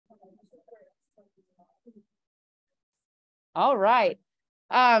All right.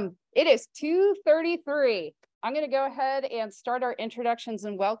 It is 2:33. I'm going to go ahead and start our introductions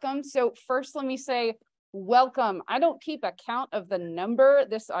and welcome. So first, let me say welcome. I don't keep a count of the number.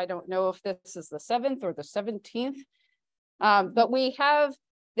 I don't know if this is the 7th or the 17th, but we have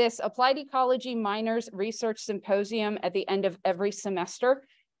this Applied Ecology Minors Research Symposium at the end of every semester.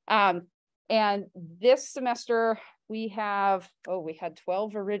 And this semester, we had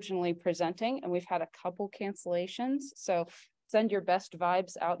 12 originally presenting, and we've had a couple cancellations. So send your best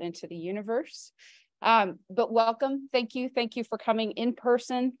vibes out into the universe. But welcome, thank you for coming in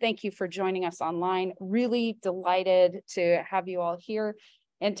person. Thank you for joining us online. Really delighted to have you all here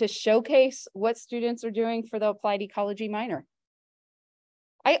and to showcase what students are doing for the Applied Ecology minor.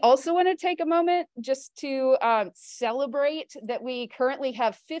 I also want to take a moment just to celebrate that we currently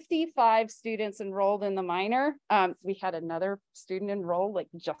have 55 students enrolled in the minor. We had another student enroll like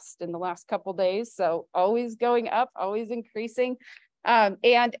just in the last couple days, so always going up, always increasing.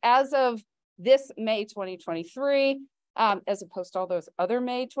 And as of this May 2023, as opposed to all those other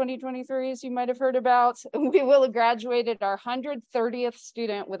May 2023s you might have heard about, we will have graduated our 130th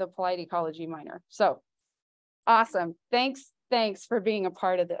student with Applied Ecology minor. So awesome, Thanks for being a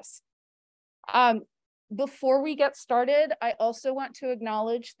part of this. Before we get started, I also want to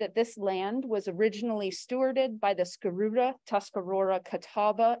acknowledge that this land was originally stewarded by the Skarura, Tuscarora,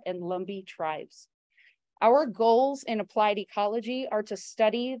 Catawba, and Lumbee tribes. Our goals in applied ecology are to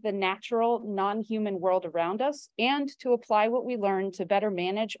study the natural, non-human world around us and to apply what we learn to better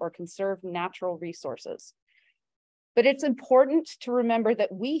manage or conserve natural resources. But it's important to remember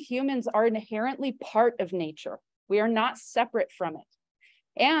that we humans are inherently part of nature. We are not separate from it.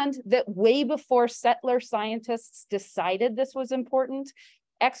 And that way before settler scientists decided this was important,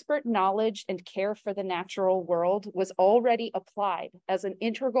 expert knowledge and care for the natural world was already applied as an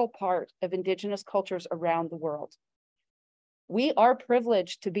integral part of Indigenous cultures around the world. We are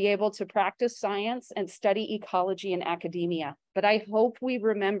privileged to be able to practice science and study ecology in academia, but I hope we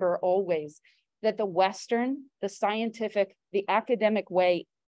remember always that the Western, the scientific, the academic way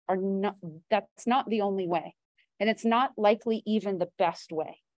that's not the only way. And it's not likely even the best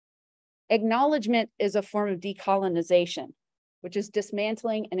way. Acknowledgement is a form of decolonization, which is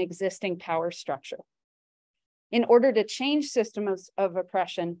dismantling an existing power structure. In order to change systems of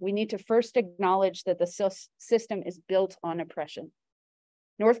oppression, we need to first acknowledge that the system is built on oppression.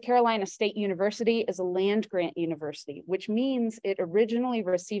 North Carolina State University is a land grant university, which means it originally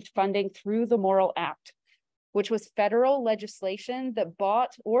received funding through the Morrill Act, which was federal legislation that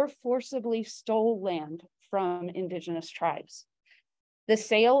bought or forcibly stole land from Indigenous tribes. The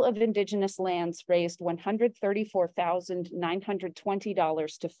sale of Indigenous lands raised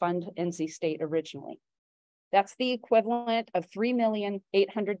 $134,920 to fund NC State originally. That's the equivalent of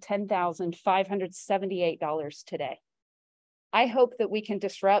 $3,810,578 today. I hope that we can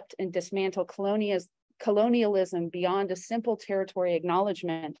disrupt and dismantle colonialism beyond a simple territory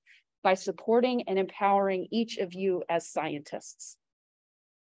acknowledgement by supporting and empowering each of you as scientists.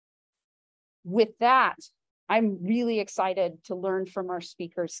 With that, I'm really excited to learn from our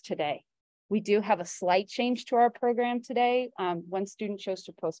speakers today. We do have a slight change to our program today. One student chose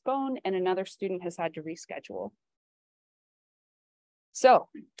to postpone and another student has had to reschedule. So,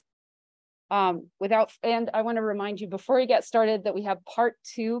 and I want to remind you before we get started that we have part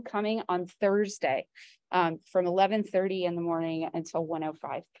 2 coming on Thursday from 11:30 in the morning until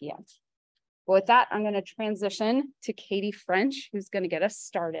 1:05 p.m. Well, with that, I'm going to transition to Katie French, who's going to get us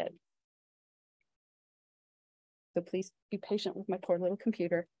started. So please be patient with my poor little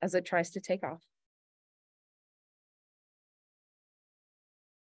computer as it tries to take off.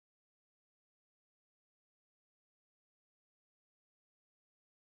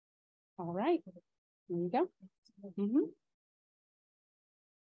 All right, here you go.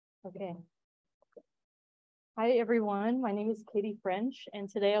 Okay. Hi, everyone. My name is Katie French, and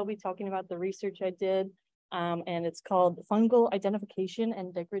today I'll be talking about the research I did, and it's called Fungal Identification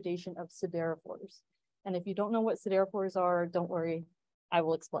and Degradation of Siderophores. And if you don't know what siderophores are, don't worry, I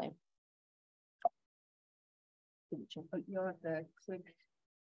will explain. You'll have to click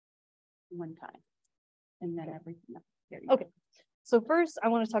one time and then everything else. Okay, so first I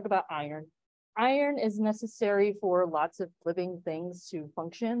want to talk about iron. Iron is necessary for lots of living things to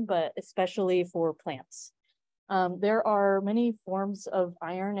function, but especially for plants. There are many forms of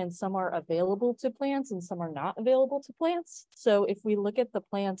iron and some are available to plants and some are not available to plants. So if we look at the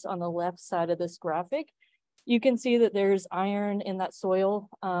plants on the left side of this graphic, you can see that there's iron in that soil,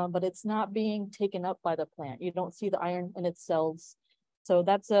 but it's not being taken up by the plant. You don't see the iron in its cells. So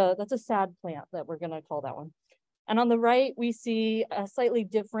that's a sad plant that we're gonna call that one. And on the right, we see a slightly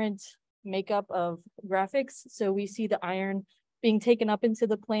different makeup of graphics. So we see the iron being taken up into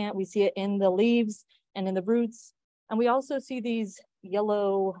the plant. We see it in the leaves and in the roots. And we also see these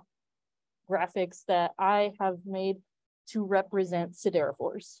yellow graphics that I have made to represent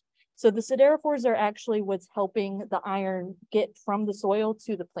siderophores. So the siderophores are actually what's helping the iron get from the soil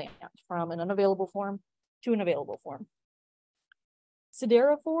to the plant, from an unavailable form to an available form.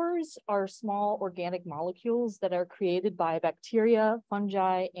 Siderophores are small organic molecules that are created by bacteria,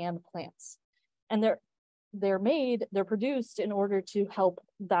 fungi, and plants. And they're produced in order to help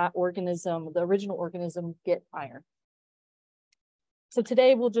that organism, the original organism, get iron. So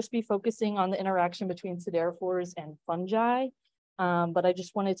today we'll just be focusing on the interaction between siderophores and fungi, but I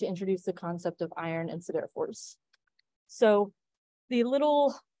just wanted to introduce the concept of iron and siderophores. So the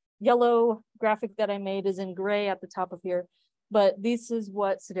little yellow graphic that I made is in gray at the top of here, but this is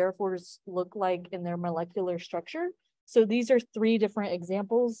what siderophores look like in their molecular structure. So these are 3 different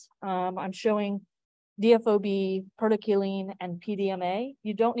examples. I'm showing DFOB, protochaline, and PDMA.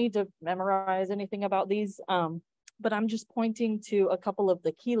 You don't need to memorize anything about these, but I'm just pointing to a couple of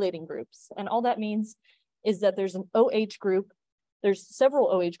the chelating groups. And all that means is that there's an OH group. There's several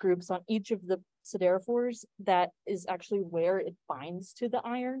OH groups on each of the siderophores that is actually where it binds to the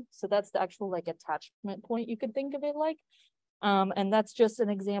iron. So that's the actual like attachment point, you could think of it like. And that's just an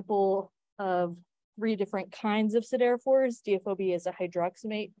example of 3 different kinds of siderophores. DFOB is a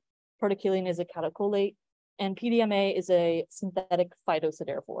hydroxymate, protochaline is a catecholate, and PDMA is a synthetic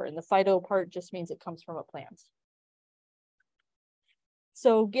phytosiderophore. And the phyto part just means it comes from a plant.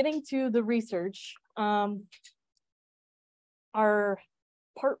 So getting to the research, our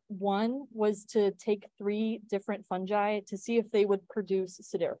part 1 was to take 3 different fungi to see if they would produce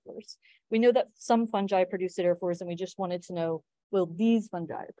siderophores. We know that some fungi produce siderophores, and we just wanted to know, will these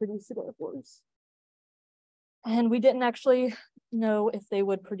fungi produce siderophores? And we didn't actually know if they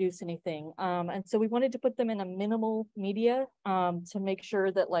would produce anything. And so we wanted to put them in a minimal media to make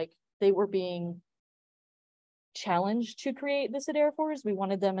sure that like they were being challenged to create the siderophores. We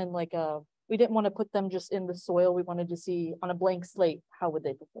wanted them in like we didn't want to put them just in the soil. We wanted to see on a blank slate, how would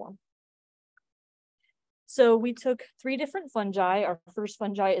they perform? So we took 3 different fungi. Our first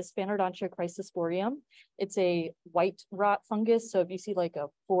fungi is Phanerodontia chrysosporium. It's a white rot fungus. So if you see like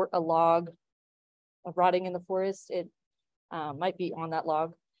a log rotting in the forest, it might be on that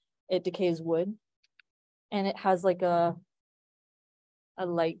log. It decays wood, and it has like a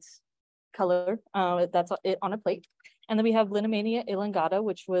light color. That's it on a plate. And then we have Linemania elongata,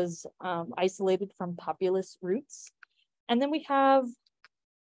 which was isolated from populous roots. And then we have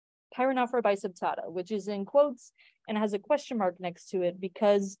Pyrenophora bisubtata, which is in quotes and has a question mark next to it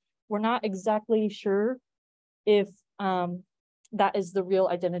because we're not exactly sure if that is the real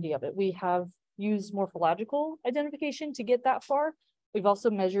identity of it. We have used morphological identification to get that far. We've also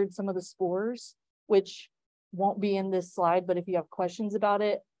measured some of the spores, which won't be in this slide, but if you have questions about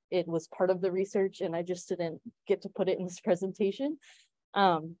it, it was part of the research and I just didn't get to put it in this presentation,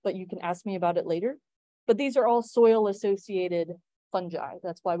 but you can ask me about it later. But these are all soil associated fungi.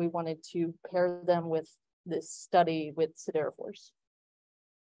 That's why we wanted to pair them with this study with siderophores.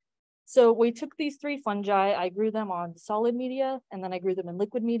 So we took these 3 fungi, I grew them on solid media, and then I grew them in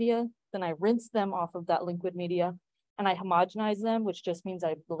liquid media. Then I rinsed them off of that liquid media and I homogenized them, which just means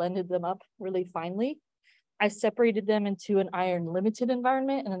I blended them up really finely. I separated them into an iron limited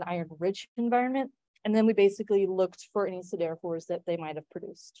environment and an iron rich environment. And then we basically looked for any siderophores that they might have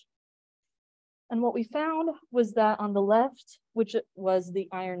produced. And what we found was that on the left, which was the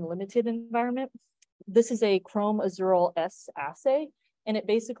iron limited environment, this is a chrome azurol S assay. And it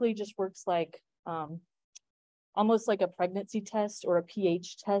basically just works like almost like a pregnancy test or a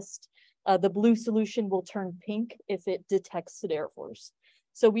pH test. The blue solution will turn pink if it detects siderophores.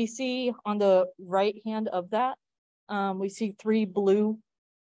 So we see on the right hand of that, we see 3 blue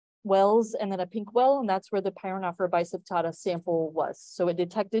wells and then a pink well, and that's where the Pyrenophora bisubtata sample was. So it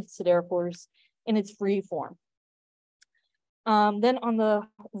detected siderophores in its free form. Then on the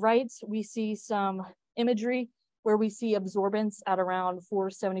right, we see some imagery where we see absorbance at around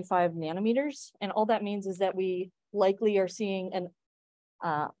 475 nanometers. And all that means is that we likely are seeing an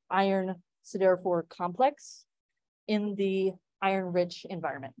iron siderophore complex in the iron-rich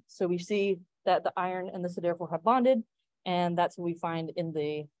environment. So we see that the iron and the siderophore have bonded, and that's what we find in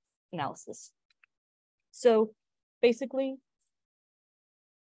the analysis. So basically,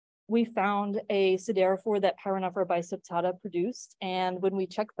 we found a siderophore that Pyrenophora bisubtata produced, and when we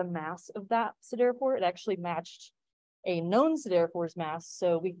checked the mass of that siderophore, it actually matched a known siderophore's mass,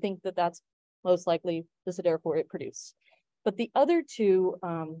 so we think that that's most likely the siderophore it produced. But the other 2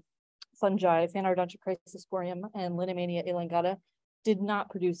 fungi, Phanerodontia chrysosporium and Linemania elongata, did not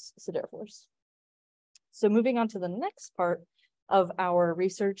produce siderophores. So moving on to the next part of our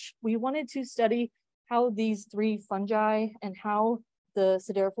research, we wanted to study how these three fungi and how the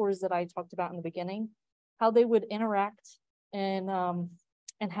siderophores that I talked about in the beginning, how they would interact and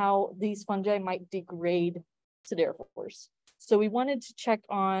how these fungi might degrade siderophores. So we wanted to check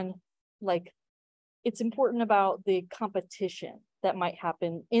on, like, it's important about the competition that might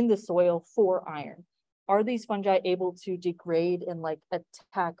happen in the soil for iron. Are these fungi able to degrade and like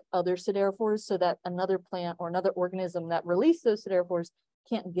attack other siderophores so that another plant or another organism that released those siderophores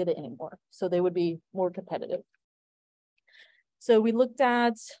can't get it anymore? So they would be more competitive. So we looked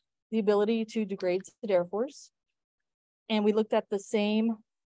at the ability to degrade siderophores, and we looked at the same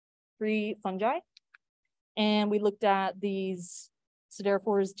three fungi, and we looked at these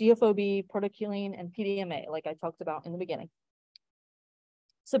siderophores, DFOB, protoculene, and PDMA, like I talked about in the beginning.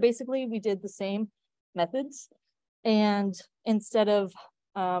 So basically we did the same methods, and instead of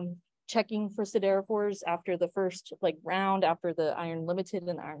checking for siderophores after the first round, after the iron limited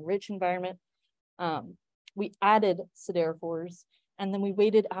and iron rich environment, we added siderophores, and then we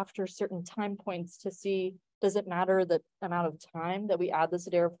waited after certain time points to see, does it matter the amount of time that we add the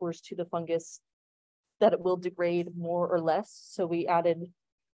siderophores to the fungus, that it will degrade more or less? So we added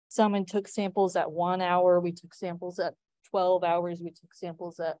some and took samples at 1 hour, we took samples at 12 hours, we took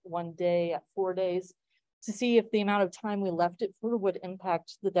samples at 1 day, at 4 days, to see if the amount of time we left it for would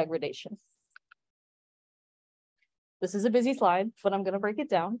impact the degradation. This is a busy slide, but I'm going to break it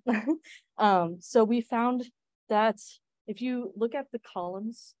down. So we found that if you look at the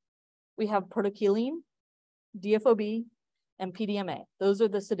columns, we have protoculene, DFOB, and PDMA. Those are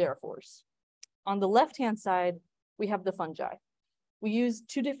the siderophores. On the left-hand side, we have the fungi. We used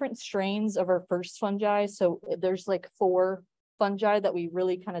 2 different strains of our first fungi. So there's like 4 fungi that we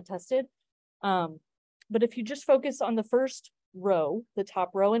really kind of tested. But if you just focus on the first row, the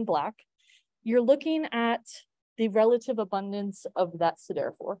top row in black, you're looking at the relative abundance of that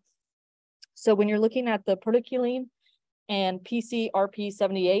siderophore. So when you're looking at the protoculene and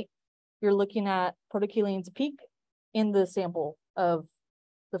PCRP78, you're looking at protoculene's peak in the sample of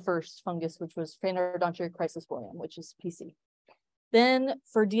the first fungus, which was Phanerodontia chrysosporium, which is PC. Then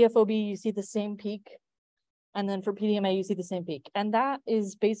for DFOB, you see the same peak. And then for PDMA, you see the same peak. And that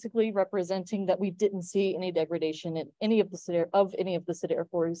is basically representing that we didn't see any degradation in any of the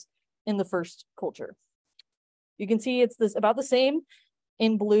siderophores in the first culture. You can see it's about the same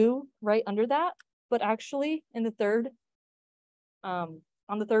in blue right under that, but actually in the third, on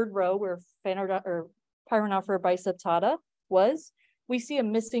the third row where Pyronophora biceptata was, we see a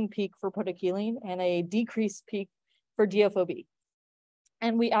missing peak for protoculene and a decreased peak for DFOB.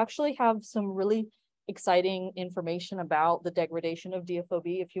 And we actually have some really exciting information about the degradation of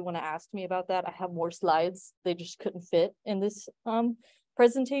DFOB. If you want to ask me about that, I have more slides. They just couldn't fit in this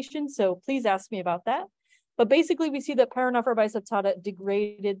presentation, so please ask me about that. But basically, we see that Pyronophora biceptata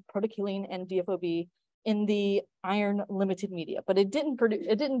degraded protoculene and DFOB in the iron-limited media, but it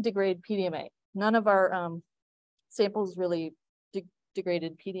didn't degrade PDMA. None of our samples really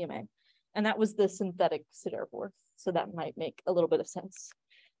degraded PDMA, and that was the synthetic siderophore. So that might make a little bit of sense.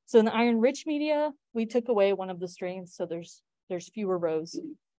 So in the iron-rich media, we took away one of the strains, so there's fewer rows.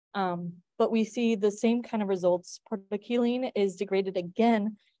 But we see the same kind of results. Protoculene is degraded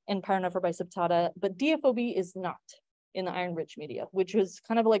again in Pyronophora biceptata, but DFOB is not in the iron-rich media, which was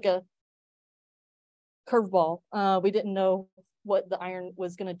kind of like a curveball. We didn't know what the iron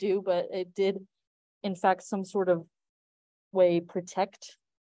was going to do, but it did, in fact, some sort of way protect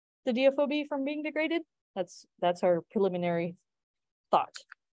the DFOB from being degraded. That's our preliminary thought.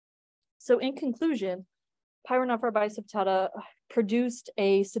 So in conclusion, Pyronophora biceptata produced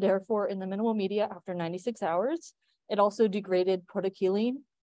a siderophore in the minimal media after 96 hours. It also degraded protoculene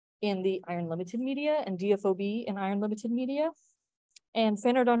in the iron-limited media and DFOB in iron-limited media. And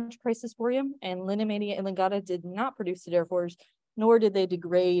Phanerodontia chrysosporium and Linemania elongata did not produce siderophores, nor did they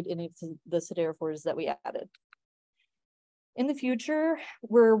degrade any of the siderophores that we added. In the future,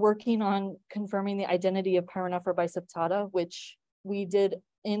 we're working on confirming the identity of Pyronophora biceptata, which we did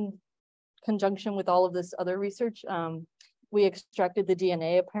in conjunction with all of this other research. We extracted the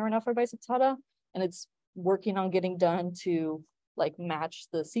DNA of Pyronophora biceptata, and it's working on getting done to match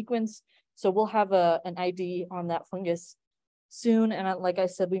the sequence. So we'll have an ID on that fungus soon. And like I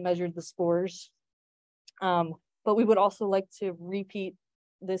said, we measured the spores. But we would also like to repeat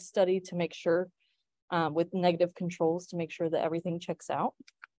this study to make sure, with negative controls, to make sure that everything checks out.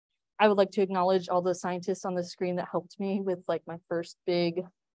 I would like to acknowledge all the scientists on the screen that helped me with my first big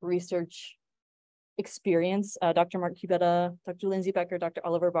research experience, Dr. Mark Cubetta, Dr. Lindsay Becker, Dr.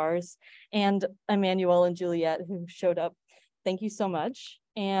 Oliver Bars, and Emmanuel and Juliet, who showed up thank you so much.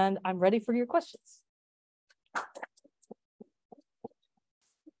 And I'm ready for your questions.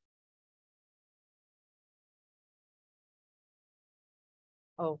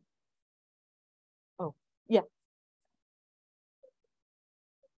 Oh, yeah.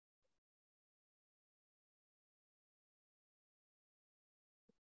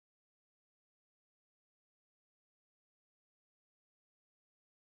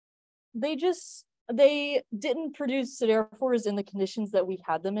 They didn't produce siderophores in the conditions that we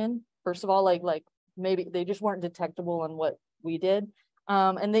had them in. First of all, like maybe they just weren't detectable on what we did.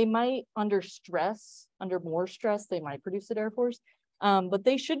 And they might under more stress, they might produce siderophores. But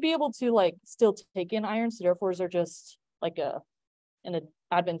they should be able to like still take in iron. Siderophores are just like an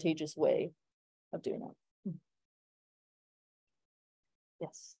advantageous way of doing that.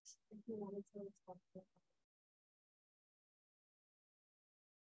 Yes.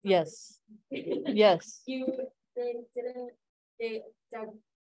 Yes. Yes. They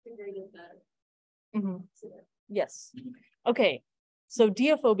degraded better. Yes. Okay. So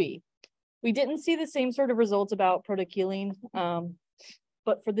DFOB. We didn't see the same sort of results about protocheline,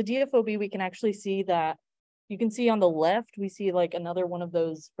 but for the DFOB, we can actually see that you can see on the left, we see like another one of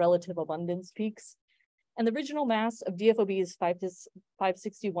those relative abundance peaks. And the original mass of DFOB is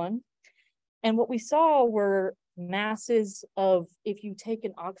 561. And what we saw were masses of, if you take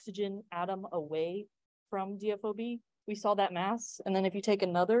an oxygen atom away from DFOB, we saw that mass. And then if you take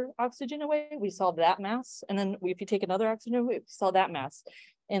another oxygen away, we saw that mass. And then if you take another oxygen away, we saw that mass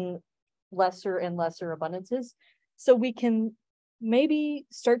in lesser and lesser abundances. So we can maybe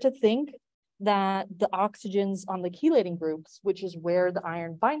start to think that the oxygens on the chelating groups, which is where the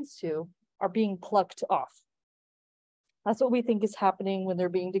iron binds to, are being plucked off. That's what we think is happening when they're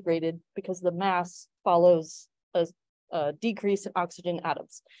being degraded, because the mass follows a decrease in oxygen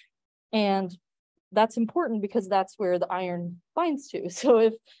atoms. And that's important because that's where the iron binds to. So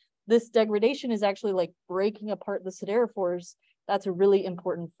if this degradation is actually like breaking apart the siderophores, that's really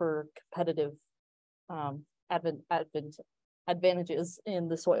important for competitive advantages in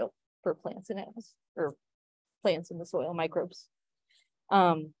the soil for plants and animals, or plants in the soil, microbes.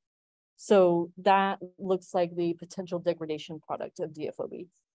 So that looks like the potential degradation product of DFOB.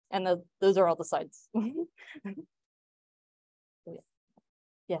 And those are all the sides.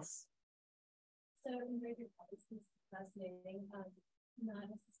 Yes. So in greater this is fascinating, not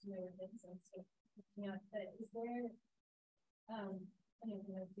a systematic sense of, but is there,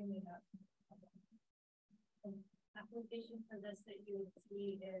 zooming out, an application for this that you would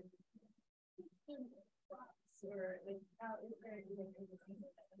see in crops, or like how is there even anything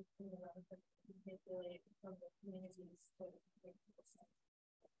that manipulate from the communities?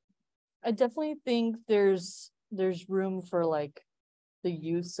 I definitely think there's room for like the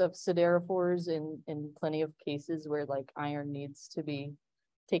use of siderophores in plenty of cases where like iron needs to be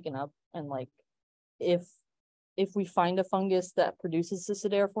taken up, and like if we find a fungus that produces the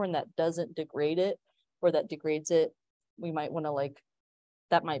siderophore and that doesn't degrade it, or that degrades it, we might want to like,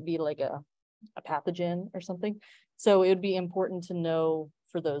 that might be like a pathogen or something. So it would be important to know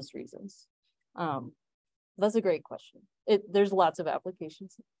for those reasons. That's a great question. There's lots of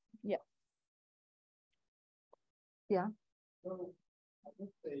applications. Yeah. Yeah. So I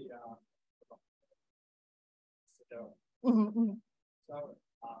think so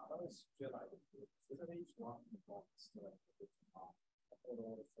I was realizing each one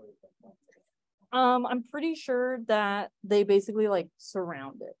I'm pretty sure that they basically like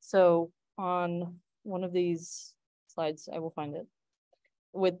surround it. So on one of these slides, I will find it,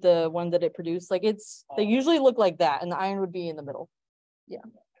 with the one that it produced, like they usually look like that, and the iron would be in the middle. Yeah.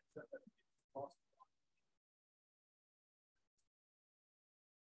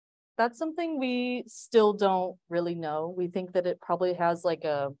 That's something we still don't really know. We think that it probably has like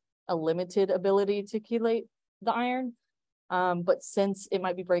a limited ability to chelate the iron. But since it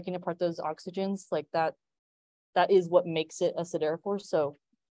might be breaking apart those oxygens, like that is what makes it a siderophore. So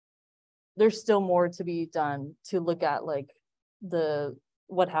there's still more to be done to look at like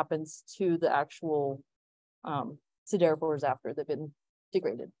what happens to the actual siderophores after they've been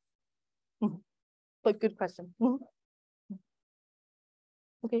degraded. But good question.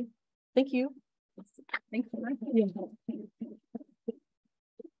 Okay, thank you. Thanks so much.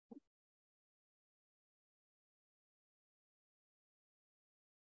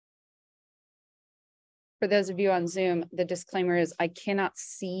 For those of you on Zoom, the disclaimer is I cannot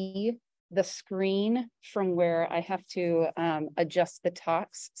see the screen from where I have to adjust the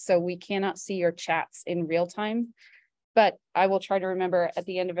talks. So we cannot see your chats in real time, but I will try to remember at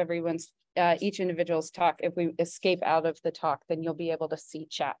the end of each individual's talk, if we escape out of the talk, then you'll be able to see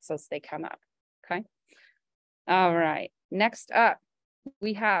chats as they come up. Okay. All right. Next up,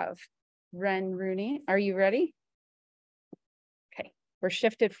 we have Ren Rooney. Are you ready? Okay, we're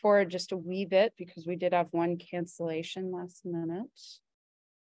shifted forward just a wee bit because we did have one cancellation last minute.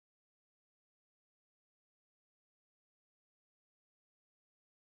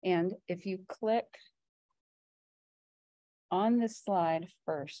 And if you click on this slide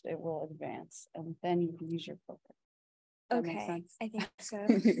first, it will advance and then you can use your poker. Okay, I think so.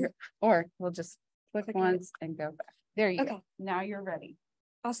 Or we'll just click Click once and go back. There you Okay. go. Now you're ready.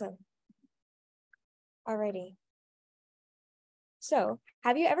 Awesome. Alrighty. So,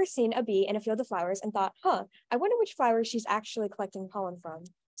 have you ever seen a bee in a field of flowers and thought, I wonder which flowers she's actually collecting pollen from?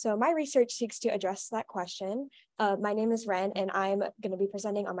 So my research seeks to address that question. My name is Ren, and I'm going to be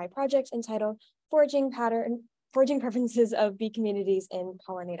presenting on my project entitled Foraging Preferences of Bee Communities in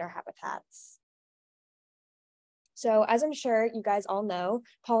Pollinator Habitats. So as I'm sure you guys all know,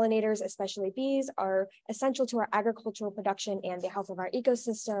 pollinators, especially bees, are essential to our agricultural production and the health of our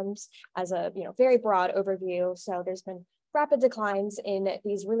ecosystems as a very broad overview. So there's been rapid declines in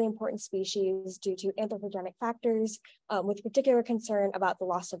these really important species due to anthropogenic factors, with particular concern about the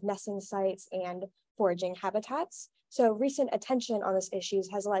loss of nesting sites and foraging habitats. So recent attention on this issues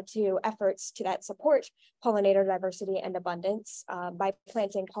has led to efforts that support pollinator diversity and abundance by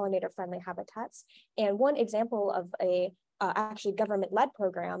planting pollinator-friendly habitats. And one example of a actually government-led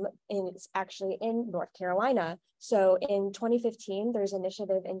program is actually in North Carolina. So in 2015, there's an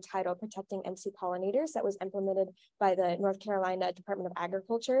initiative entitled Protecting NC Pollinators that was implemented by the North Carolina Department of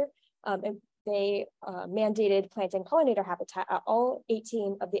Agriculture. And they mandated planting pollinator habitat at all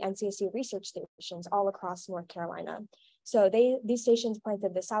 18 of the NCSU research stations all across North Carolina. So these stations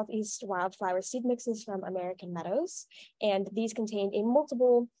planted the Southeast wildflower seed mixes from American meadows, and these contained a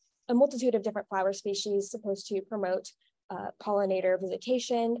multitude of different flower species supposed to promote pollinator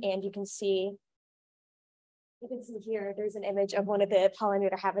visitation. And you can see here, there's an image of one of the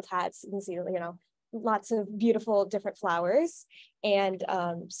pollinator habitats. You can see, lots of beautiful different flowers. And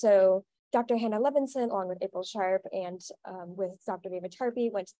so Dr. Hannah Levinson, along with April Sharp and with Dr. David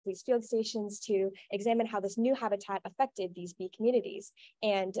Tarpey, went to these field stations to examine how this new habitat affected these bee communities.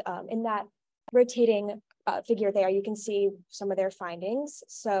 And in that rotating figure there, you can see some of their findings.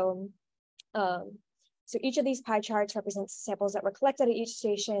 So each of these pie charts represents samples that were collected at each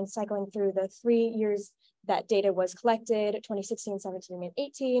station, cycling through the 3 years that data was collected, 2016, 17, and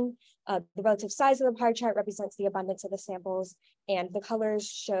 18. The relative size of the pie chart represents the abundance of the samples, and the colors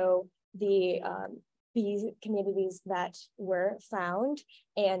show the bee communities that were found.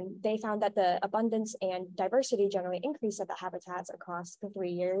 And they found that the abundance and diversity generally increased at the habitats across the 3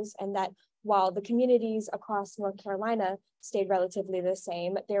 years, and that while the communities across North Carolina stayed relatively the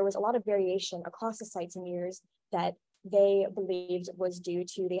same, there was a lot of variation across the sites and years that they believed was due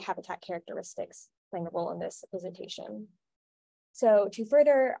to the habitat characteristics playing a role in this presentation. So to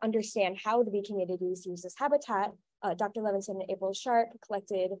further understand how the bee communities use this habitat, Dr. Levinson and April Sharp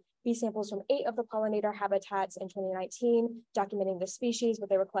collected bee samples from 8 of the pollinator habitats in 2019, documenting the species, what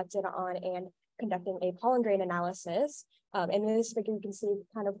they were collected on, and conducting a pollen grain analysis. And in this figure, you can see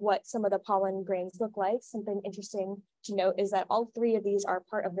kind of what some of the pollen grains look like. Something interesting to note is that all 3 of these are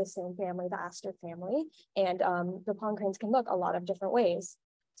part of the same family, the aster family, and the pollen grains can look a lot of different ways.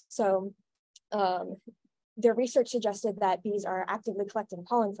 So their research suggested that bees are actively collecting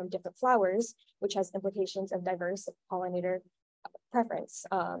pollen from different flowers, which has implications of diverse pollinator preference.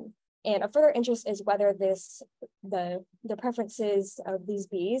 And of further interest is whether the preferences of these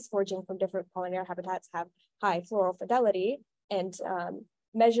bees foraging from different pollinator habitats have high floral fidelity, and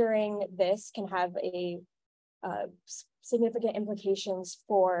measuring this can have a significant implications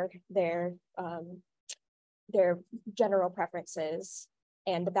for their general preferences.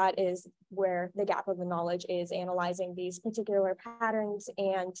 And that is where the gap of the knowledge is, analyzing these particular patterns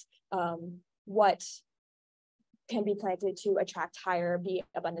and what can be planted to attract higher bee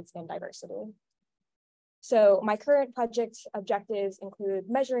abundance and diversity. So my current project objectives include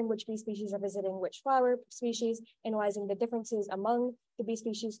measuring which bee species are visiting which flower species, analyzing the differences among the bee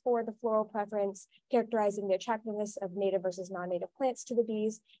species for the floral preference, characterizing the attractiveness of native versus non-native plants to the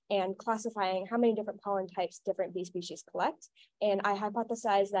bees, and classifying how many different pollen types different bee species collect. And I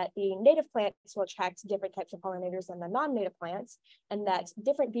hypothesize that the native plants will attract different types of pollinators than the non-native plants, and that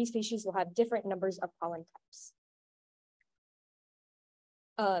different bee species will have different numbers of pollen types.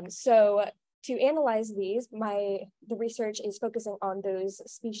 So to analyze these, the research is focusing on those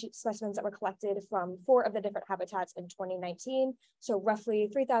specimens that were collected from 4 of the different habitats in 2019. So roughly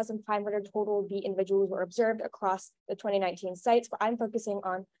 3,500 total bee individuals were observed across the 2019 sites, but I'm focusing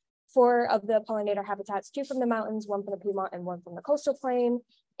on 4 of the pollinator habitats, 2 from the mountains, 1 from the Piedmont, and 1 from the coastal plain.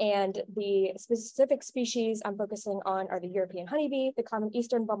 And the specific species I'm focusing on are the European honeybee, the common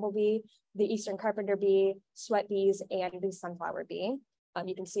eastern bumblebee, the eastern carpenter bee, sweat bees, and the sunflower bee.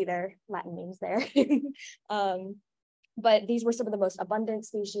 You can see their Latin names there. But these were some of the most abundant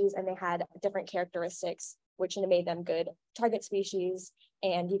species, and they had different characteristics, which made them good target species.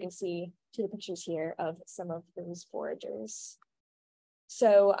 And you can see to the pictures here of some of those foragers.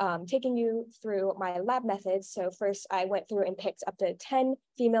 So taking you through my lab methods. So first I went through and picked up to 10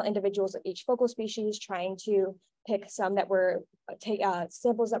 female individuals of each focal species, trying to pick some that were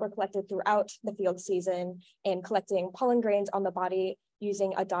samples that were collected throughout the field season, and collecting pollen grains on the body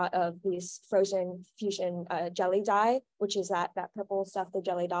using a dot of these frozen fusion jelly dye, which is that purple stuff, the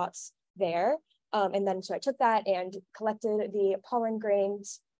jelly dots there. And then so I took that and collected the pollen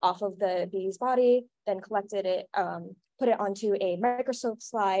grains off of the bee's body, then collected it, put it onto a microscope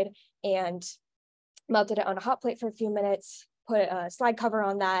slide and melted it on a hot plate for a few minutes, put a slide cover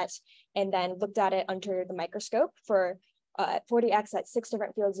on that, and then looked at it under the microscope for 40x at 6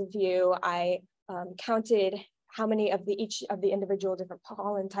 different fields of view. I counted how many of each of the individual different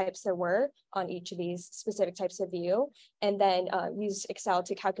pollen types there were on each of these specific types of view, and then used Excel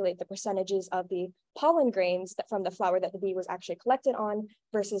to calculate the percentages of the pollen grains from the flower that the bee was actually collected on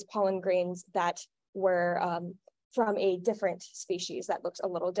versus pollen grains that were from a different species that looks a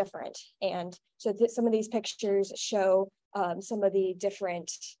little different. And so some of these pictures show some of the different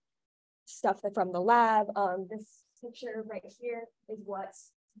stuff from the lab. This picture right here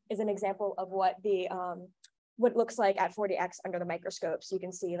is an example of what it looks like at 40x under the microscope. So you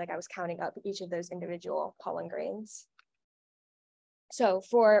can see, like, I was counting up each of those individual pollen grains. So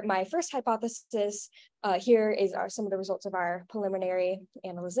for my first hypothesis, here are some of the results of our preliminary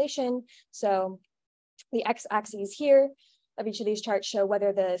analyzation. So the x-axes here of each of these charts show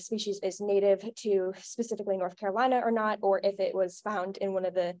whether the species is native to specifically North Carolina or not, or if it was found in one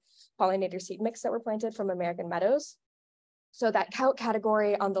of the pollinator seed mix that were planted from American meadows. So that count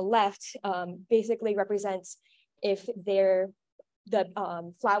category on the left basically represents if the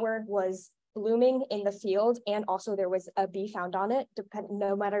flower was blooming in the field and also there was a bee found on it,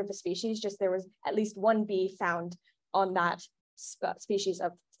 no matter the species, just there was at least one bee found on that species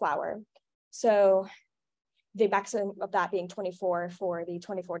of flower. So the maximum of that being 24 for the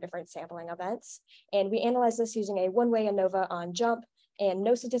 24 different sampling events. And we analyzed this using a one-way ANOVA on JUMP, and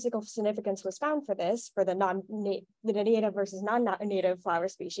no statistical significance was found for this for the native versus non-native flower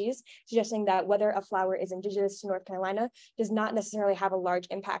species, suggesting that whether a flower is indigenous to North Carolina does not necessarily have a large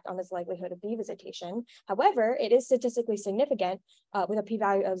impact on its likelihood of bee visitation. However, it is statistically significant with a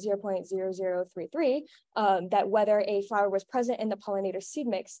p-value of 0.0033 that whether a flower was present in the pollinator seed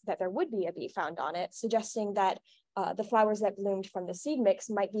mix, that there would be a bee found on it, suggesting that the flowers that bloomed from the seed mix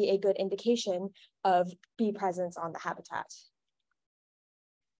might be a good indication of bee presence on the habitat.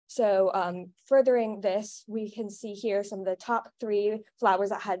 So furthering this, we can see here some of the top 3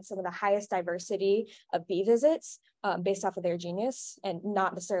 flowers that had some of the highest diversity of bee visits based off of their genus, and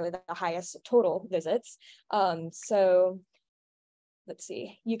not necessarily the highest total visits. So let's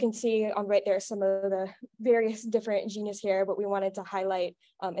see, you can see on right there some of the various different genus here, but we wanted to highlight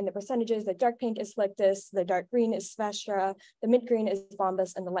in the percentages. The dark pink is Flictus, the dark green is Sphaestra, the mint green is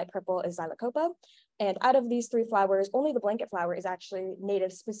Bombus, and the light purple is Xylocopa. And out of these 3 flowers, only the blanket flower is actually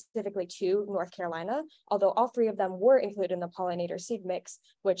native specifically to North Carolina, although all 3 of them were included in the pollinator seed mix,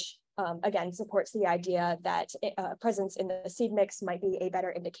 which again supports the idea that presence in the seed mix might be a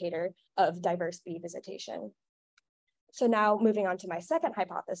better indicator of diverse bee visitation. So now moving on to my second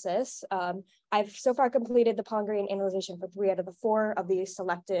hypothesis, I've so far completed the pollen grain analyzation for 3 out of the 4 of these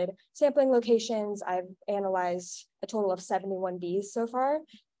selected sampling locations. I've analyzed a total of 71 bees so far.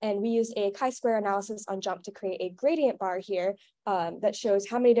 And we used a chi-square analysis on JUMP to create a gradient bar here that shows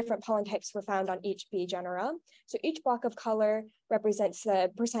how many different pollen types were found on each bee genera. So each block of color represents the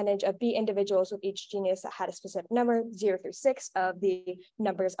percentage of bee individuals with each genus that had a specific number, 0 through 6 of the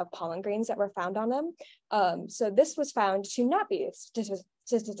numbers of pollen grains that were found on them. So this was found to not be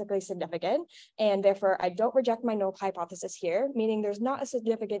statistically significant, and therefore I don't reject my null hypothesis here, meaning there's not a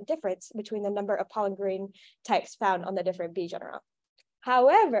significant difference between the number of pollen grain types found on the different bee genera.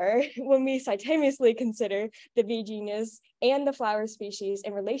 However, when we simultaneously consider the bee genus and the flower species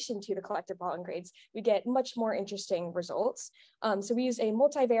in relation to the collected pollen grains, we get much more interesting results. So we used a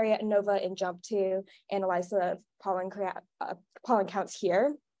multivariate ANOVA in JUMP to analyze the pollen counts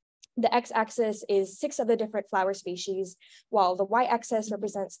here. The x-axis is 6 of the different flower species, while the y-axis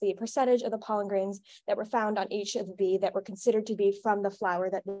represents the percentage of the pollen grains that were found on each of the bee that were considered to be from the flower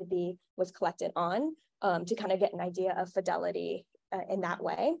that the bee was collected on, to kind of get an idea of fidelity in that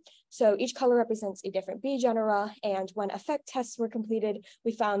way. So each color represents a different bee genera, and when effect tests were completed,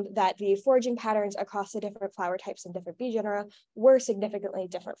 we found that the foraging patterns across the different flower types and different bee genera were significantly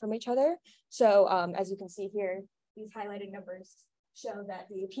different from each other. So as you can see here, these highlighted numbers show that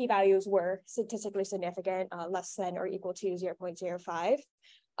the p-values were statistically significant, less than or equal to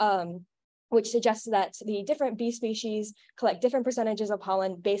 0.05. Which suggests that the different bee species collect different percentages of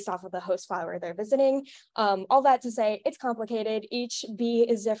pollen based off of the host flower they're visiting. All that to say, it's complicated. Each bee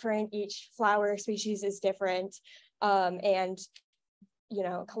is different, each flower species is different, and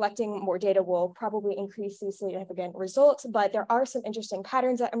collecting more data will probably increase these significant results, but there are some interesting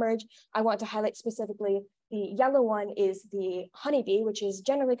patterns that emerge. I want to highlight specifically the yellow one is the honeybee, which is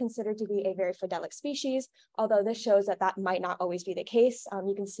generally considered to be a very fidelic species, although this shows that that might not always be the case.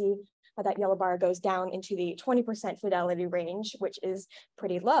 You can see that yellow bar goes down into the 20% fidelity range, which is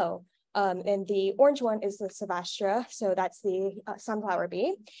pretty low. And the orange one is the Silvestre, so that's the sunflower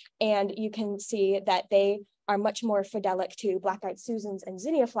bee. And you can see that they are much more fidelic to black-eyed Susans and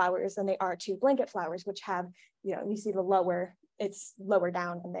zinnia flowers than they are to blanket flowers, which have, you see it's lower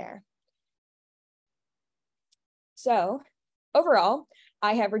down in there. So overall,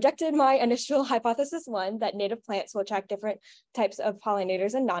 I have rejected my initial hypothesis one that native plants will attract different types of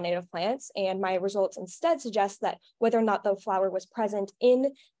pollinators and non-native plants. And my results instead suggest that whether or not the flower was present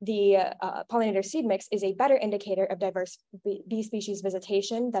in the pollinator seed mix is a better indicator of diverse bee species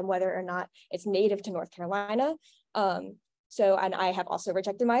visitation than whether or not it's native to North Carolina. And I have also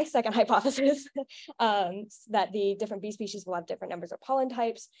rejected my second hypothesis that the different bee species will have different numbers of pollen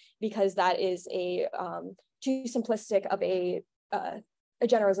types, because that is a too simplistic of a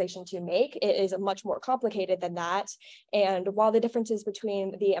generalization to make. It is much more complicated than that. And while the differences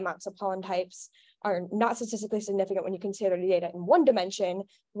between the amounts of pollen types are not statistically significant when you consider the data in one dimension,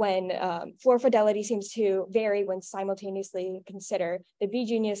 when floral fidelity seems to vary when simultaneously consider the bee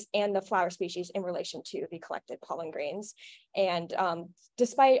genus and the flower species in relation to the collected pollen grains. And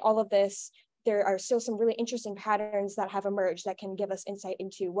despite all of this, there are still some really interesting patterns that have emerged that can give us insight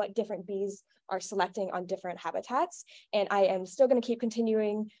into what different bees are selecting on different habitats. And I am still going to keep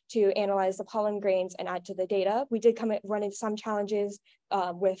continuing to analyze the pollen grains and add to the data. We did run into some challenges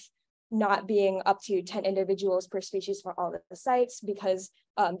with not being up to 10 individuals per species for all of the sites, because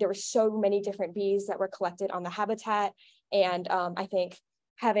there were so many different bees that were collected on the habitat. And I think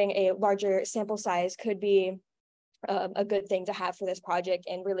having a larger sample size could be a good thing to have for this project,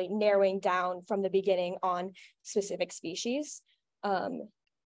 and really narrowing down from the beginning on specific species.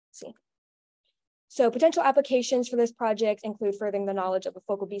 So potential applications for this project include furthering the knowledge of the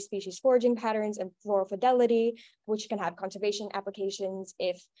focal bee species foraging patterns and floral fidelity, which can have conservation applications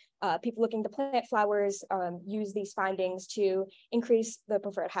if people looking to plant flowers use these findings to increase the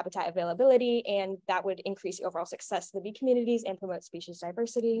preferred habitat availability, and that would increase the overall success of the bee communities and promote species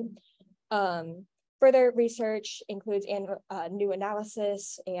diversity. Further research includes new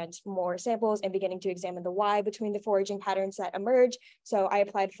analysis and more samples, and beginning to examine the why between the foraging patterns that emerge. So I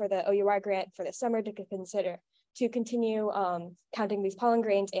applied for the OUR grant for the summer to continue counting these pollen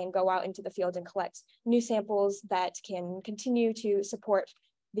grains and go out into the field and collect new samples that can continue to support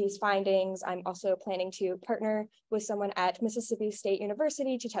these findings. I'm also planning to partner with someone at Mississippi State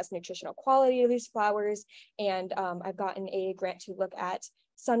University to test nutritional quality of these flowers. And I've gotten a grant to look at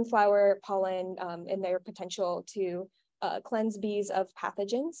sunflower pollen and their potential to cleanse bees of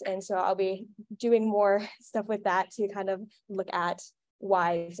pathogens. And so I'll be doing more stuff with that to kind of look at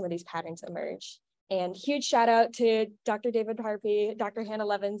why some of these patterns emerge. And huge shout out to Dr. David Harpy, Dr. Hannah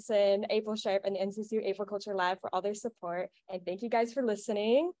Levinson, April Sharp, and the NCCU Apiculture Lab for all their support. And thank you guys for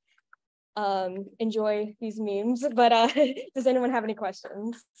listening. Enjoy these memes, but does anyone have any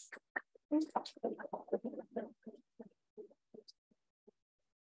questions?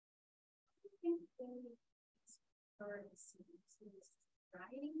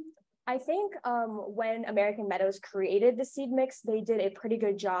 I think when American Meadows created the seed mix, they did a pretty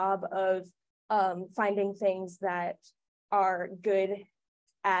good job of finding things that are good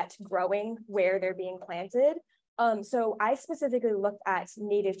at growing where they're being planted. So I specifically looked at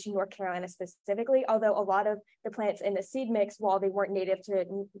native to North Carolina specifically, although a lot of the plants in the seed mix, while they weren't native to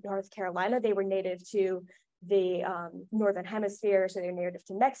North Carolina, they were native to the Northern Hemisphere. So they're native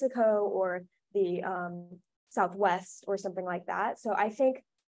to Mexico or the Southwest or something like that. So I think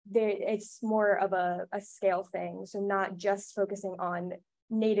it's more of a scale thing. So not just focusing on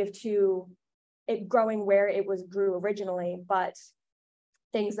native to it growing where it grew originally, but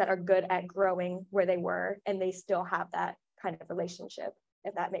things that are good at growing where they were, and they still have that kind of relationship,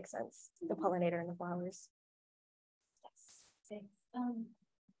 if that makes sense, the pollinator and the flowers. Yes. Thanks.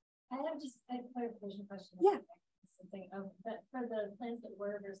 I have just a clarification question. Yeah. something, that for the plants that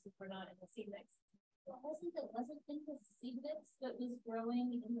were versus were not in the seed mix. Wasn't in the seed mix that was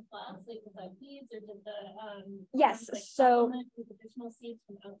growing in the flats, like without weeds, or did the yes, like so with additional seeds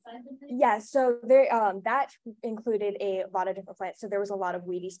from outside the mix? yeah, so there that included a lot of different plants. So there was a lot of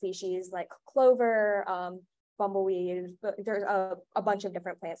weedy species like clover, bumbleweed. There's a bunch of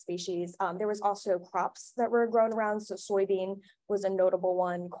different plant species. There was also crops that were grown around. So soybean was a notable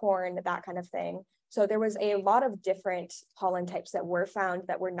one, corn, that kind of thing. So there was a lot of different pollen types that were found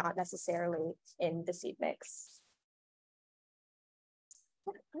that were not necessarily in the seed mix.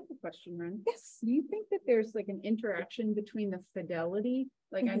 I have a question, Ren. Yes. Do you think that there's like an interaction between the fidelity?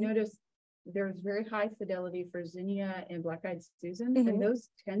 Like I noticed there's very high fidelity for zinnia and black-eyed Susan, and those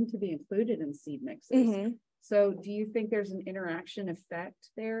tend to be included in seed mixes. So do you think there's an interaction effect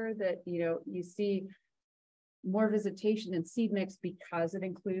there that, you know, you see more visitation in seed mix because it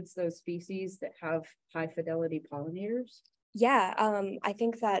includes those species that have high fidelity pollinators? Yeah, I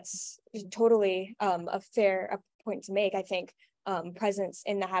think that's totally a fair point to make. I think presence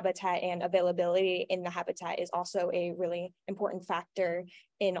in the habitat and availability in the habitat is also a really important factor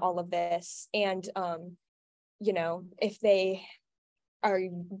in all of this. And, you know, if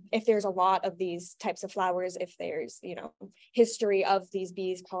there's a lot of these types of flowers, if there's, you know, history of these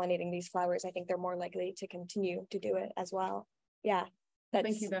bees pollinating these flowers, I think they're more likely to continue to do it as well. Yeah.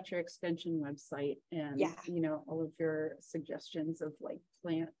 Thinking about your extension website and, you know, all of your suggestions of like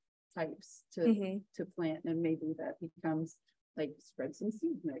plant types to plant, and maybe that becomes like spread some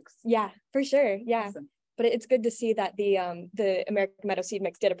seed mix. Yeah, for sure. Yeah. Awesome. But it's good to see that the American Meadow seed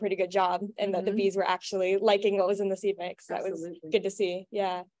mix did a pretty good job, and that the bees were actually liking what was in the seed mix. That was good to see.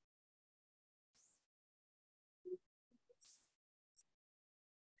 Yeah.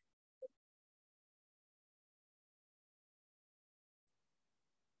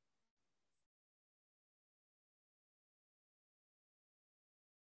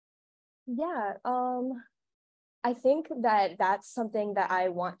 Yeah. I think that that's something that I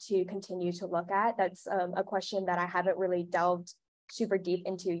want to continue to look at. That's a question that I haven't really delved super deep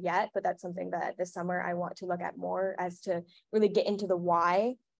into yet, but that's something that this summer I want to look at more, as to really get into the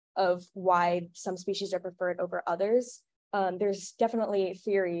why of why some species are preferred over others. There's definitely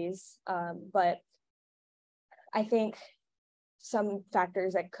theories, but I think some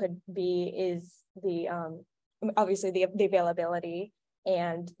factors that could be is the obviously the availability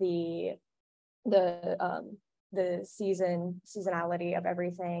and the seasonality of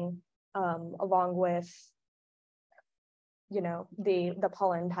everything, along with, you know, the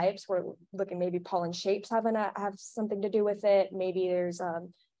pollen types. We're looking, maybe pollen shapes have something to do with it. Maybe there's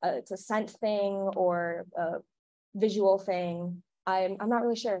it's a scent thing or a visual thing. I'm not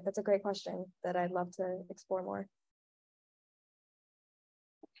really sure. That's a great question that I'd love to explore more.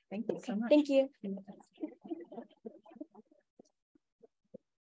 Thank you so much. Thank you.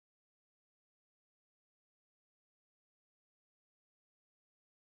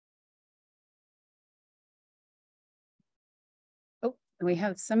 Oh, we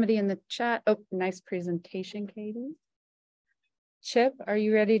have somebody in the chat. Oh, nice presentation, Katie. Chip, are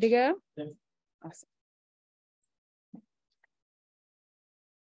you ready to go? Yeah. Awesome.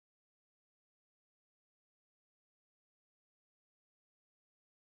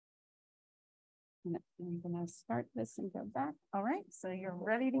 I'm gonna start this and go back. All right, so you're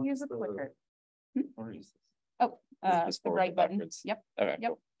ready to use a clicker. Oh, the right button. Backwards. Yep. Okay.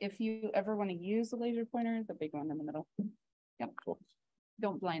 Yep. If you ever want to use the laser pointer, the big one in the middle. Yep. Cool.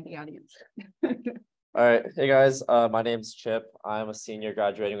 Don't blind the audience. All right. Hey guys, my name's Chip. I'm a senior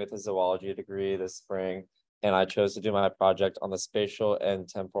graduating with a zoology degree this spring, and I chose to do my project on the spatial and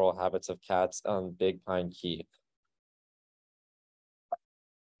temporal habits of cats on Big Pine Key.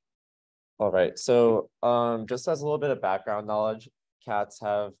 All right, so just as a little bit of background knowledge, cats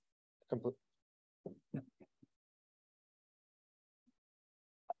have complete.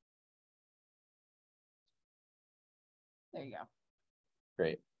 There you go.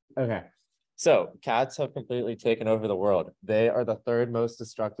 Great. Okay. So cats have completely taken over the world. They are the third most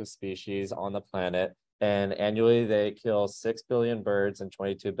destructive species on the planet, and annually they kill 6 billion birds and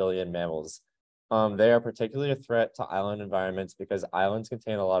 22 billion mammals. They are particularly a threat to island environments because islands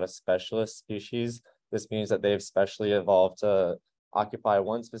contain a lot of specialist species. This means that they've specially evolved to occupy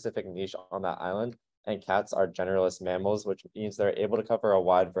one specific niche on that island, and cats are generalist mammals, which means they're able to cover a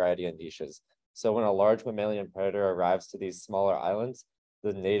wide variety of niches. So when a large mammalian predator arrives to these smaller islands,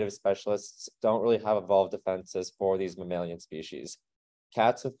 the native specialists don't really have evolved defenses for these mammalian species.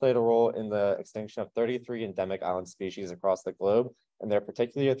 Cats have played a role in the extinction of 33 endemic island species across the globe, and they're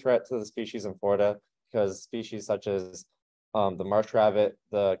particularly a threat to the species in Florida because species such as the marsh rabbit,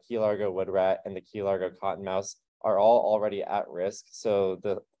 the Key Largo wood rat, and the Key Largo cottonmouse are all already at risk. So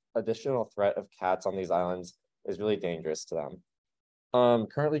the additional threat of cats on these islands is really dangerous to them.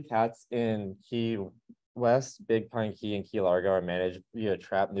 Currently cats in Key West, Big Pine Key, and Key Largo are managed via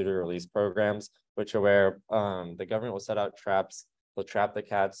trap, neuter, release programs, which are where the government will set out traps, they'll trap the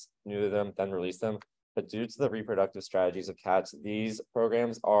cats, neuter them, then release them. But due to the reproductive strategies of cats, these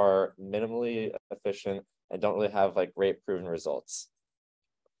programs are minimally efficient and don't really have like great proven results.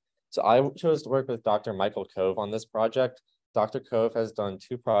 So I chose to work with Dr. Michael Cove on this project. Dr. Cove has done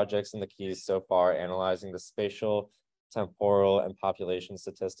 2 projects in the Keys so far, analyzing the spatial, temporal, and population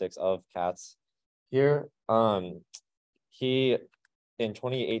statistics of cats. Here, in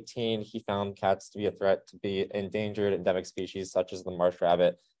 2018, he found cats to be a threat to be endangered endemic species such as the marsh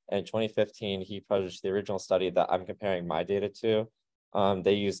rabbit. And in 2015, he published the original study that I'm comparing my data to.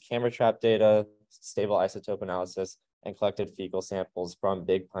 They used camera trap data, stable isotope analysis, and collected fecal samples from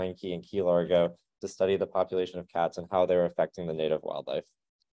Big Pine Key and Key Largo to study the population of cats and how they were affecting the native wildlife.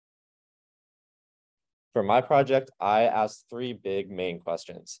 For my project, I asked 3 big main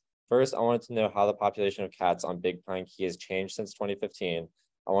questions. First, I wanted to know how the population of cats on Big Pine Key has changed since 2015.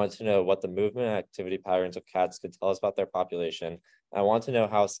 I wanted to know what the movement and activity patterns of cats could tell us about their population. I wanted to know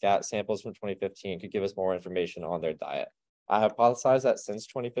how scat samples from 2015 could give us more information on their diet. I hypothesized that since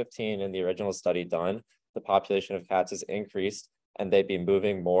 2015 in the original study done, the population of cats has increased and they'd be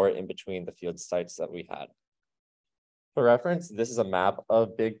moving more in between the field sites that we had. For reference, this is a map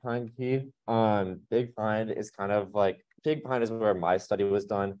of Big Pine Key. Big Pine is Big Pine is where my study was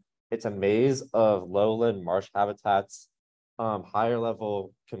done. It's a maze of lowland marsh habitats, higher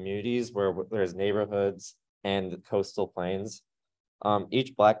level communities where there's neighborhoods and coastal plains.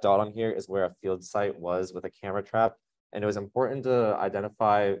 Each black dot on here is where a field site was with a camera trap. And it was important to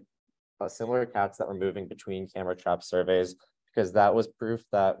identify similar cats that were moving between camera trap surveys, because that was proof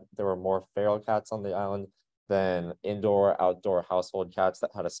that there were more feral cats on the island than indoor, outdoor household cats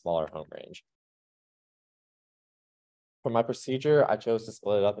that had a smaller home range. For my procedure, I chose to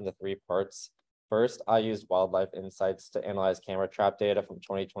split it up into 3 parts. First, I used Wildlife Insights to analyze camera trap data from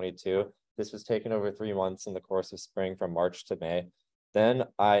 2022. This was taken over 3 months in the course of spring from March to May. Then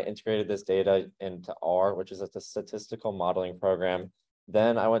I integrated this data into R, which is a statistical modeling program.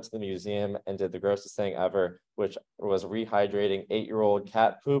 Then I went to the museum and did the grossest thing ever, which was rehydrating 8-year-old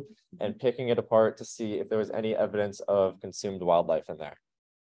cat poop and picking it apart to see if there was any evidence of consumed wildlife in there.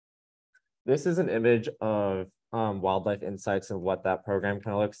 This is an image of Wildlife Insights and what that program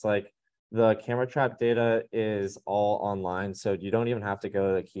kind of looks like. The camera trap data is all online, so you don't even have to go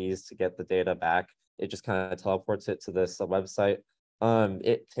to the Keys to get the data back. It just kind of teleports it to this website.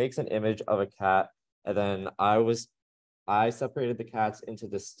 It takes an image of a cat, and then I separated the cats into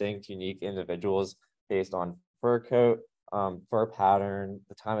distinct, unique individuals based on fur coat, fur pattern,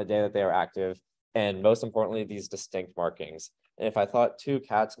 the time of day that they are active, and most importantly, these distinct markings. And if I thought 2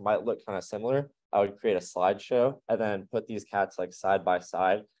 cats might look kind of similar, I would create a slideshow and then put these cats like side by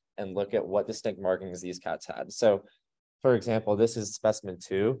side and look at what distinct markings these cats had. So for example, this is specimen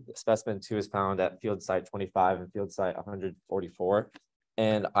 2. Specimen 2 is found at field site 25 and field site 144.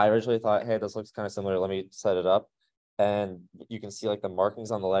 And I originally thought, hey, this looks kind of similar. Let me set it up. And you can see like the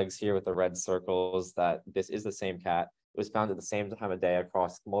markings on the legs here with the red circles that this is the same cat. It was found at the same time of day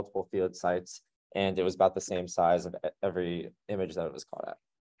across multiple field sites, and it was about the same size of every image that it was caught at.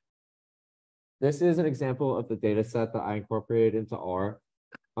 This is an example of the data set that I incorporated into R.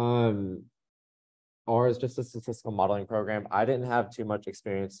 R is just a statistical modeling program. I didn't have too much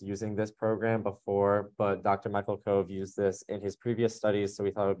experience using this program before, but Dr. Michael Cove used this in his previous studies, so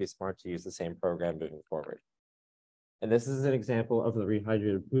we thought it would be smart to use the same program moving forward. And this is an example of the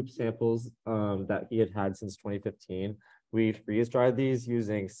rehydrated poop samples that he had since 2015. We freeze dried these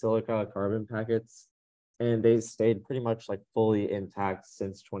using silica carbon packets, and they stayed pretty much like fully intact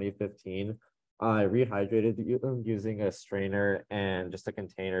since 2015. I rehydrated them using a strainer and just a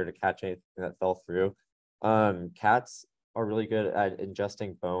container to catch anything that fell through. Cats are really good at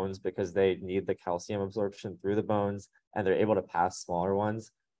ingesting bones because they need the calcium absorption through the bones, and they're able to pass smaller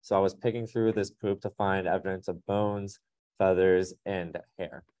ones. So I was picking through this poop to find evidence of bones, feathers, and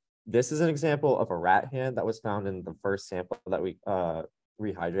hair. This is an example of a rat hand that was found in the first sample that we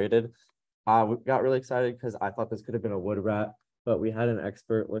rehydrated. We got really excited because I thought this could have been a wood rat, but we had an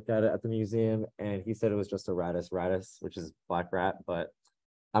expert look at it at the museum, and he said it was just a Rattus rattus, which is black rat, but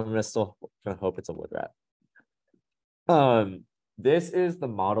I'm still gonna hope it's a wood rat. This is the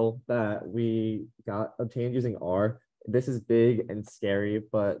model that we obtained using R. This is big and scary,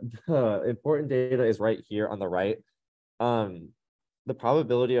 but the important data is right here on the right. The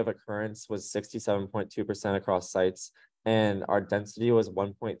probability of occurrence was 67.2% across sites, and our density was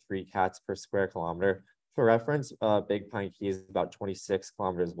 1.3 cats per square kilometer. For reference, Big Pine Key is about 26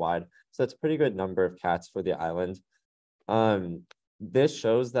 kilometers wide. So that's a pretty good number of cats for the island. This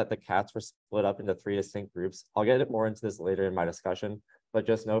shows that the cats were split up into 3 distinct groups. I'll get more into this later in my discussion, but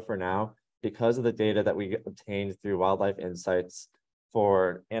just know for now, because of the data that we obtained through Wildlife Insights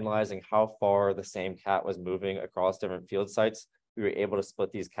for analyzing how far the same cat was moving across different field sites, we were able to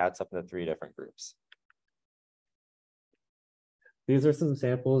split these cats up into 3 different groups. These are some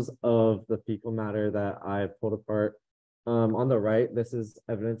samples of the fecal matter that I pulled apart. On the right, this is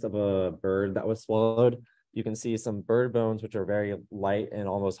evidence of a bird that was swallowed. You can see some bird bones, which are very light and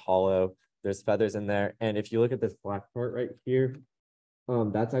almost hollow. There's feathers in there. And if you look at this black part right here,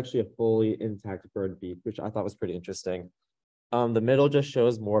 that's actually a fully intact bird beak, which I thought was pretty interesting. The middle just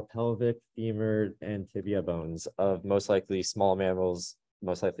shows more pelvic, femur, and tibia bones of most likely small mammals,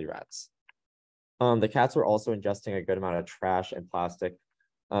 most likely rats. The cats were also ingesting a good amount of trash and plastic.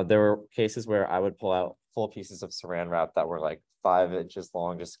 There were cases where I would pull out full pieces of saran wrap that were like 5 inches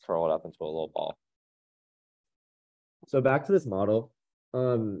long, just curl it up into a little ball. So back to this model,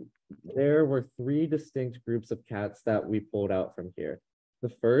 there were 3 distinct groups of cats that we pulled out from here. The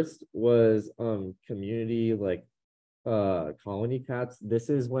first was community, like colony cats. This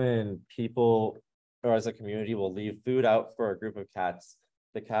is when people, or as a community, will leave food out for a group of cats.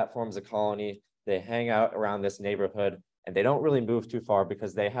 The cat forms a colony. They hang out around this neighborhood, and they don't really move too far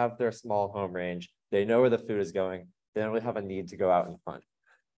because they have their small home range. They know where the food is going. They don't really have a need to go out and hunt.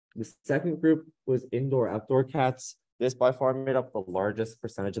 The second group was indoor-outdoor cats. This by far made up the largest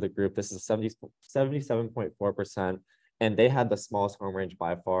percentage of the group. This is 77.4%, and they had the smallest home range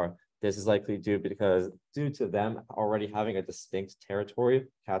by far. This is likely due to them already having a distinct territory.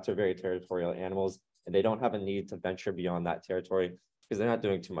 Cats are very territorial animals, and they don't have a need to venture beyond that territory because they're not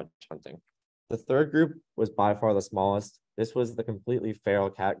doing too much hunting. The third group was by far the smallest. This was the completely feral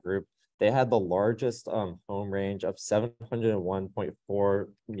cat group. They had the largest home range of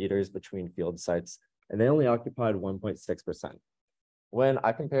 701.4 meters between field sites, and they only occupied 1.6%. When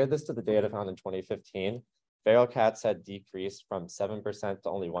I compared this to the data found in 2015, feral cats had decreased from 7% to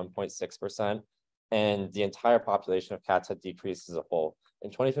only 1.6%, and the entire population of cats had decreased as a whole.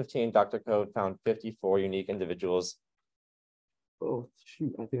 In 2015, Dr. Code found 54 unique individuals. Oh,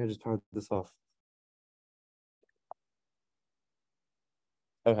 shoot, I think I just turned this off.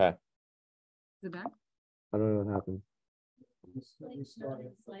 Okay. Is it back? I don't know what happened.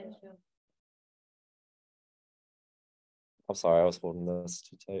 I'm sorry, I was holding this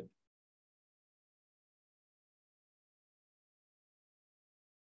too tight.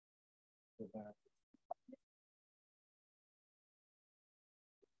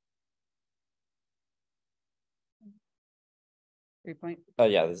 Oh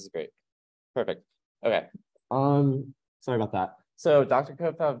yeah, this is great. Perfect. Okay. Sorry about that. So Dr.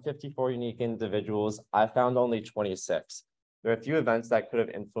 Coe found 54 unique individuals. I found only 26. There are a few events that could have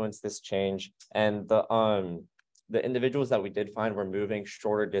influenced this change, and the individuals that we did find were moving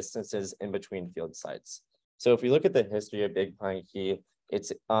shorter distances in between field sites. So if we look at the history of Big Pine Key,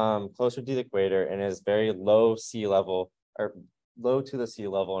 it's closer to the equator and is very low sea level, or low to the sea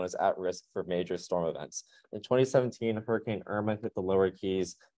level, and is at risk for major storm events. In 2017, Hurricane Irma hit the lower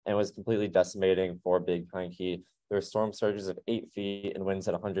Keys and was completely decimating for Big Pine Key. There were storm surges of 8 feet and winds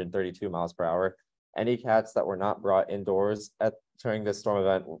at 132 miles per hour. Any cats that were not brought indoors during this storm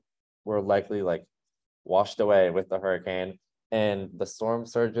event were likely washed away with the hurricane. And the storm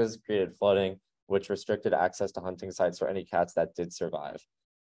surges created flooding, which restricted access to hunting sites for any cats that did survive.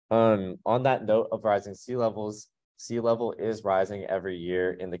 On that note of rising sea levels, sea level is rising every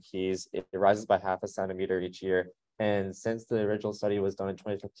year in the Keys. It rises by 0.5 centimeter each year. And since the original study was done in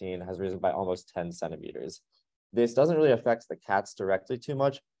 2015, it has risen by almost 10 centimeters. This doesn't really affect the cats directly too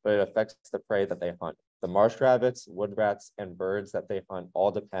much, but it affects the prey that they hunt. The marsh rabbits, wood rats, and birds that they hunt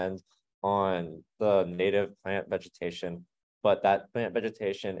all depend on the native plant vegetation, but that plant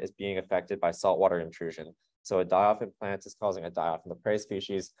vegetation is being affected by saltwater intrusion. So a die-off in plants is causing a die-off in the prey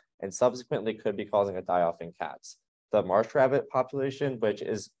species, and subsequently could be causing a die-off in cats. The marsh rabbit population, which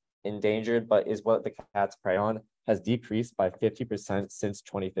is endangered but is what the cats prey on, has decreased by 50% since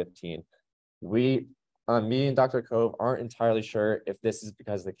 2015. Me and Dr. Cove aren't entirely sure if this is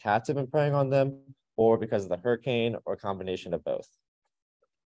because the cats have been preying on them or because of the hurricane or a combination of both.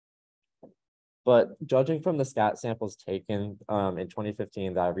 But judging from the scat samples taken in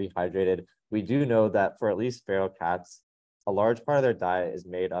 2015 that I rehydrated, we do know that for at least feral cats, a large part of their diet is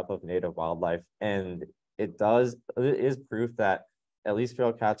made up of native wildlife. And it is proof that at least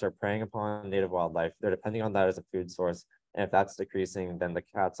feral cats are preying upon native wildlife. They're depending on that as a food source. And if that's decreasing, then the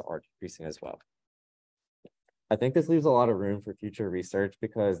cats are decreasing as well. I think this leaves a lot of room for future research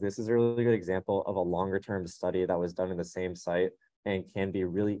because this is a really good example of a longer term study that was done in the same site and can be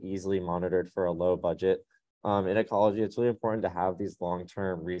really easily monitored for a low budget. In ecology, it's really important to have these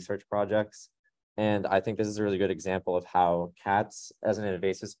long-term research projects. And I think this is a really good example of how cats as an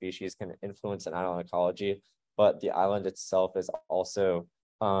invasive species can influence an island ecology, but the island itself is also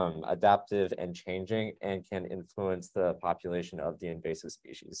adaptive and changing and can influence the population of the invasive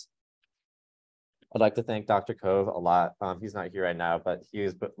species. I'd like to thank Dr. Cove a lot. He's not here right now, but he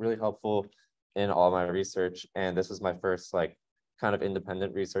was really helpful in all my research. And this was my first like kind of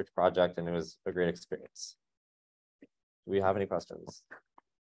independent research project, and it was a great experience. Do we have any questions?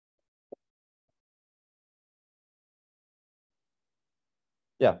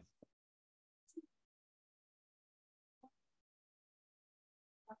 Yeah.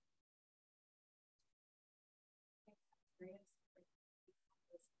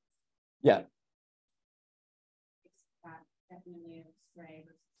 Yeah.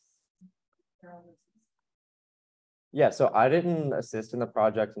 Yeah, so I didn't assist in the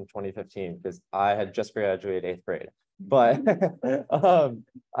project in 2015 because I had just graduated 8th grade. But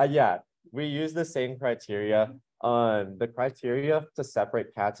yeah, we used the same criteria. The criteria to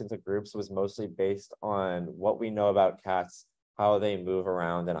separate cats into groups was mostly based on what we know about cats, how they move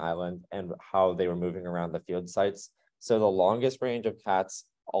around an island, and how they were moving around the field sites. So the longest range of cats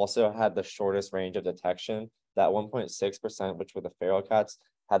also had the shortest range of detection. That 1.6%, which were the feral cats,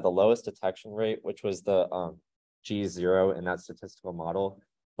 had the lowest detection rate, which was the G0 in that statistical model,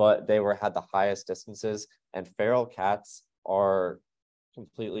 but they had the highest distances, and feral cats are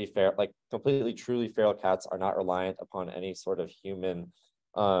completely truly feral cats are not reliant upon any sort of human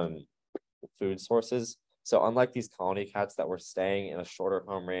food sources. So unlike these colony cats that were staying in a shorter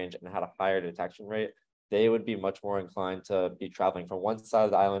home range and had a higher detection rate, they would be much more inclined to be traveling from one side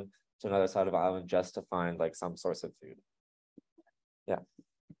of the island to another side of the island just to find like some source of food. Yeah.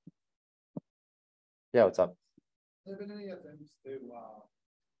 Yeah, what's up? Have there been any attempts to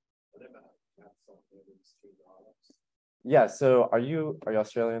limit cats on these two islands? Yeah, so are you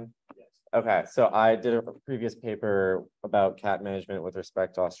Australian? Yes. Okay, so I did a previous paper about cat management with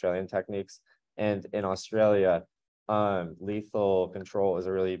respect to Australian techniques. And in Australia, lethal control is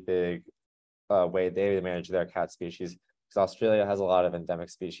a really big way they manage their cat species, because Australia has a lot of endemic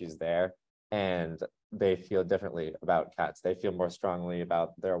species there, and they feel differently about cats. They feel more strongly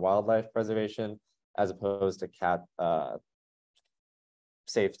about their wildlife preservation as opposed to cat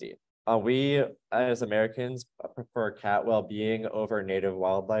safety. We as Americans prefer cat well-being over native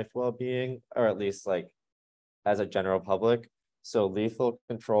wildlife well-being, or at least like as a general public. So lethal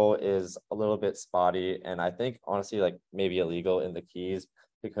control is a little bit spotty, and I think honestly like maybe illegal in the Keys,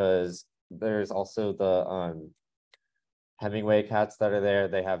 because there's also the Hemingway cats that are there.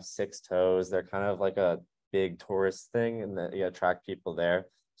 They have 6 toes. They're kind of like a big tourist thing, and they attract people there.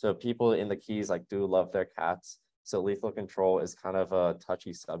 So people in the Keys like do love their cats. So lethal control is kind of a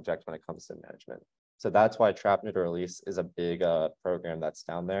touchy subject when it comes to management. So that's why trap, neuter, release is a big program that's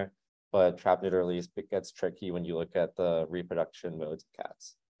down there. But trap, neuter, release gets tricky when you look at the reproduction modes of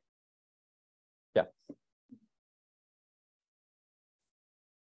cats. Yeah.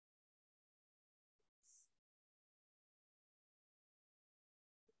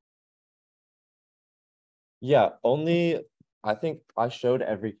 Yeah, I think I showed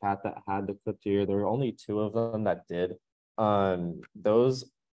every cat that had the clipped ear. There were only 2 of them that did. Those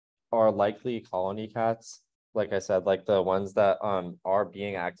are likely colony cats. Like I said, like the ones that are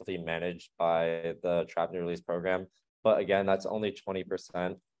being actively managed by the trap, neuter, release program. But again, that's only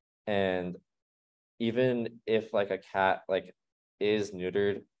 20%. And even if like a cat like is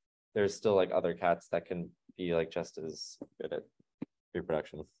neutered, there's still like other cats that can be like just as good at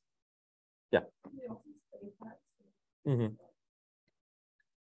reproduction. Yeah. Mm-hmm.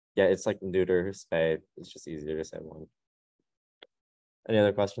 Yeah, it's like neuter, spay. It's just easier to say one. Any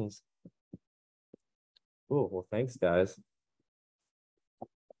other questions? Cool. Well, thanks, guys.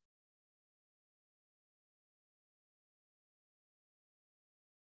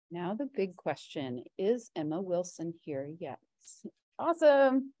 Now the big question, is Emma Wilson here yet?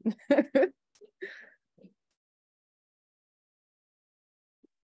 Awesome. I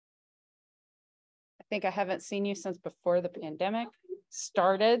think I haven't seen you since before the pandemic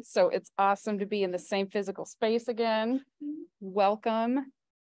started, so it's awesome to be in the same physical space again. Welcome.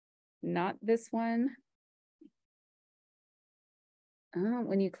 Not this one. Oh,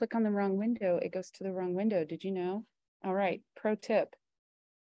 when you click on the wrong window, it goes to the wrong window. Did you know? All right, pro tip.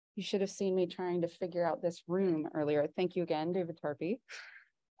 You should have seen me trying to figure out this room earlier. Thank you again, David Tarpey.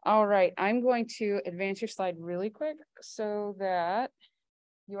 All right, I'm going to advance your slide really quick so that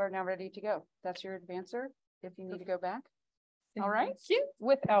you are now ready to go. That's your advancer. if you need to go back. All right,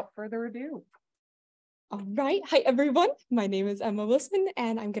 without further ado. All right. Hi, everyone. My name is Emma Wilson,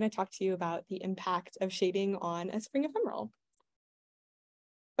 and I'm going to talk to you about the impact of shading on a spring ephemeral.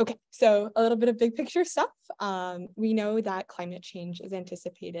 Okay, so a little bit of big picture stuff. We know that climate change is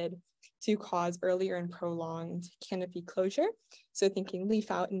anticipated to cause earlier and prolonged canopy closure. So thinking leaf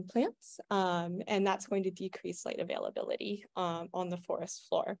out in plants, and that's going to decrease light availability on the forest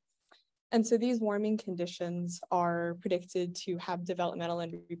floor. And so these warming conditions are predicted to have developmental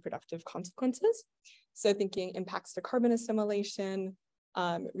and reproductive consequences. So thinking impacts to carbon assimilation,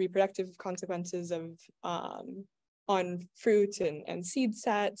 reproductive consequences of on fruit and seed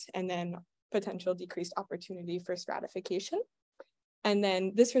set, and then potential decreased opportunity for stratification. And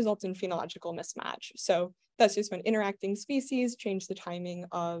then this results in phenological mismatch. So that's just when interacting species change the timing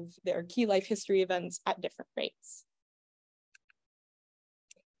of their key life history events at different rates.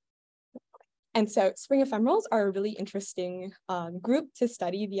 And so spring ephemerals are a really interesting group to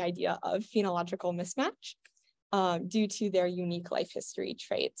study the idea of phenological mismatch due to their unique life history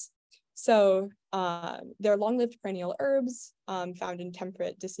traits. So they're long-lived perennial herbs found in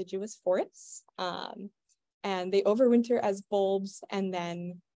temperate deciduous forests. And they overwinter as bulbs, and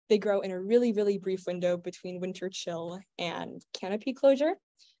then they grow in a really, really brief window between winter chill and canopy closure.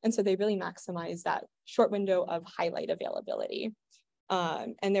 And so they really maximize that short window of highlight availability.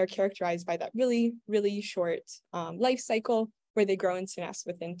 And they're characterized by that really, really short life cycle where they grow and senesce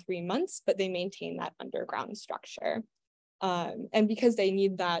within 3 months, but they maintain that underground structure. And because they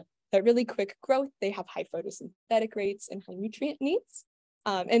need that really quick growth, they have high photosynthetic rates and high nutrient needs.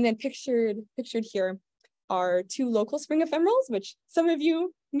 And then pictured here are 2 local spring ephemerals, which some of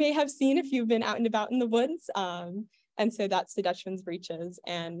you may have seen if you've been out and about in the woods. And so that's the Dutchman's breeches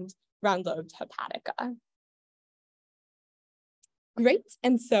and round-lobed hepatica. Great,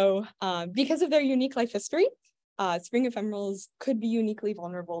 and so because of their unique life history, spring ephemerals could be uniquely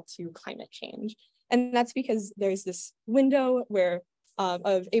vulnerable to climate change. And that's because there's this window where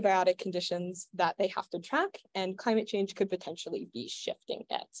of abiotic conditions that they have to track, and climate change could potentially be shifting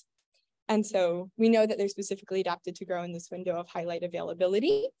it. And so we know that they're specifically adapted to grow in this window of highlight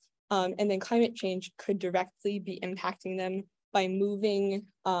availability. And then climate change could directly be impacting them by moving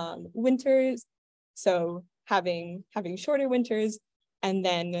winters. So having shorter winters and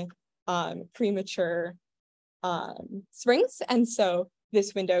then premature springs. And so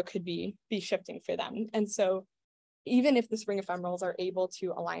this window could be shifting for them. And so even if the spring ephemerals are able to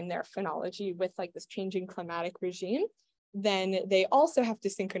align their phenology with like this changing climatic regime, then they also have to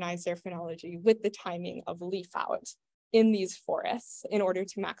synchronize their phenology with the timing of leaf out in these forests in order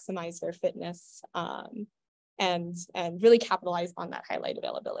to maximize their fitness and really capitalize on that highlight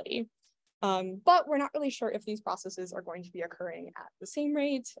availability. But we're not really sure if these processes are going to be occurring at the same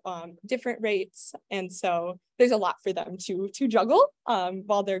rate, different rates. And so there's a lot for them to juggle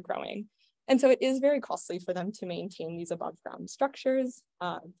while they're growing. And so it is very costly for them to maintain these above ground structures.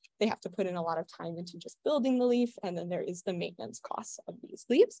 They have to put in a lot of time into just building the leaf, and then there is the maintenance costs of these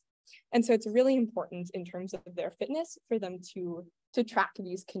leaves. And so it's really important in terms of their fitness for them to track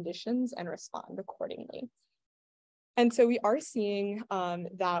these conditions and respond accordingly. And so we are seeing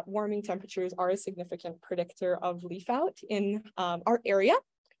that warming temperatures are a significant predictor of leaf out in our area.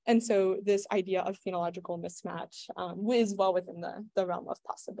 And so this idea of phenological mismatch is well within the realm of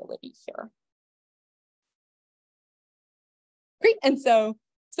possibility here. Great, and so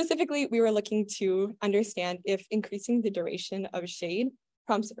specifically, we were looking to understand if increasing the duration of shade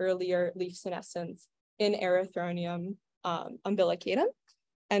prompts earlier leaf senescence in Erythronium umbilicatum.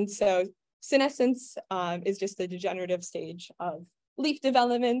 And so senescence is just the degenerative stage of leaf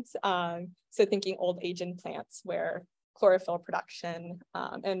development. So thinking old age in plants where chlorophyll production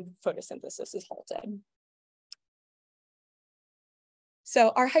and photosynthesis is halted.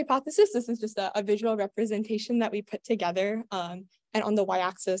 So our hypothesis, this is just a visual representation that we put together. And on the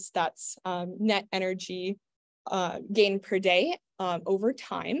y-axis, that's net energy gain per day over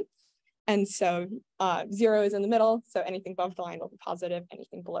time. And so 0 is in the middle. So anything above the line will be positive,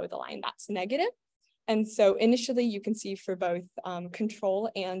 anything below the line, that's negative. And so initially you can see for both control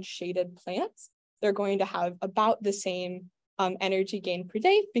and shaded plants, they're going to have about the same energy gain per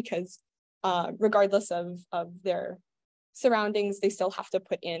day because regardless of their surroundings, they still have to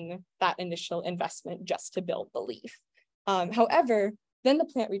put in that initial investment just to build the leaf. However, then the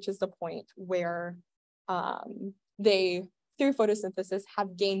plant reaches the point where they, through photosynthesis,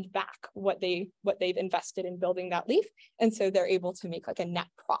 have gained back what they've invested in building that leaf. And so they're able to make like a net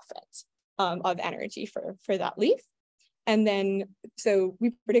profit of energy for that leaf. And then, so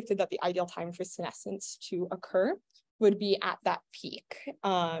we predicted that the ideal time for senescence to occur would be at that peak.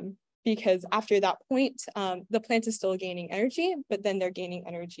 because after that point, the plant is still gaining energy, but then they're gaining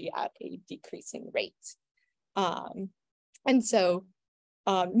energy at a decreasing rate. And so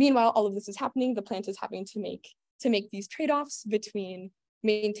meanwhile, all of this is happening, the plant is having to make these trade-offs between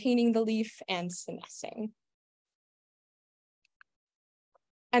maintaining the leaf and senescing.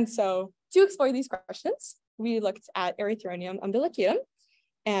 And so to explore these questions, we looked at Erythronium umbilicatum,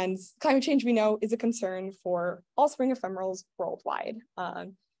 and climate change, we know, is a concern for all spring ephemerals worldwide.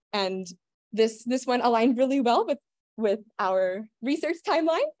 And this one aligned really well with our research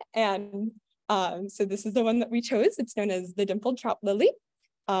timeline. And so this is the one that we chose. It's known as the dimpled trout lily.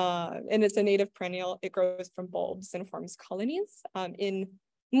 And it's a native perennial. It grows from bulbs and forms colonies in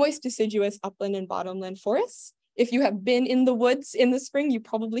moist deciduous upland and bottomland forests. If you have been in the woods in the spring, you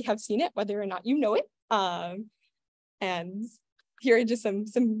probably have seen it, whether or not you know it. And here are just some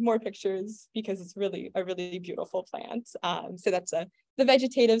more pictures because it's really a really beautiful plant. So that's the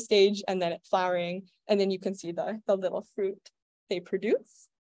vegetative stage, and then it flowering, and then you can see the little fruit they produce.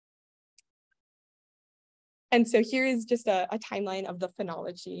 And so here is just a timeline of the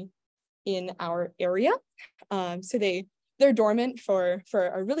phenology in our area. So they're dormant for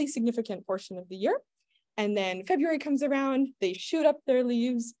a really significant portion of the year. And then February comes around, they shoot up their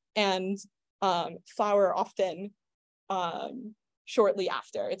leaves and flower often shortly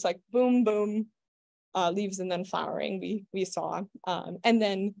after. It's like boom, boom, leaves and then flowering we saw. And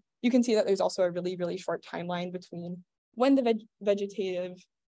then you can see that there's also a really, really short timeline between when the vegetative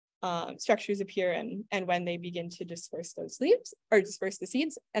structures appear and when they begin to disperse those leaves or disperse the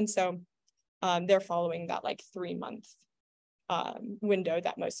seeds. And so they're following that like 3-month window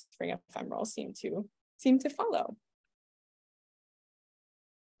that most spring ephemerals seem to follow.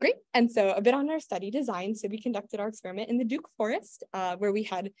 Great, and so a bit on our study design. So we conducted our experiment in the Duke Forest, where we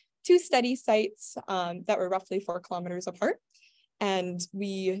had 2 study sites that were roughly 4 kilometers apart. And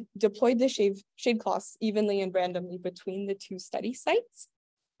we deployed the shade cloths evenly and randomly between the 2 study sites.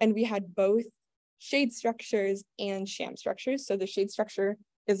 And we had both shade structures and sham structures. So the shade structure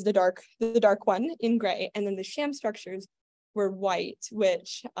is the dark one in gray, and then the sham structures were white,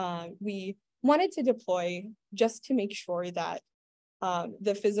 which we wanted to deploy just to make sure that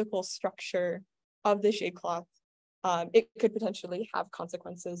the physical structure of the shade cloth, it could potentially have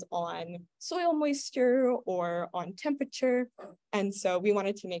consequences on soil moisture or on temperature. And so we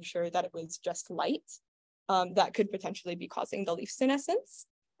wanted to make sure that it was just light that could potentially be causing the leaf senescence.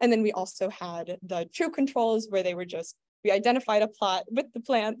 And then we also had the true controls where we identified a plot with the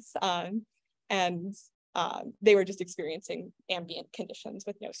plants and they were just experiencing ambient conditions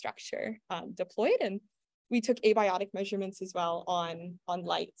with no structure deployed. And we took abiotic measurements as well on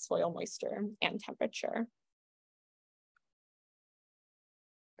light, soil moisture, and temperature.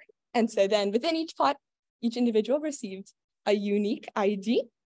 And so then within each plot, each individual received a unique ID.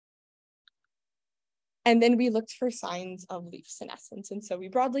 And then we looked for signs of leaf senescence. And so we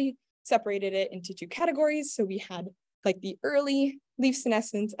broadly separated it into 2 categories. So we had like the early leaf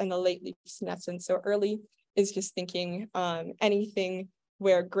senescence and the late leaf senescence. So early is just thinking anything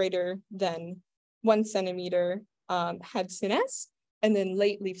where greater than 1 centimeter had senesced. And then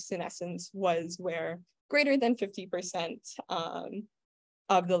late leaf senescence was where greater than 50%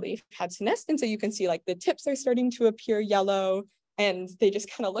 of the leaf had senesced. And so you can see like the tips are starting to appear yellow and they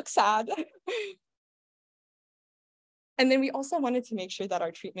just kind of look sad. And then we also wanted to make sure that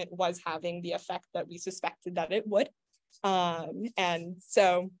our treatment was having the effect that we suspected that it would. And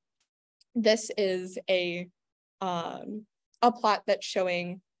so this is a plot that's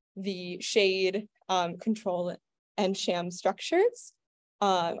showing the shade, control, and sham structures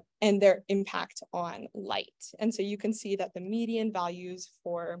and their impact on light. And so you can see that the median values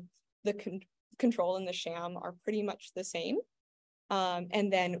for the control and the sham are pretty much the same.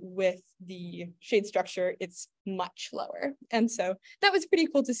 And then with the shade structure, it's much lower. And so that was pretty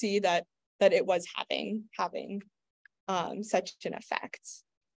cool to see that it was having such an effect.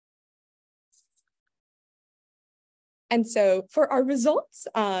 And so for our results,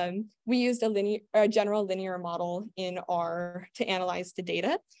 we used a general linear model in R to analyze the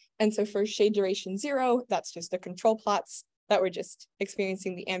data. And so for shade duration 0, that's just the control plots that were just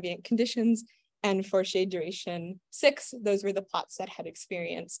experiencing the ambient conditions. And for shade duration 6, those were the plots that had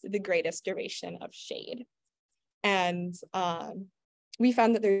experienced the greatest duration of shade. And we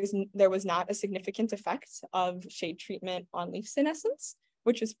found that there was not a significant effect of shade treatment on leaf senescence,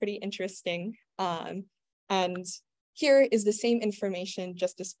 which was pretty interesting. And here is the same information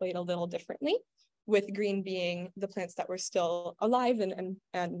just displayed a little differently, with green being the plants that were still alive and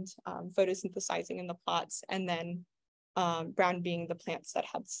photosynthesizing in the plots, and then brown being the plants that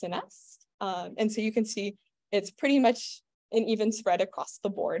had senesced. And so you can see it's pretty much an even spread across the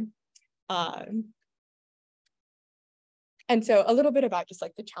board. And so a little bit about just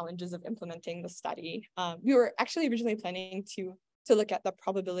like the challenges of implementing the study. We were actually originally planning to look at the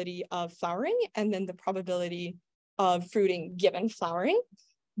probability of flowering and then the probability of fruiting given flowering.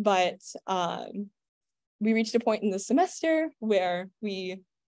 But we reached a point in the semester where we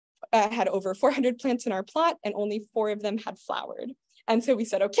had over 400 plants in our plot and only 4 of them had flowered. And so we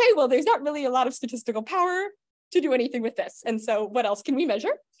said, okay, well, there's not really a lot of statistical power to do anything with this. And so what else can we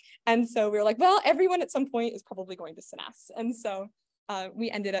measure? And so we were like, well, everyone at some point is probably going to senesce. And so we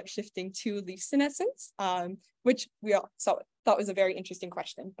ended up shifting to leaf senescence, which we also thought was a very interesting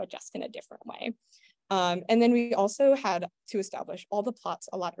question, but just in a different way. And then we also had to establish all the plots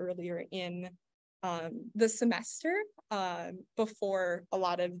a lot earlier in the semester before a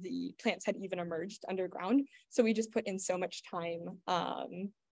lot of the plants had even emerged underground. So we just put in so much time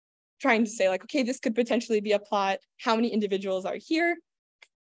trying to say like, okay, this could potentially be a plot. How many individuals are here?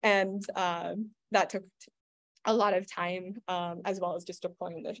 And that took a lot of time, as well as just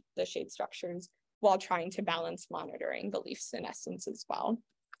deploying the shade structures while trying to balance monitoring the leaf senescence as well.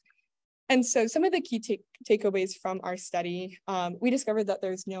 And so some of the key takeaways from our study, we discovered that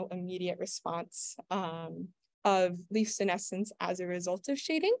there's no immediate response of leaf senescence as a result of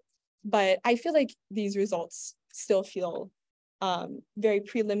shading, but I feel like these results still feel very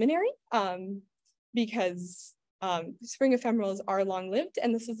preliminary because spring ephemerals are long-lived,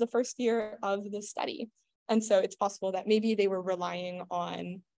 and this is the first year of the study. And so it's possible that maybe they were relying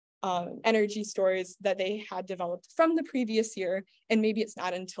on energy stores that they had developed from the previous year, and maybe it's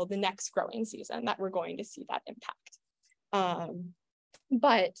not until the next growing season that we're going to see that impact.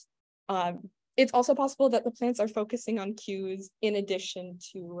 But it's also possible that the plants are focusing on cues in addition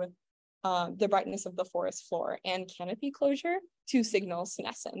to the brightness of the forest floor and canopy closure to signal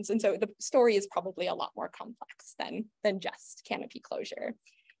senescence. And so the story is probably a lot more complex than just canopy closure.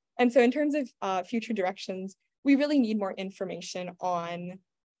 And so in terms of future directions, we really need more information on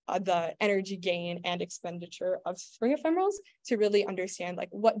the energy gain and expenditure of spring ephemerals to really understand like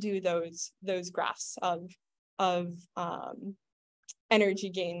what do those graphs of energy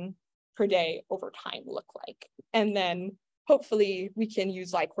gain per day over time look like. And then hopefully we can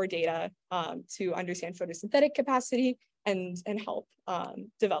use LICOR data to understand photosynthetic capacity and help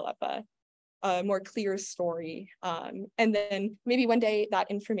develop a more clear story. And then maybe one day that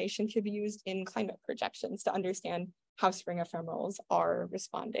information could be used in climate projections to understand how spring ephemerals are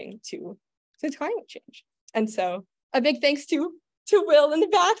responding to climate change. And so a big thanks to Will in the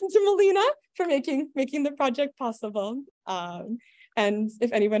back and to Melina for making the project possible. And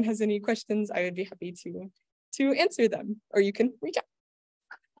if anyone has any questions, I would be happy to answer them, or you can reach out.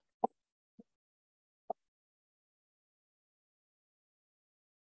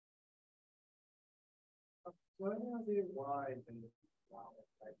 What are the why and wow,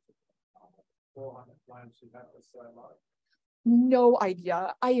 400 plants you have so much? No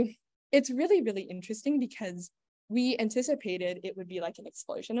idea. It's really, really interesting because we anticipated it would be like an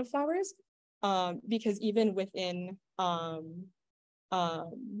explosion of flowers, because even within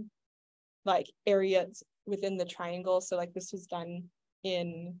like areas within the triangle, so like this was done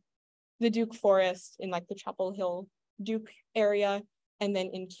in the Duke Forest, in like the Chapel Hill Duke area, and then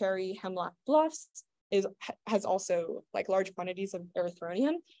in Cary Hemlock Bluffs has also like large quantities of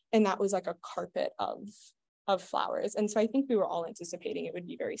erythronium, and that was like a carpet of flowers. And so I think we were all anticipating it would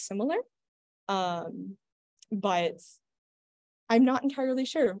be very similar, but I'm not entirely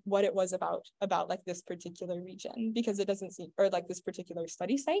sure what it was about like this particular region, because it doesn't seem, or like this particular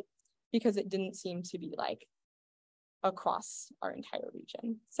study site, because it didn't seem to be like across our entire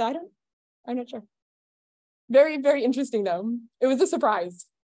region. So I'm not sure. Very, very interesting though. It was a surprise.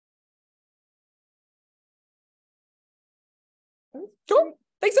 Cool.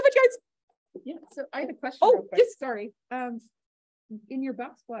 Thanks so much, guys. Yeah, so I had a question. Oh, real quick. yes. Sorry. In your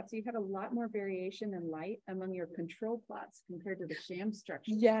box plots, you had a lot more variation in light among your control plots compared to the sham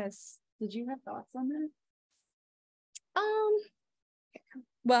structure. Yes. Did you have thoughts on that?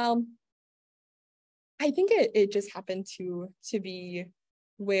 Well, I think it just happened to be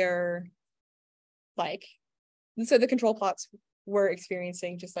where, like, so the control plots were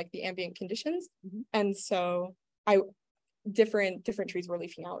experiencing just like the ambient conditions, and so different trees were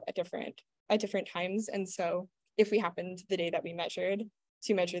leafing out at different times, and so if we happened the day that we measured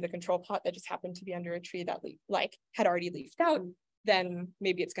to measure the control plot that just happened to be under a tree that had already leafed out, then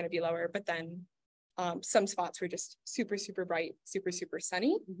maybe it's going to be lower. But then some spots were just super bright, super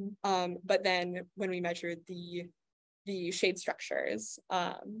sunny. But then when we measured the shade structures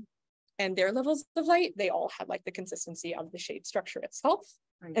and their levels of light, they all had like the consistency of the shade structure itself.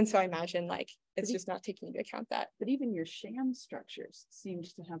 Right. And so I imagine like it's just not taking into account that. But even your sham structures seemed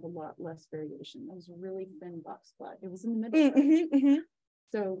to have a lot less variation. That was a really thin box plot. It was in the middle.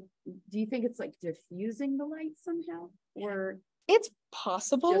 So do you think it's like diffusing the light somehow, or it's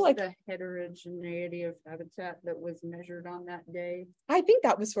possible, just like the heterogeneity of habitat that was measured on that day? I think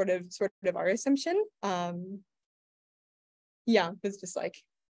that was sort of our assumption. Yeah, it was just like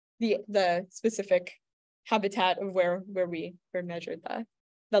the specific habitat of where we measured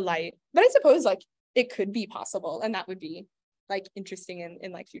the light. But I suppose like it could be possible, and that would be like interesting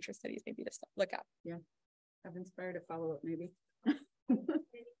in like future studies maybe to look at. Yeah, I've inspired a follow-up maybe.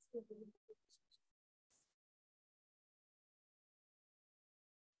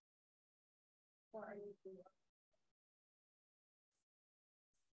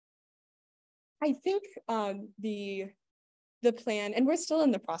 I think the plan, and we're still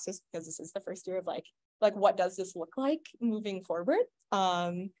in the process because this is the first year of like what does this look like moving forward.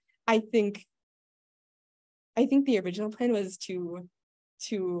 I think the original plan was to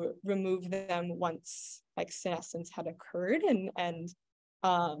remove them once like senescence had occurred and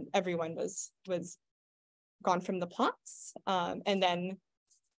everyone was gone from the plots. And then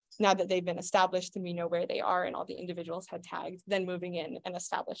now that they've been established and we know where they are and all the individuals had tagged, then moving in and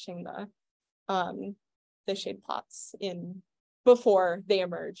establishing the shade plots in before they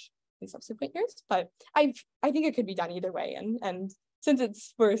emerge in subsequent years. But I think it could be done either way. And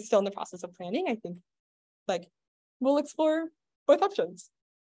since we're still in the process of planning, I think like we'll explore both options.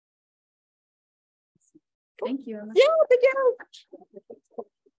 Thank you, Emma. Yeah, thank you.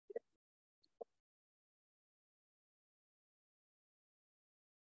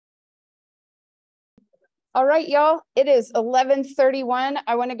 All right, y'all, it is 11:31.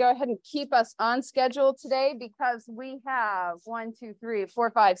 I want to go ahead and keep us on schedule today because we have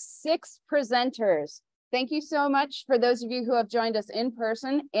 6 presenters. Thank you so much for those of you who have joined us in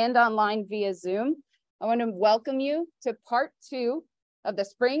person and online via Zoom. I want to welcome you to part 2 of the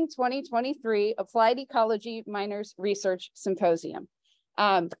Spring 2023 Applied Ecology Minors Research Symposium.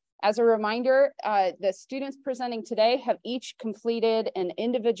 As a reminder, the students presenting today have each completed an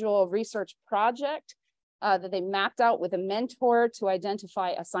individual research project that they mapped out with a mentor to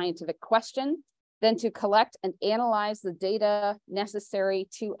identify a scientific question, then to collect and analyze the data necessary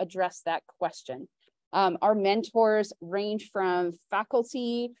to address that question. Our mentors range from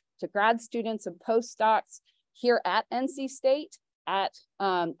faculty to grad students and postdocs here at NC State, at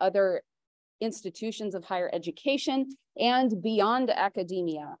other institutions of higher education, and beyond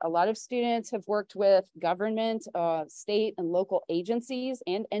academia. A lot of students have worked with government, state and local agencies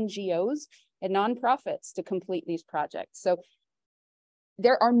and NGOs and nonprofits to complete these projects. So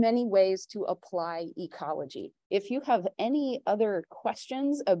there are many ways to apply ecology. If you have any other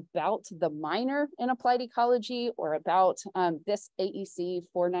questions about the minor in applied ecology or about this AEC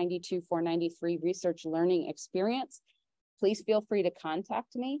 492, 493 research learning experience, please feel free to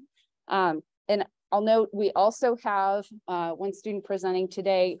contact me. And I'll note we also have one student presenting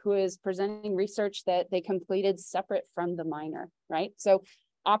today who is presenting research that they completed separate from the minor, right? So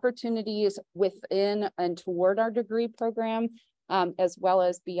opportunities within and toward our degree program, as well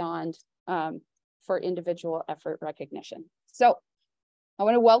as beyond for individual effort recognition. So I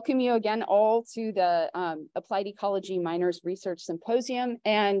want to welcome you again all to the Applied Ecology Minors Research Symposium.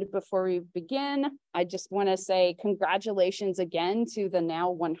 And before we begin, I just want to say congratulations again to the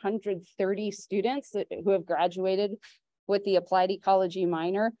now 130 students who have graduated with the Applied Ecology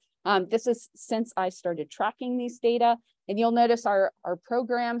minor. This is since I started tracking these data. And you'll notice our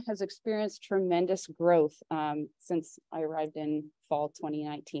program has experienced tremendous growth since I arrived in fall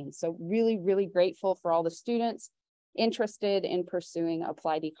 2019. So really, really grateful for all the students interested in pursuing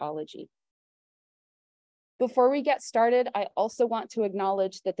applied ecology. Before we get started, I also want to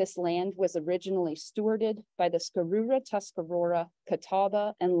acknowledge that this land was originally stewarded by the Skarura, Tuscarora,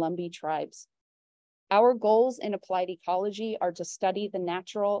 Catawba, and Lumbee tribes. Our goals in applied ecology are to study the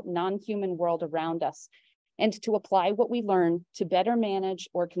natural, non-human world around us and to apply what we learn to better manage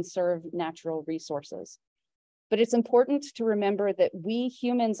or conserve natural resources. But it's important to remember that we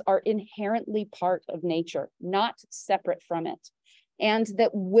humans are inherently part of nature, not separate from it. And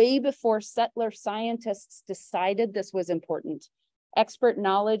that way before settler scientists decided this was important, expert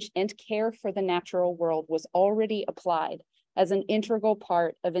knowledge and care for the natural world was already applied as an integral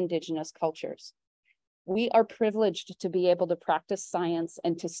part of indigenous cultures. We are privileged to be able to practice science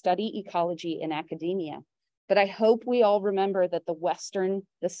and to study ecology in academia. But I hope we all remember that the Western,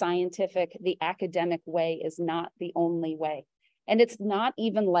 the scientific, the academic way is not the only way. And it's not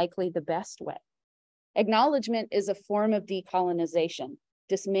even likely the best way. Acknowledgement is a form of decolonization.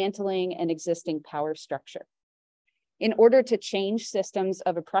 dismantling an existing power structure. In order to change systems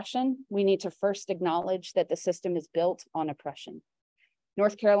of oppression, we need to first acknowledge that the system is built on oppression.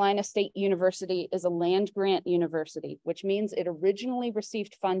 North Carolina State University is a land grant university, which means it originally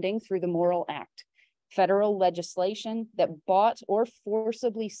received funding through the Morrill Act, federal legislation that bought or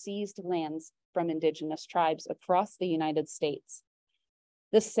forcibly seized lands from Indigenous tribes across the United States.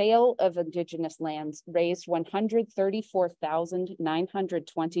 The sale of Indigenous lands raised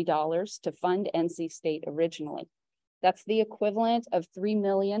 $134,920 to fund NC State originally. That's the equivalent of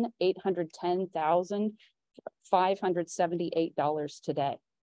 $3,810,578 today.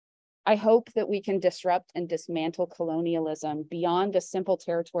 I hope that we can disrupt and dismantle colonialism beyond a simple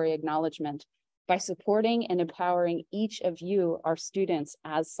territory acknowledgement by supporting and empowering each of you, our students,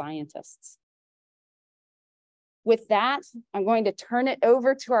 as scientists. With that, I'm going to turn it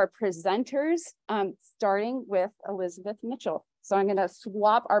over to our presenters, starting with Elizabeth Mitchell. So I'm going to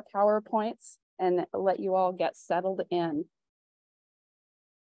swap our PowerPoints and let you all get settled in.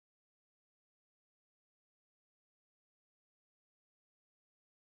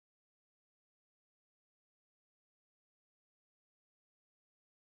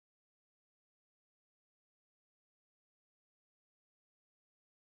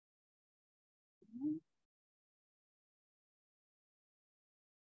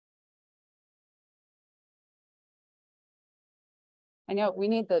 I know we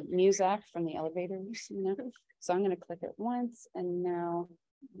need the music from the elevators, you know, so I'm going to click it once and now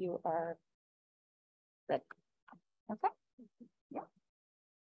you are ready. Okay. Yeah.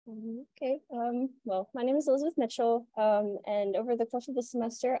 Okay, well, my name is Elizabeth Mitchell, and over the course of the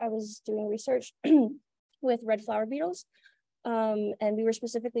semester, I was doing research with red flower beetles, and we were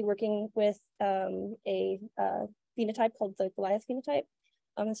specifically working with a phenotype called the Goliath phenotype.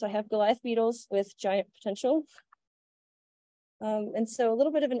 So I have Goliath beetles with giant potential. And so a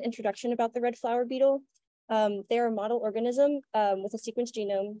little bit of an introduction about the red flower beetle. They're a model organism with a sequenced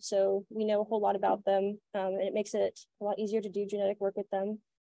genome, so we know a whole lot about them, and it makes it a lot easier to do genetic work with them.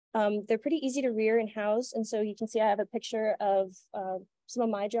 They're pretty easy to rear and house, and so you can see I have a picture of some of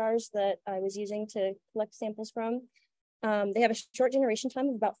my jars that I was using to collect samples from. They have a short generation time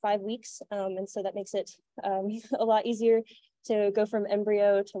of about 5 weeks, and so that makes it a lot easier to go from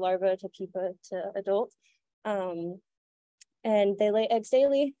embryo to larva to pupa to adult. And they lay eggs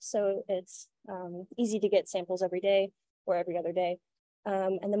daily, so it's easy to get samples every day or every other day.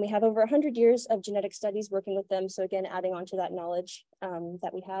 And then we have over 100 years of genetic studies working with them. So again, adding on to that knowledge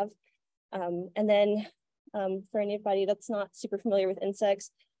that we have. And then for anybody that's not super familiar with insects,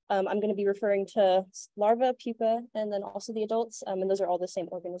 I'm going to be referring to larva, pupa, and then also the adults, and those are all the same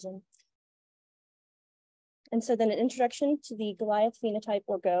organism. And so then an introduction to the Goliath phenotype,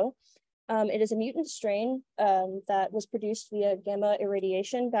 or GO. It is a mutant strain that was produced via gamma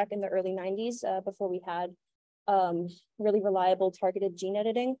irradiation back in the early 90s before we had really reliable targeted gene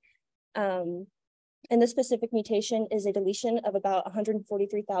editing. And this specific mutation is a deletion of about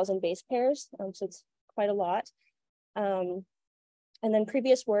 143,000 base pairs, so it's quite a lot. And then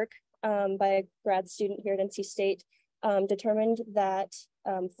previous work by a grad student here at NC State determined that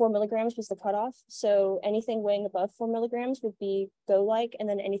 4 milligrams was the cutoff. So anything weighing above 4 milligrams would be GO-like, and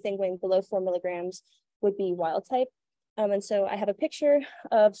then anything weighing below 4 milligrams would be wild type. And so I have a picture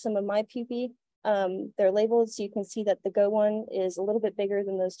of some of my pupae. They're labeled, so you can see that the GO one is a little bit bigger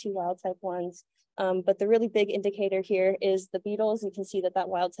than those 2 wild type ones. But the really big indicator here is the beetles. You can see that that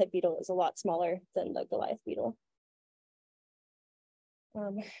wild type beetle is a lot smaller than the Goliath beetle.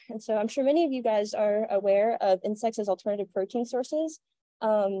 And so I'm sure many of you guys are aware of insects as alternative protein sources.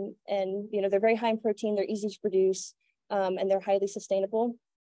 And you know, they're very high in protein, they're easy to produce, and they're highly sustainable.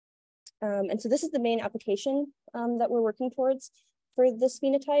 And so this is the main application that we're working towards for this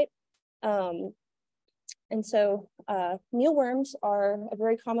phenotype. And so mealworms are a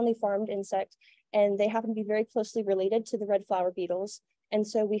very commonly farmed insect, and they happen to be very closely related to the red flower beetles. And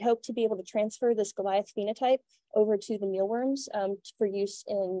so we hope to be able to transfer this Goliath phenotype over to the mealworms for use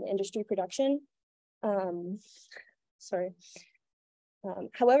in industry production.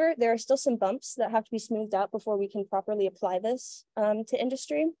 However, there are still some bumps that have to be smoothed out before we can properly apply this to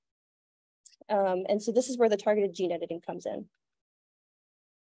industry. And so this is where the targeted gene editing comes in.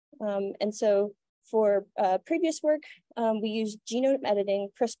 And so for previous work, we used genome editing,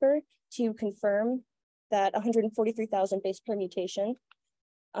 CRISPR, to confirm that 143,000 base pair mutation.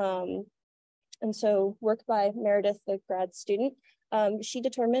 And so work by Meredith, the grad student, she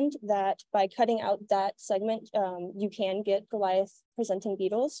determined that by cutting out that segment, you can get Goliath presenting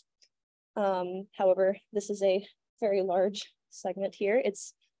beetles. However, this is a very large segment here.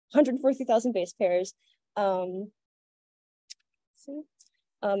 It's 140,000 base pairs.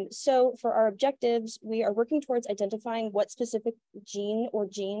 So for our objectives, we are working towards identifying what specific gene or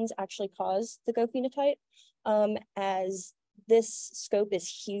genes actually cause the GO phenotype, as this scope is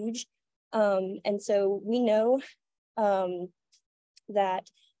huge. And so we know that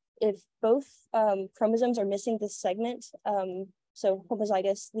if both chromosomes are missing this segment, so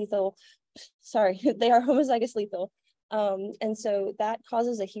homozygous lethal, sorry, they are homozygous lethal. And so that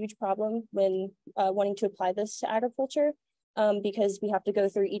causes a huge problem when wanting to apply this to agriculture, because we have to go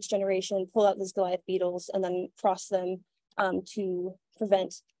through each generation, pull out those Goliath beetles, and then cross them to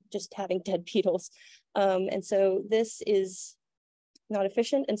prevent just having dead beetles. And so this is not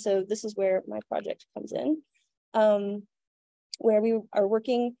efficient. And so this is where my project comes in, where we are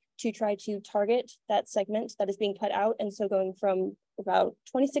working to try to target that segment that is being cut out. And so going from about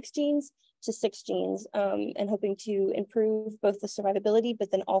 26 genes to 6 genes, and hoping to improve both the survivability,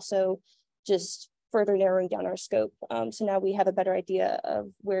 but then also just further narrowing down our scope. So now we have a better idea of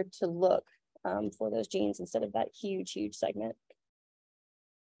where to look for those genes instead of that huge, huge segment.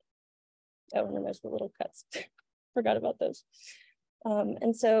 Oh, and then there's the little cuts. Forgot about those.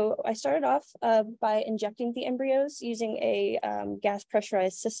 And so I started off by injecting the embryos using a gas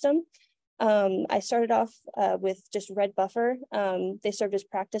pressurized system. I started off with just red buffer. They served as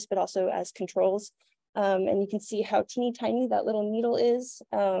practice, but also as controls. And you can see how teeny tiny that little needle is,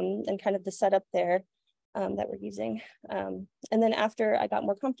 and kind of the setup there that we're using. And then after I got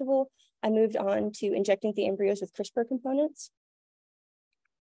more comfortable, I moved on to injecting the embryos with CRISPR components.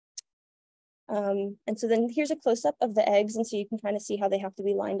 And so then here's a close-up of the eggs, and so you can kind of see how they have to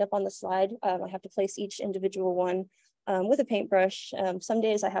be lined up on the slide. I have to place each individual one with a paintbrush. Some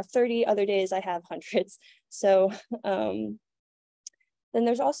days I have 30, other days I have hundreds. So then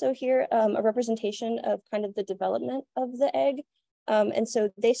there's also here a representation of kind of the development of the egg. And so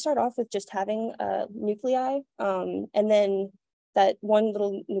they start off with just having nuclei, and then that one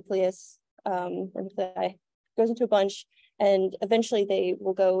little nucleus or nuclei goes into a bunch, and eventually they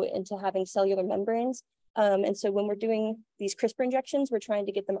will go into having cellular membranes. And so when we're doing these CRISPR injections, we're trying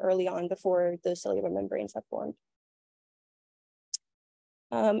to get them early on before those cellular membranes have formed.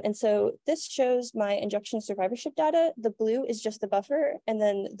 And so this shows my injection survivorship data. The blue is just the buffer, and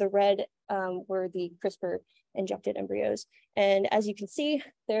then the red were the CRISPR injected embryos. And as you can see,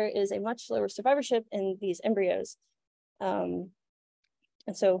 there is a much lower survivorship in these embryos. And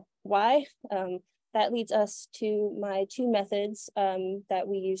so why? That leads us to my 2 methods that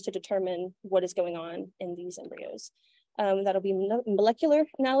we use to determine what is going on in these embryos. That'll be molecular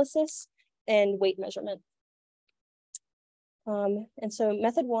analysis and weight measurement. And so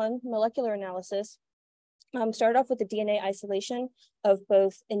method 1, molecular analysis, started off with the DNA isolation of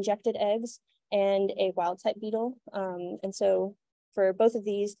both injected eggs and a wild type beetle. And so for both of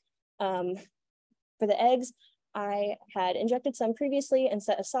these, for the eggs, I had injected some previously and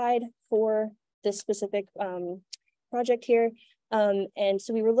set aside for this specific project here. And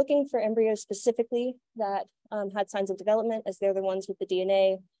so we were looking for embryos specifically that had signs of development, as they're the ones with the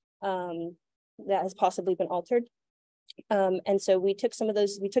DNA that has possibly been altered. And so we took some of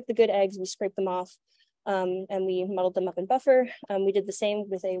those, we took the good eggs, we scraped them off, and we muddled them up in buffer. We did the same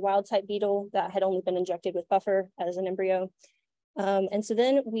with a wild type beetle that had only been injected with buffer as an embryo. And so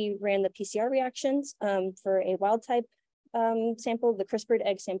then we ran the PCR reactions for a wild type sample, the CRISPRed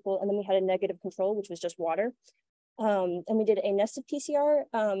egg sample, and then we had a negative control, which was just water. And we did a nested PCR.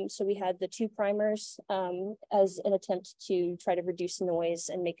 So we had the 2 primers as an attempt to try to reduce noise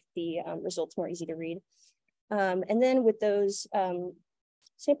and make the results more easy to read. And then with those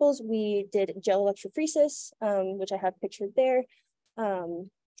samples, we did gel electrophoresis, which I have pictured there,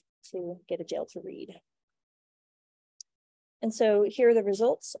 to get a gel to read. And so here are the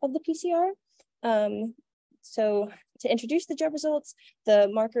results of the PCR. So to introduce the gel results, the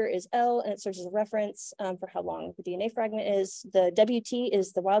marker is L, and it serves as a reference for how long the DNA fragment is. The WT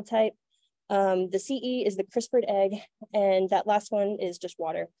is the wild type. The CE is the CRISPRed egg, and that last one is just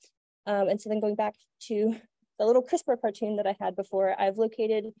water. And so then going back to the little CRISPR cartoon that I had before, I've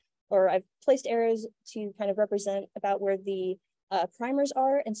located, or I've placed arrows to kind of represent about where the primers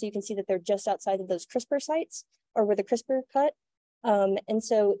are. And so you can see that they're just outside of those CRISPR sites, or where the CRISPR cut. And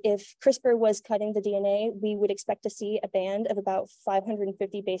so if CRISPR was cutting the DNA, we would expect to see a band of about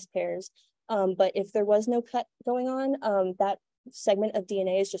 550 base pairs. But if there was no cut going on, that segment of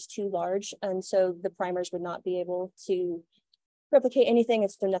DNA is just too large. And so the primers would not be able to replicate anything,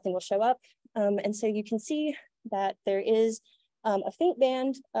 and so nothing will show up. And so you can see that there is a faint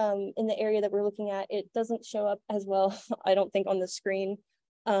band in the area that we're looking at. It doesn't show up as well, I don't think, on the screen,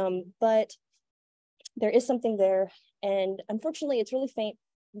 but there is something there. And unfortunately, it's really faint,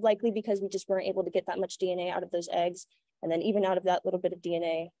 likely because we just weren't able to get that much DNA out of those eggs. And then even out of that little bit of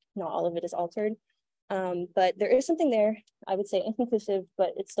DNA, not all of it is altered. But there is something there, I would say inconclusive,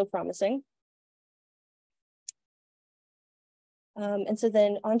 but it's still promising. And so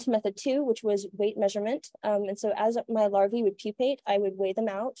then on to method 2, which was weight measurement. And so as my larvae would pupate, I would weigh them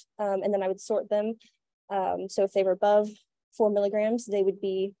out, and then I would sort them. So if they were above 4 milligrams, they would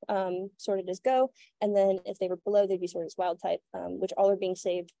be sorted as go. And then if they were below, they'd be sorted as wild type, which all are being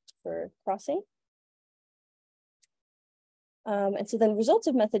saved for crossing. And so then results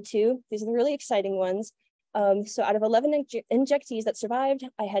of method 2, these are the really exciting ones. So out of 11 injectees that survived,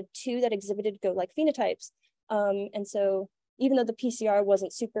 I had 2 that exhibited go-like phenotypes. And so even though the PCR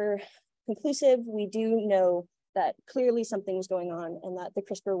wasn't super conclusive, we do know that clearly something was going on and that the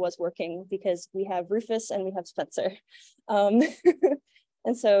CRISPR was working, because we have Rufus and we have Spencer. And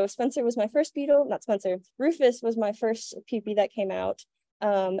so Spencer was my first beetle, not Spencer, Rufus was my first pupae that came out.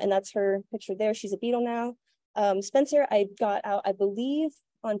 And that's her picture there. She's a beetle now. Spencer, I got out, I believe,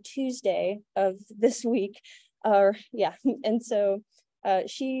 on Tuesday of this week. Yeah, and so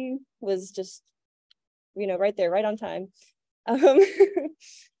she was just, you know, right there, right on time. And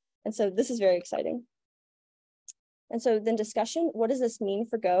so this is very exciting. And so then discussion, what does this mean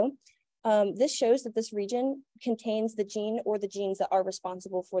for Go? This shows that this region contains the gene or the genes that are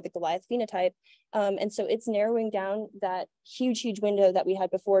responsible for the Goliath phenotype. And so it's narrowing down that huge window that we had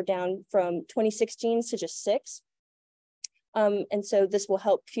before down from 26 genes to just 6. And so this will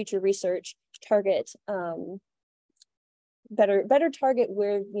help future research target, better target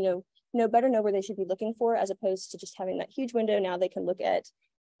where, better know where they should be looking for, as opposed to just having that huge window. Now they can look at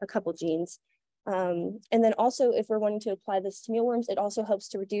a couple genes. And then also, if we're wanting to apply this to mealworms, it also helps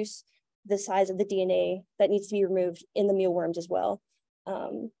to reduce the size of the DNA that needs to be removed in the mealworms as well.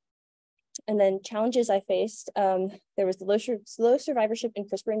 And then challenges I faced, there was the low survivorship in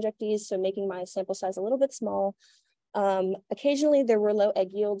CRISPR injectees, so making my sample size a little bit small. Occasionally there were low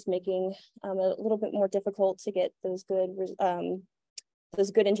egg yields, making a little bit more difficult to get those good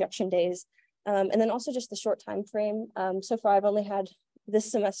injection days. And then also just the short time frame. So far I've only had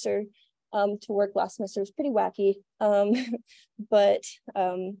this semester to work. Last semester was pretty wacky, but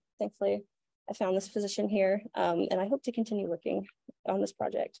thankfully I found this position here, and I hope to continue working on this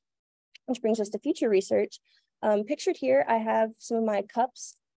project. Which brings us to future research. Pictured here, I have some of my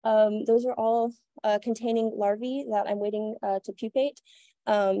cups. Those are all containing larvae that I'm waiting to pupate,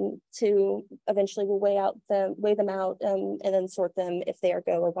 to eventually we'll weigh them out, and then sort them if they are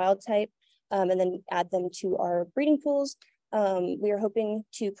Go or wild type, and then add them to our breeding pools. We are hoping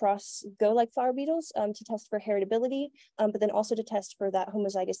to cross Go-like flower beetles to test for heritability, but then also to test for that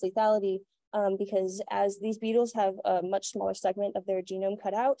homozygous lethality, because as these beetles have a much smaller segment of their genome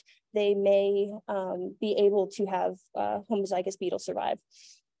cut out, they may be able to have homozygous beetles survive.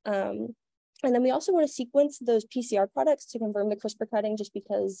 And then we also want to sequence those PCR products to confirm the CRISPR cutting, just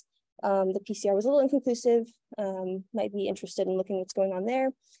because the PCR was a little inconclusive, might be interested in looking what's going on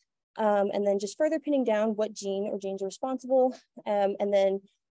there. And then just further pinning down what gene or genes are responsible, and then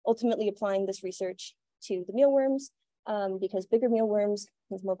ultimately applying this research to the mealworms, because bigger mealworms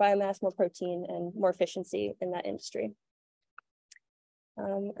has more biomass, more protein, and more efficiency in that industry.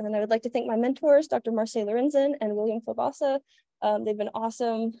 And then I would like to thank my mentors, Dr. Marcel Lorenzen and William Flabassa. They've been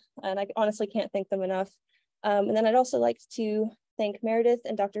awesome, and I honestly can't thank them enough. And then I'd also like to thank Meredith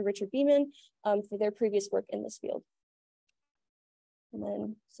and Dr. Richard Beeman for their previous work in this field. And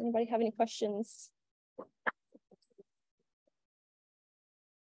then, does anybody have any questions?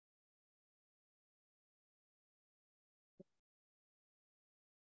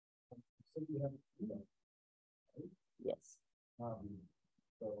 Yes. So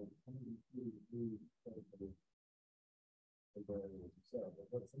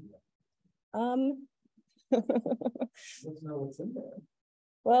let's know what's in there.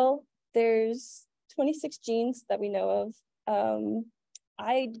 Well, there's 26 genes that we know of.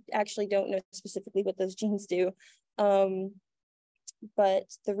 I actually don't know specifically what those genes do, but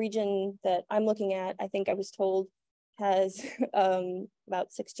the region that I'm looking at, I think I was told, has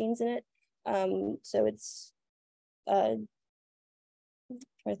about 6 genes in it. So it's, I'm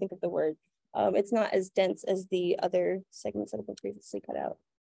trying to think of the word. It's not as dense as the other segments that have been previously cut out.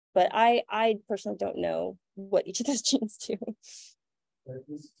 But I personally don't know what each of those genes do.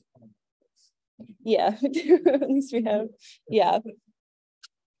 Yeah, at least we have, yeah.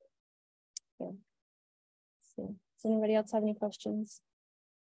 So, does anybody else have any questions?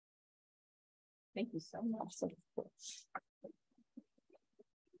 Thank you so much. Awesome.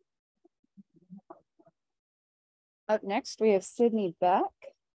 Up next, we have Sydney Beck.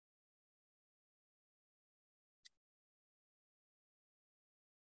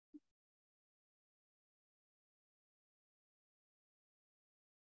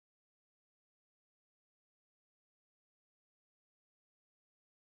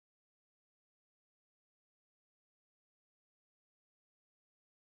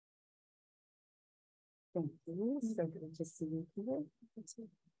 Thank you. So good to see you here.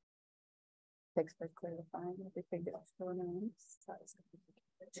 Thanks for clarifying everything that's going on.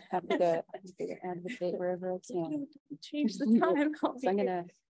 Happy to advocate wherever I can. Change the time. So I'm gonna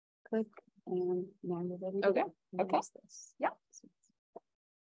click and now you're ready. Okay. Okay. Yeah.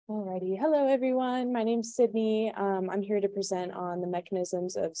 Alrighty, hello everyone. My name's Sydney. I'm here to present on the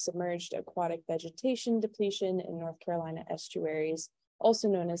mechanisms of submerged aquatic vegetation depletion in North Carolina estuaries, also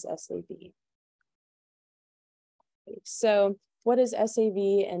known as SAV. So what is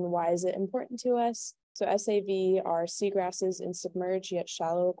SAV and why is it important to us? So SAV are seagrasses in submerged yet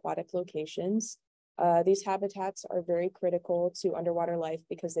shallow aquatic locations. These habitats are very critical to underwater life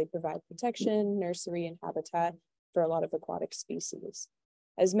because they provide protection, nursery, and habitat for a lot of aquatic species.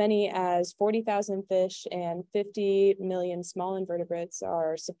 As many as 40,000 fish and 50 million small invertebrates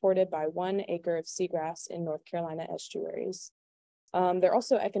are supported by 1 acre of seagrass in North Carolina estuaries. They're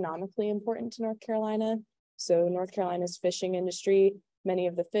also economically important to North Carolina. So North Carolina's fishing industry, many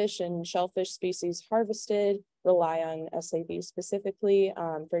of the fish and shellfish species harvested rely on SAV specifically.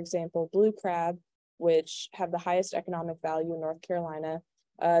 For example, blue crab, which have the highest economic value in North Carolina,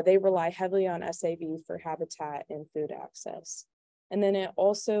 they rely heavily on SAV for habitat and food access. And then it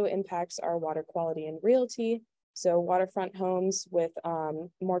also impacts our water quality and realty. So waterfront homes with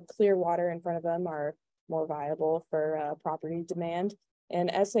more clear water in front of them are more viable for property demand.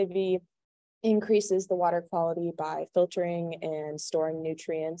 And SAV increases the water quality by filtering and storing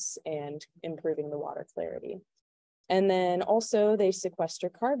nutrients and improving the water clarity. And then also they sequester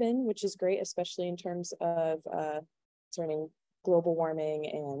carbon, which is great, especially in terms of concerning global warming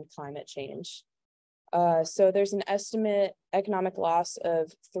and climate change. So there's an estimate economic loss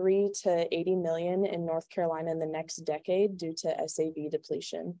of 3 to 80 million in North Carolina in the next decade due to SAV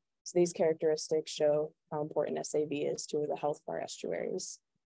depletion. So these characteristics show how important SAV is to the health of our estuaries.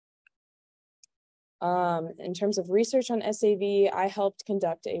 In terms of research on SAV, I helped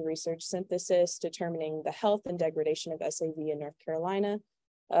conduct a research synthesis determining the health and degradation of SAV in North Carolina.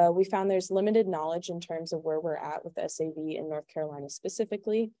 We found there's limited knowledge in terms of where we're at with SAV in North Carolina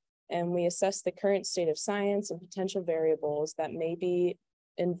specifically. And we assess the current state of science and potential variables that may be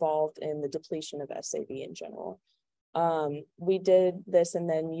involved in the depletion of SAV in general. We did this and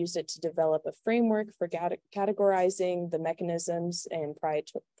then used it to develop a framework for categorizing the mechanisms and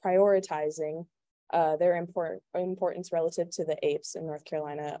prioritizing their importance relative to the apes in North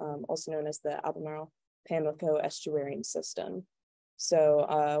Carolina, also known as the Albemarle Pamlico estuarine system.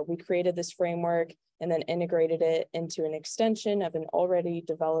 So we created this framework and then integrated it into an extension of an already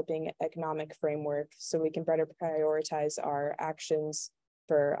developing economic framework so we can better prioritize our actions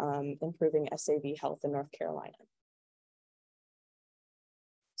for improving SAV health in North Carolina.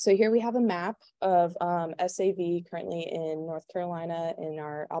 So here we have a map of SAV currently in North Carolina in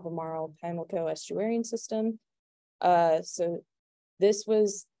our Albemarle Pamlico estuarine system. So this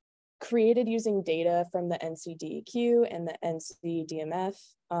was created using data from the NCDEQ and the NCDMF.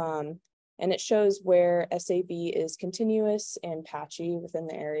 And it shows where SAV is continuous and patchy within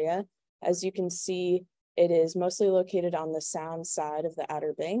the area. As you can see, it is mostly located on the sound side of the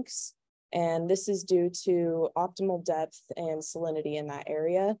Outer Banks. And this is due to optimal depth and salinity in that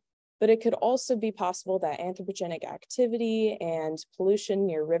area. But it could also be possible that anthropogenic activity and pollution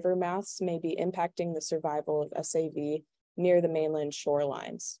near river mouths may be impacting the survival of SAV near the mainland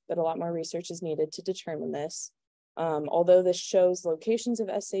shorelines. But a lot more research is needed to determine this. Although this shows locations of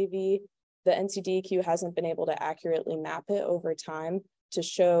SAV, the NCDEQ hasn't been able to accurately map it over time to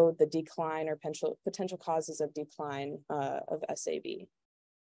show the decline or potential causes of decline of SAV.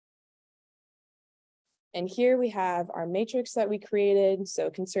 And here we have our matrix that we created.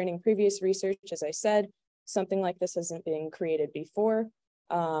 So concerning previous research, as I said, something like this hasn't been created before.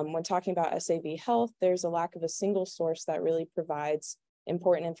 When talking about SAV health, there's a lack of a single source that really provides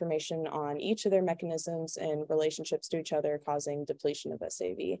important information on each of their mechanisms and relationships to each other causing depletion of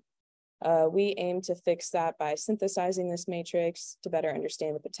SAV. We aim to fix that by synthesizing this matrix to better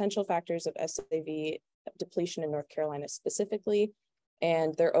understand the potential factors of SAV depletion in North Carolina specifically,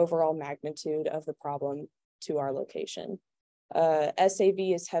 and their overall magnitude of the problem to our location. SAV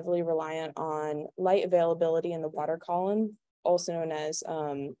is heavily reliant on light availability in the water column, also known as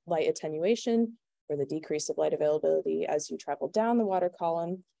light attenuation, or the decrease of light availability as you travel down the water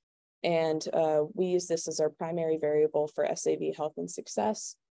column. And we use this as our primary variable for SAV health and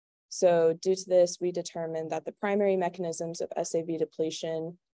success. So due to this, we determined that the primary mechanisms of SAV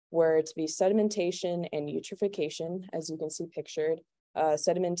depletion were to be sedimentation and eutrophication, as you can see pictured.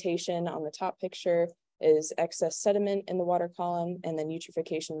 Sedimentation on the top picture is excess sediment in the water column, and then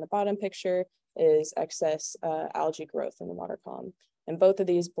eutrophication in the bottom picture is excess algae growth in the water column. and both of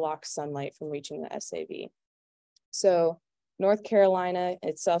these block sunlight from reaching the SAV. So North Carolina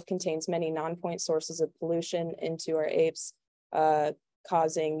itself contains many non-point sources of pollution into our apes,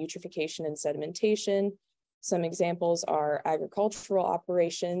 causing eutrophication and sedimentation. Some examples are agricultural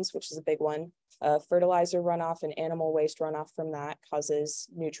operations, which is a big one. Fertilizer runoff and animal waste runoff from that causes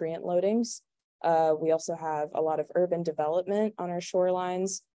nutrient loadings. We also have a lot of urban development on our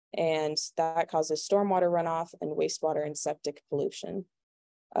shorelines, and that causes stormwater runoff and wastewater and septic pollution.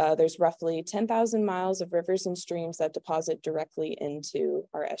 There's roughly 10,000 miles of rivers and streams that deposit directly into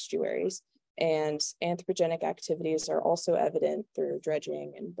our estuaries, and anthropogenic activities are also evident through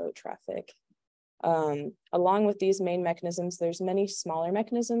dredging and boat traffic. Along with these main mechanisms, there's many smaller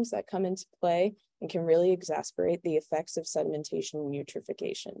mechanisms that come into play and can really exacerbate the effects of sedimentation and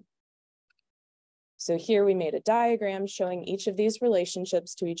eutrophication. So here we made a diagram showing each of these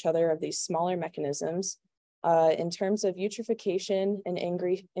relationships to each other of these smaller mechanisms. In terms of eutrophication, an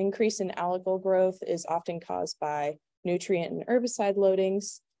increase in algal growth is often caused by nutrient and herbicide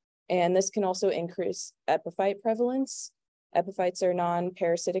loadings, and this can also increase epiphyte prevalence. Epiphytes are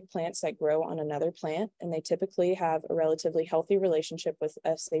non-parasitic plants that grow on another plant, and they typically have a relatively healthy relationship with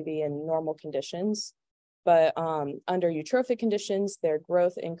SAV in normal conditions. But under eutrophic conditions, their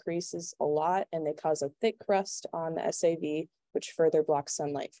growth increases a lot and they cause a thick crust on the SAV, which further blocks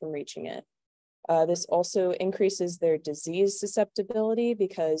sunlight from reaching it. This also increases their disease susceptibility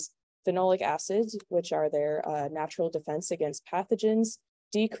because phenolic acids, which are their natural defense against pathogens,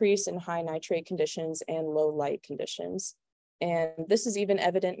 decrease in high nitrate conditions and low light conditions. And this is even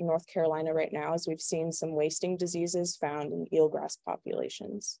evident in North Carolina right now, as we've seen some wasting diseases found in eelgrass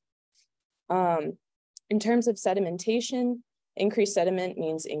populations. In terms of sedimentation, increased sediment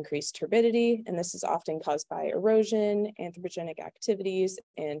means increased turbidity, and this is often caused by erosion, anthropogenic activities,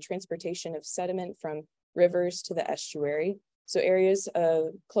 and transportation of sediment from rivers to the estuary. So areas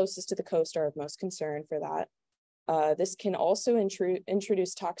closest to the coast are of most concern for that. This can also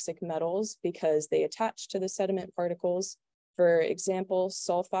introduce toxic metals because they attach to the sediment particles. For example,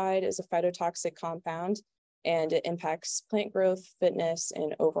 sulfide is a phytotoxic compound, and it impacts plant growth, fitness,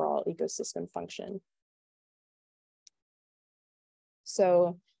 and overall ecosystem function.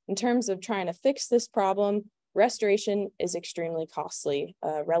 So in terms of trying to fix this problem, restoration is extremely costly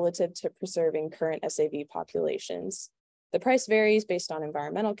relative to preserving current SAV populations. The price varies based on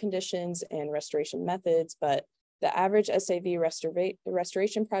environmental conditions and restoration methods, but the average SAV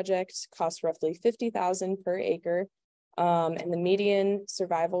restoration project costs roughly $50,000 per acre, and the median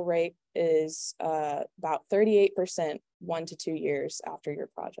survival rate is about 38% 1 to 2 years after your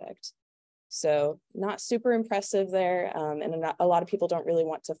project. So not super impressive there, and a lot of people don't really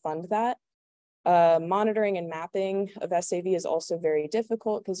want to fund that. Monitoring and mapping of SAV is also very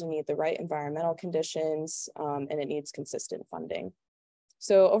difficult because you need the right environmental conditions and it needs consistent funding.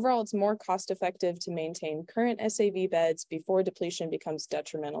 So overall, it's more cost effective to maintain current SAV beds before depletion becomes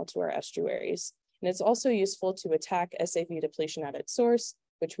detrimental to our estuaries. And it's also useful to attack SAV depletion at its source,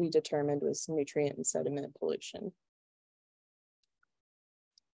 which we determined was nutrient and sediment pollution.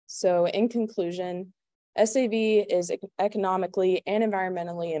 So in conclusion, SAV is economically and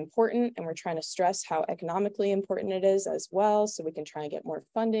environmentally important, and we're trying to stress how economically important it is as well, so we can try and get more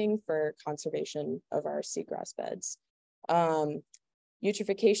funding for conservation of our seagrass beds.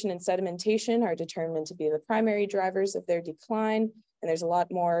 Eutrophication and sedimentation are determined to be the primary drivers of their decline, and there's a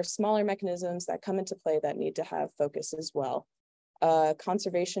lot more smaller mechanisms that come into play that need to have focus as well.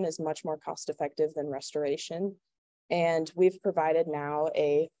 Conservation is much more cost effective than restoration, and we've provided now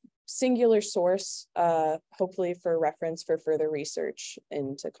a singular source, hopefully for reference for further research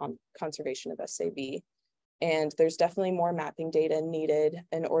into conservation of SAV. And there's definitely more mapping data needed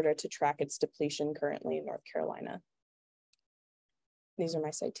in order to track its depletion currently in North Carolina. These are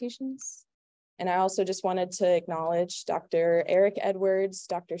my citations. And I also just wanted to acknowledge Dr. Eric Edwards,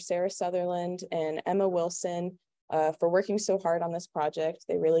 Dr. Sarah Sutherland, and Emma Wilson for working so hard on this project.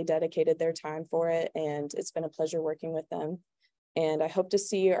 They really dedicated their time for it, and it's been a pleasure working with them. And I hope to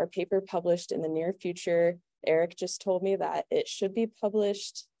see our paper published in the near future. Eric just told me that it should be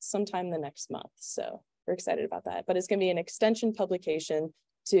published sometime the next month. So we're excited about that. But it's going to be an extension publication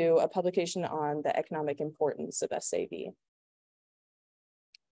to a publication on the economic importance of SAV.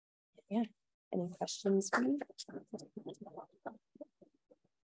 Yeah, any questions for me?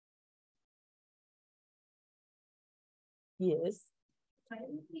 Yes.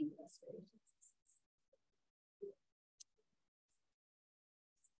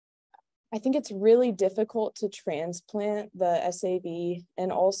 I think it's really difficult to transplant the SAV,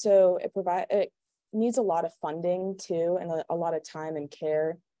 and also it needs a lot of funding too, and a lot of time and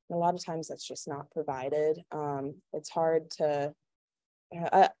care. And a lot of times that's just not provided. It's hard to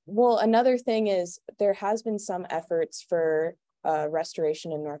Well, another thing is there has been some efforts for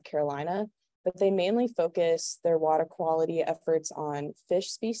restoration in North Carolina, but they mainly focus their water quality efforts on fish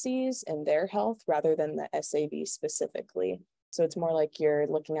species and their health rather than the SAV specifically. So it's more like you're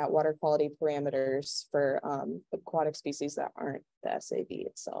looking at water quality parameters for aquatic species that aren't the SAV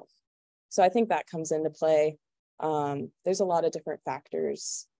itself. So I think that comes into play. There's a lot of different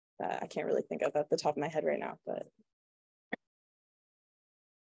factors that I can't really think of at the top of my head right now, but.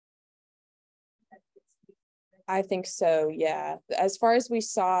 I think so, yeah. As far as we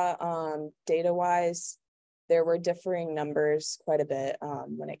saw data-wise, there were differing numbers quite a bit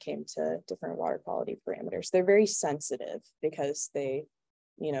when it came to different water quality parameters. They're very sensitive because they,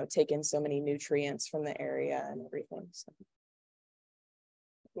 take in so many nutrients from the area and everything. So.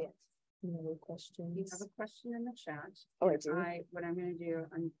 Yeah. No questions. You have a question in the chat. Oh, I do. What I'm going to do,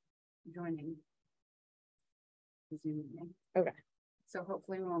 I'm joining the Zoom meeting. Okay. So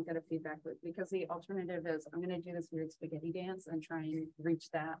hopefully we won't get a feedback loop, because the alternative is I'm going to do this weird spaghetti dance and try and reach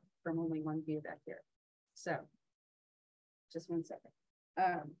that from only one view back here. So just 1 second.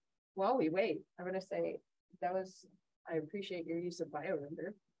 While we wait, I'm going to say I appreciate your use of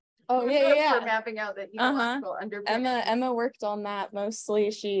BioRender. Oh yeah. For mapping out that ecological underpinnings. Emma worked on that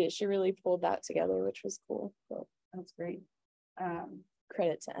mostly. She really pulled that together, which was cool. So that's great.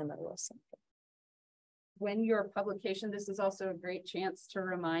 Credit to Emma Wilson. When your publication, this is also a great chance to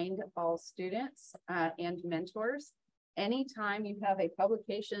remind all students and mentors, anytime you have a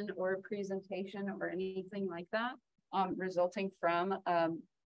publication or a presentation or anything like that resulting from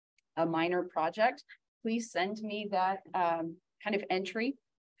a minor project, please send me that kind of entry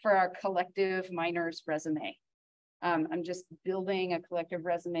for our collective minors resume. I'm just building a collective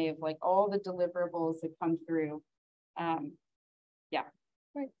resume of like all the deliverables that come through. Yeah,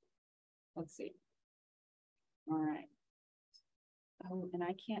 right. Let's see. All right. Oh, and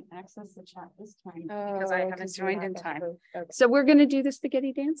I can't access the chat this time because I haven't joined in time. Okay. So we're going to do the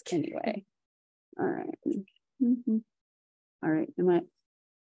spaghetti dance anyway. All right. All right. Am I?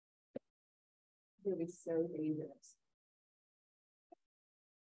 It'll be so dangerous.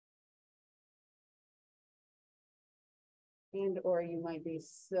 And or you might be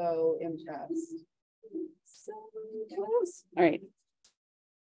so impressed. So close. All right.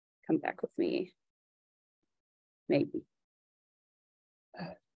 Come back with me. Maybe.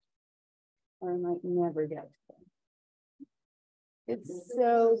 Or I might never get to it. It's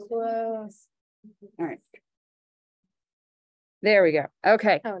so close. All right. There we go.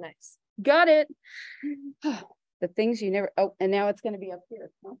 Okay. Oh, nice. Got it. The things you never, oh, and now it's going to be up here.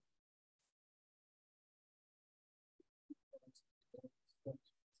 Huh?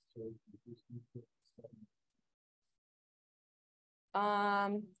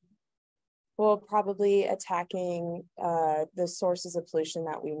 Well, probably attacking the sources of pollution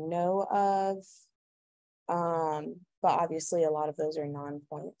that we know of. But obviously a lot of those are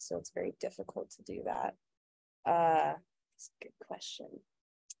non-point, so it's very difficult to do that. That's a good question.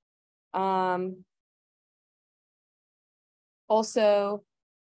 Also,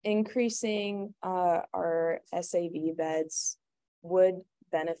 increasing our SAV beds would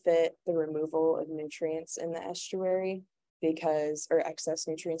benefit the removal of nutrients in the estuary because, or excess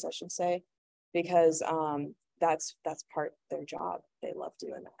nutrients, I should say, because that's part of their job. They love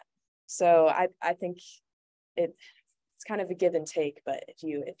doing that. So I think it's kind of a give and take, but if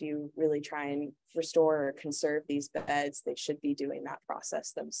you really try and restore or conserve these beds, they should be doing that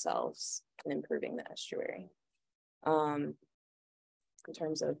process themselves and improving the estuary. In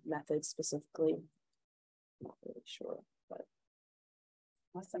terms of methods specifically, not really sure, but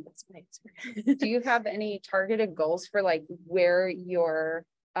awesome, that's my answer. Do you have any targeted goals for like where your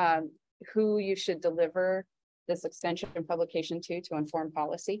who you should deliver this extension publication to inform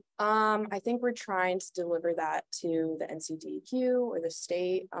policy? I think we're trying to deliver that to the NCDEQ or the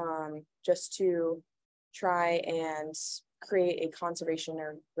state, just to try and create a conservation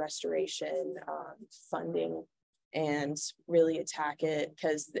or restoration funding and really attack it,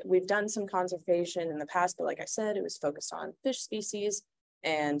 because we've done some conservation in the past, but like I said, it was focused on fish species.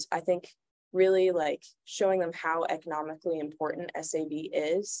 And I think really like showing them how economically important SAV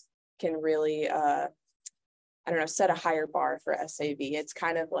is can really, I don't know, set a higher bar for SAV. It's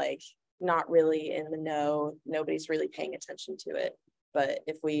kind of like not really in the know, nobody's really paying attention to it. But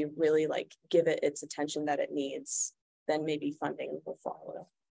if we really like give it its attention that it needs, then maybe funding will follow.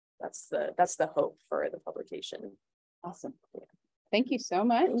 That's the hope for the publication. Awesome. Yeah. Thank you so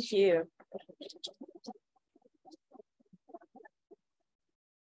much. Thank you.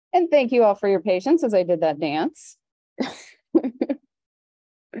 And thank you all for your patience as I did that dance.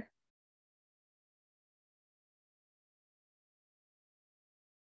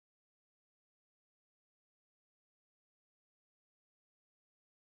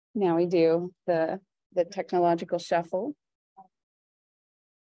 Now we do the technological shuffle.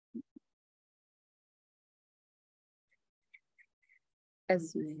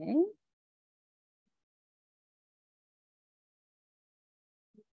 Esme.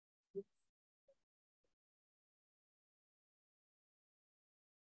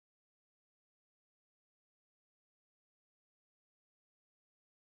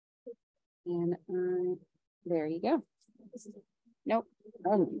 And there you go. Nope.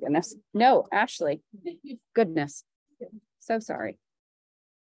 Oh my goodness. No, Ashley. Goodness. So sorry.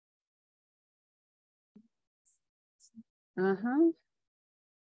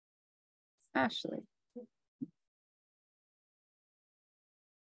 Ashley.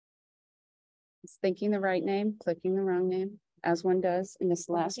 It's thinking the right name, clicking the wrong name, as one does in this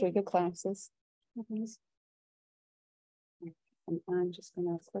last week of classes. And I'm just going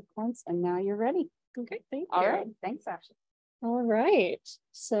to click once, and now you're ready. Okay, thank you. All right, thanks, Ashley. All right,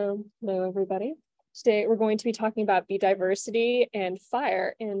 so hello everybody. Today we're going to be talking about bee diversity and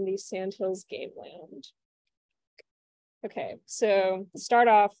fire in the Sandhills Game Land. Okay, so to start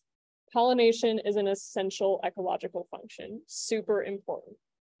off, pollination is an essential ecological function, super important.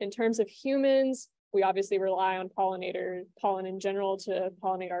 In terms of humans, we obviously rely on pollen in general to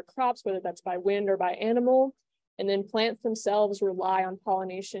pollinate our crops, whether that's by wind or by animal. And then plants themselves rely on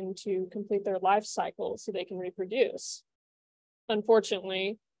pollination to complete their life cycle so they can reproduce.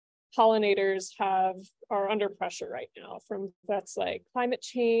 Unfortunately, pollinators are under pressure right now from that's like climate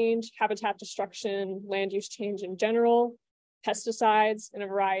change, habitat destruction, land use change in general, pesticides, and a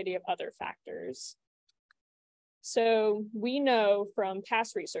variety of other factors. So we know from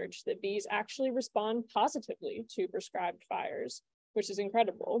past research that bees actually respond positively to prescribed fires, which is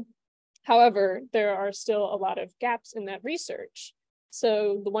incredible. However, there are still a lot of gaps in that research.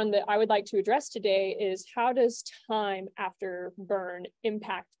 So the one that I would like to address today is how does time after burn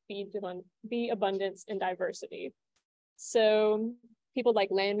impact bee abundance and diversity? So people like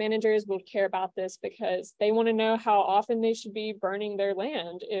land managers will care about this because they want to know how often they should be burning their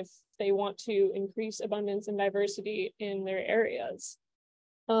land if they want to increase abundance and diversity in their areas.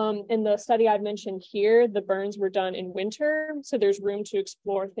 In the study I've mentioned here, the burns were done in winter, so there's room to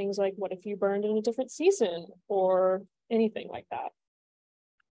explore things like what if you burned in a different season or anything like that.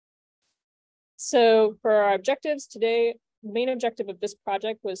 So for our objectives today, the main objective of this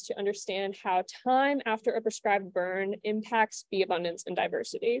project was to understand how time after a prescribed burn impacts bee abundance and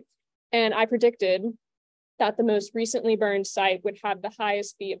diversity. And I predicted that the most recently burned site would have the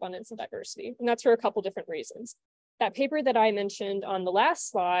highest bee abundance and diversity. And that's for a couple different reasons. That paper that I mentioned on the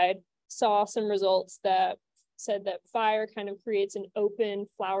last slide saw some results that said that fire kind of creates an open,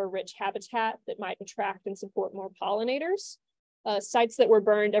 flower-rich habitat that might attract and support more pollinators. Sites that were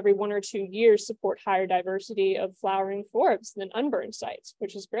burned every 1 or 2 years support higher diversity of flowering forbs than unburned sites,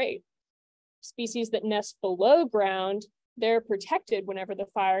 which is great. Species that nest below ground, they're protected whenever the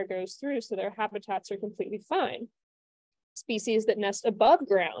fire goes through, so their habitats are completely fine. Species that nest above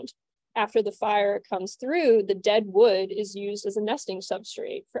ground, after the fire comes through, the dead wood is used as a nesting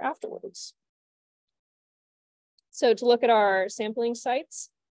substrate for afterwards. So to look at our sampling sites,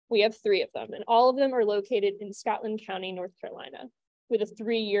 we have 3 of them, and all of them are located in Scotland County, North Carolina, with a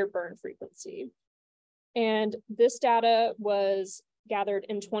 3-year burn frequency. And this data was gathered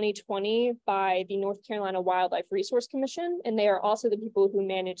in 2020 by the North Carolina Wildlife Resource Commission, and they are also the people who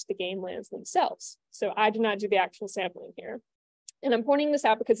manage the game lands themselves. So I did not do the actual sampling here. And I'm pointing this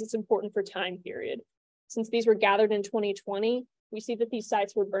out because it's important for time period. Since these were gathered in 2020, we see that these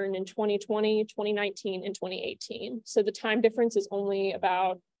sites were burned in 2020, 2019, and 2018. So the time difference is only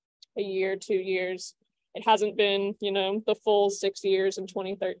about a year, 2 years. It hasn't been, the full 6 years in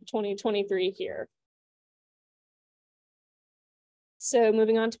 2023 here. So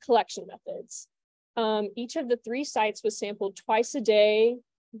moving on to collection methods. Each of the 3 sites was sampled twice a day,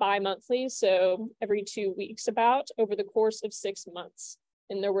 bi-monthly, so every 2 weeks over the course of 6 months.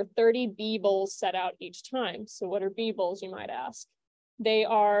 And there were 30 bee bowls set out each time. So what are bee bowls, you might ask? They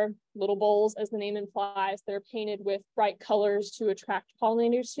are little bowls, as the name implies. They're painted with bright colors to attract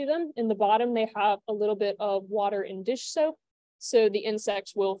pollinators to them. In the bottom, they have a little bit of water and dish soap, so the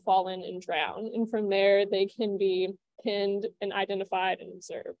insects will fall in and drown. And from there, they can be pinned and identified and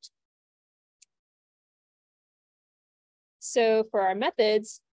observed. So for our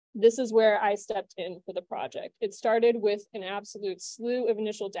methods, this is where I stepped in for the project. It started with an absolute slew of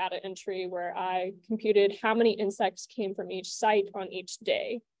initial data entry where I computed how many insects came from each site on each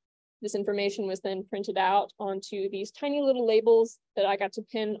day. This information was then printed out onto these tiny little labels that I got to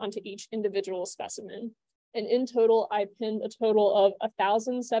pin onto each individual specimen. And in total, I pinned a total of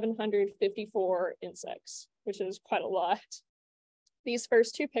 1,754 insects, which is quite a lot. These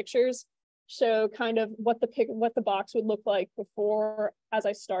first two pictures show kind of what the box would look like before as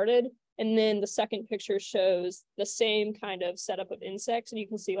I started. And then the second picture shows the same kind of setup of insects. And you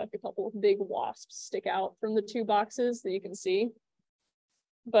can see like a couple of big wasps stick out from the two boxes that you can see.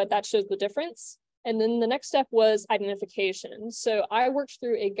 But that shows the difference. And then the next step was identification. So I worked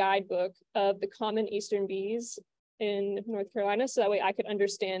through a guidebook of the common eastern bees in North Carolina, so that way I could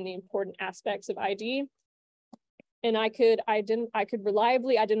understand the important aspects of ID. And I could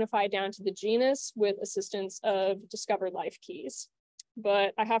reliably identify down to the genus with assistance of discovered life keys.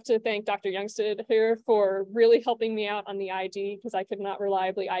 But I have to thank Dr. Youngsted here for really helping me out on the ID, because I could not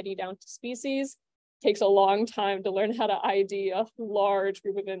reliably ID down to species. It takes a long time to learn how to ID a large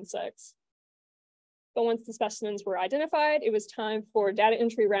group of insects. But once the specimens were identified, it was time for data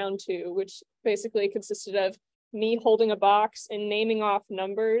entry round 2, which basically consisted of me holding a box and naming off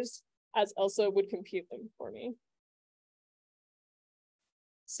numbers as Elsa would compute them for me.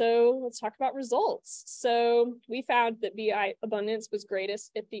 So let's talk about results. So we found that bee abundance was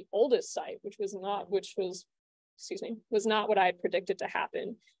greatest at the oldest site, which was not what I had predicted to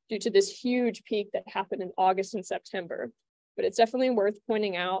happen due to this huge peak that happened in August and September. But it's definitely worth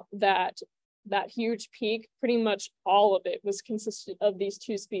pointing out that that huge peak, pretty much all of it was consistent of these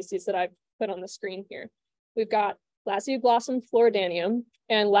two species that I've put on the screen here. We've got Lasioglossum floridanium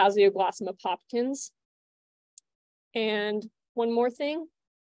and Lasioglossum apopkins. And one more thing,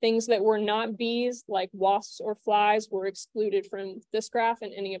 things that were not bees, like wasps or flies, were excluded from this graph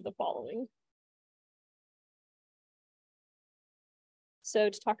and any of the following. So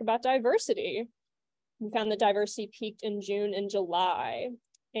to talk about diversity, we found that diversity peaked in June and July.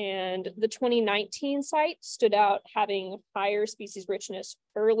 And the 2019 site stood out having higher species richness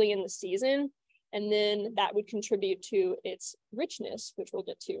early in the season. And then that would contribute to its richness, which we'll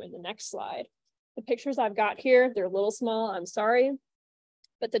get to in the next slide. The pictures I've got here, they're a little small, I'm sorry.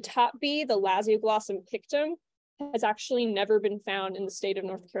 But the top bee, the Lasioglossum pictum, has actually never been found in the state of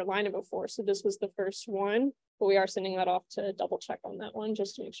North Carolina before. So this was the first one, but we are sending that off to double check on that one,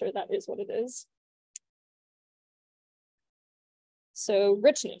 just to make sure that is what it is. So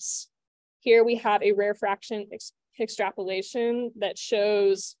richness. Here we have a rare fraction extrapolation that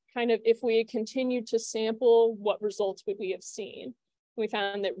shows kind of if we continued to sample, what results would we have seen? We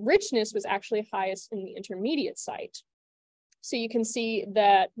found that richness was actually highest in the intermediate site. So you can see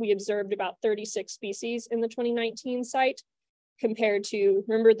that we observed about 36 species in the 2019 site compared to,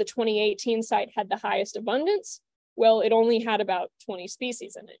 remember the 2018 site had the highest abundance? Well, it only had about 20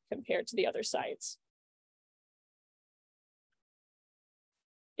 species in it compared to the other sites.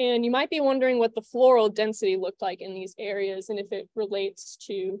 And you might be wondering what the floral density looked like in these areas and if it relates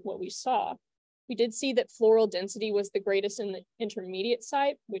to what we saw. We did see that floral density was the greatest in the intermediate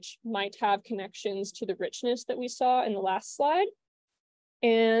site, which might have connections to the richness that we saw in the last slide.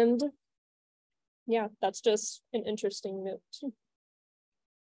 And yeah, that's just an interesting note.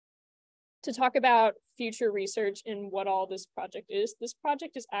 To talk about future research and what all this project is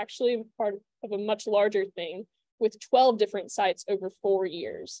actually part of a much larger thing with 12 different sites over 4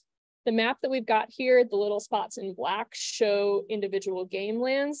 years. The map that we've got here, the little spots in black, show individual game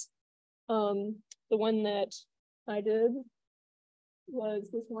lands. The one that I did was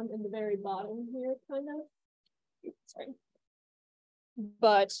this one in the very bottom here, kind of. Sorry.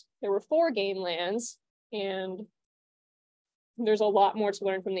 But there were 4 game lands, and there's a lot more to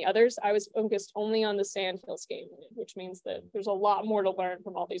learn from the others. I was focused only on the Sandhills game land, which means that there's a lot more to learn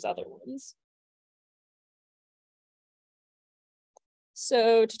from all these other ones.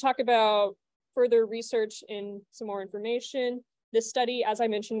 So to talk about further research and some more information, this study, as I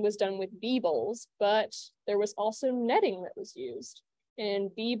mentioned, was done with bee bowls, but there was also netting that was used.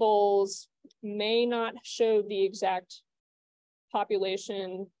 And bee bowls may not show the exact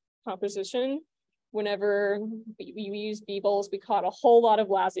population composition. Whenever we use bee bowls, we caught a whole lot of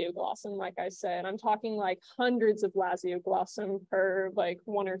Lasioglossum, like I said. I'm talking like hundreds of Lasioglossum per like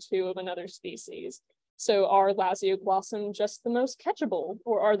 1 or 2 of another species. So are Lasioglossum just the most catchable,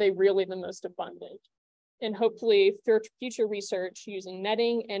 or are they really the most abundant? And hopefully future research using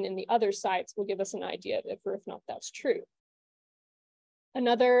netting and in the other sites will give us an idea of if or if not that's true.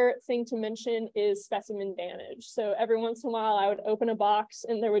 Another thing to mention is specimen damage. So every once in a while I would open a box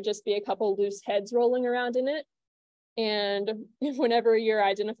and there would just be a couple loose heads rolling around in it. And whenever you're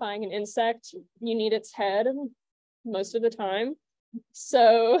identifying an insect, you need its head most of the time.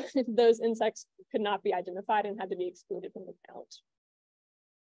 So those insects could not be identified and had to be excluded from the count.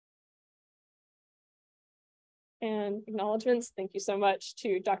 And acknowledgements, thank you so much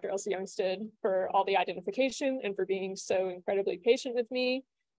to Dr. Elsa Youngsted for all the identification and for being so incredibly patient with me.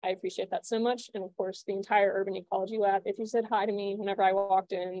 I appreciate that so much. And of course, the entire urban ecology lab. If you said hi to me whenever I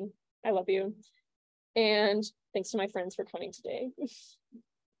walked in, I love you. And thanks to my friends for coming today.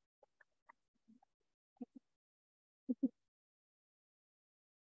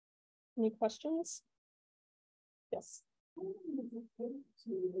 Any questions? Yes.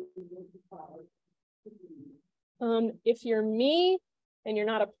 If you're me and you're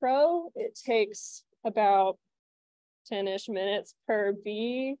not a pro, it takes about 10-ish minutes per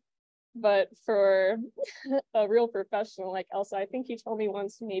bee. But for a real professional like Elsa, I think you told me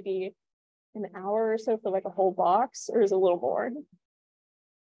once maybe an hour or so for like a whole box, or is it a little more?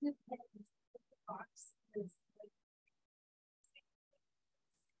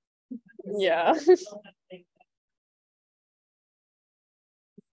 Yeah.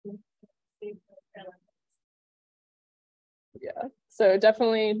 Yeah, so it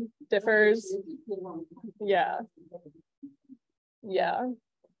definitely differs. Yeah. Yeah.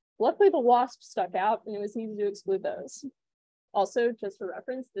 Luckily the wasp stuck out and it was easy to exclude those. Also, just for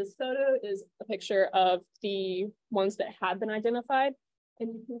reference, this photo is a picture of the ones that had been identified.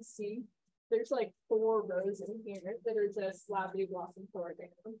 And you can see there's like 4 rows in here that are just loudly blossom forward to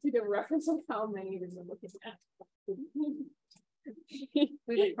give a reference of how many you're looking at.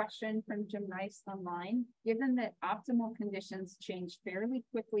 We have a question from Jim Rice online. Given that optimal conditions change fairly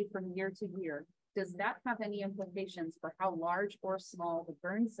quickly from year to year, does that have any implications for how large or small the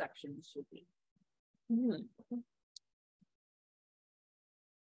burn sections should be?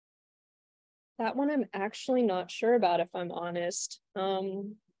 That one I'm actually not sure about, if I'm honest.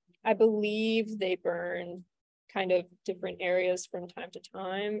 I believe they burn kind of different areas from time to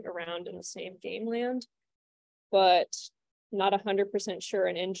time around in the same game land, but not 100% sure.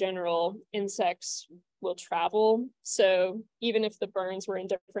 And in general, insects will travel. So even if the burns were in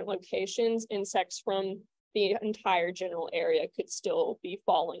different locations, insects from the entire general area could still be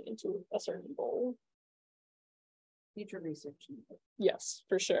falling into a certain bowl. Future research. Yes,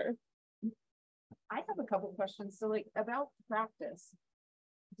 for sure. I have a couple questions. So like about practice,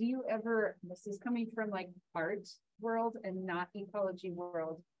 do you ever, this is coming from like art world and not ecology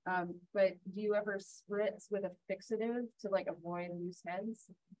world, but do you ever spritz with a fixative to like avoid loose heads?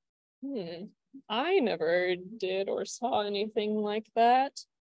 I never did or saw anything like that.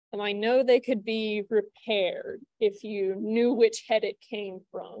 And I know they could be repaired if you knew which head it came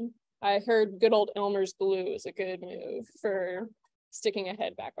from. I heard good old Elmer's glue is a good move for sticking a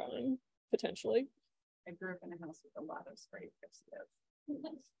head back on, potentially. I grew up in a house with a lot of spray fixative.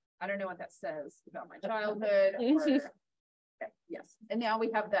 I don't know what that says about my childhood. Or, okay, yes, and now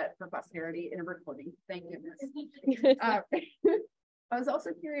we have that for posterity in a recording. Thank goodness. I was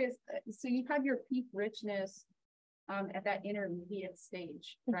also curious. So you have your peak richness at that intermediate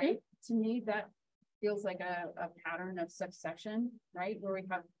stage, right? To me, that feels like a pattern of succession, right? Where we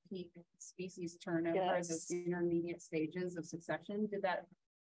have peak species turnover as those intermediate stages of succession. Did that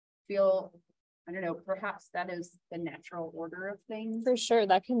feel, I don't know, perhaps that is the natural order of things? For sure,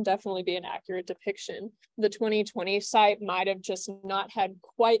 that can definitely be an accurate depiction. The 2020 site might have just not had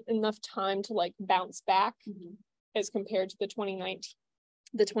quite enough time to like bounce back as compared to the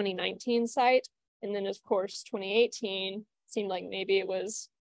 2019 site. And then of course, 2018 seemed like maybe it was,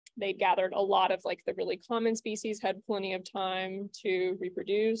 they gathered a lot of like the really common species, had plenty of time to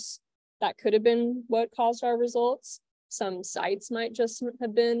reproduce. That could have been what caused our results. Some sites might just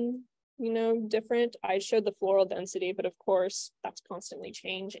have been, you know, different. I showed the floral density, but of course that's constantly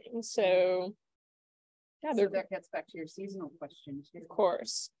changing. So yeah, so that gets back to your seasonal question too. Of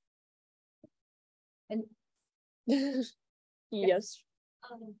course. And yes.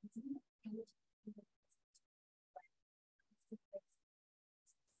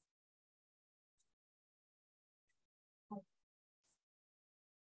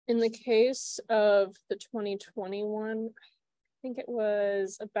 In the case of the 2021, I think it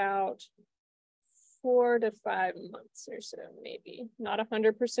was about 4 to 5 months or so, maybe. Not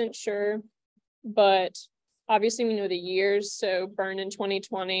 100% sure, but obviously we know the years. So burn in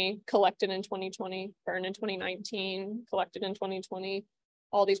 2020, collected in 2020, burn in 2019, collected in 2020.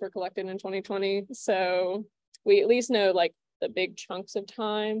 All these were collected in 2020. So we at least know like the big chunks of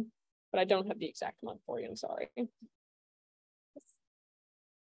time, but I don't have the exact month for you, I'm sorry.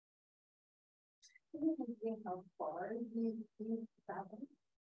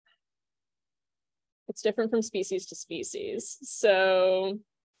 It's different from species to species. So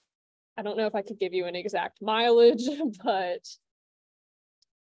I don't know if I could give you an exact mileage, but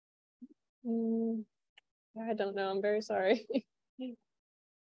I don't know. I'm very sorry.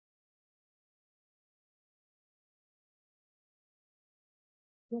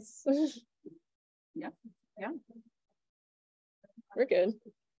 Yes. Yeah. We're good.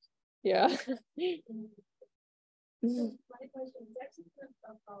 Yeah. My question is actually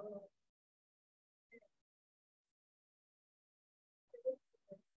a follow-up.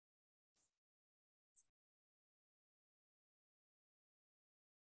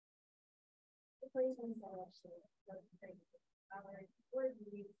 The questions are actually our word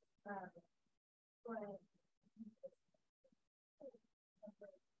use, but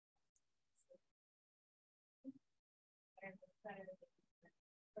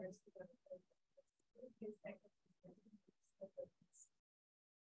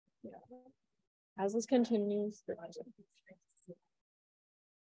Yeah. As this continues,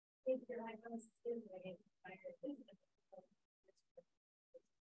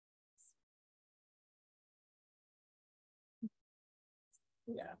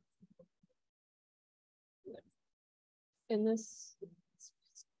 yeah. In this,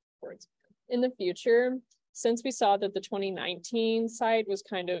 in the future, since we saw that the 2019 site was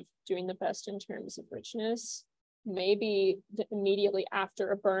kind of doing the best in terms of richness, maybe immediately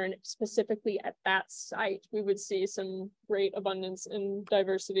after a burn, specifically at that site, we would see some great abundance in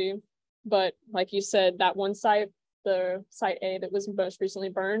diversity. But like you said, that one site, the site A that was most recently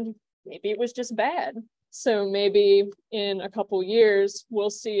burned, maybe it was just bad. So maybe in a couple years, we'll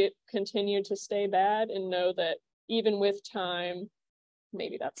see it continue to stay bad and know that even with time,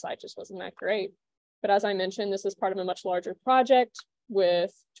 maybe that site just wasn't that great. But as I mentioned, this is part of a much larger project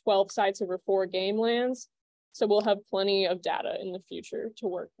with 12 sites over 4 game lands. So we'll have plenty of data in the future to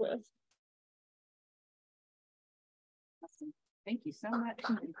work with. Awesome. Thank you so much.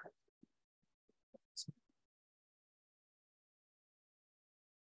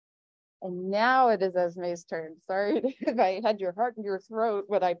 And now it is Esme's turn. Sorry if I had your heart in your throat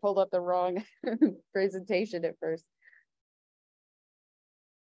when I pulled up the wrong presentation at first.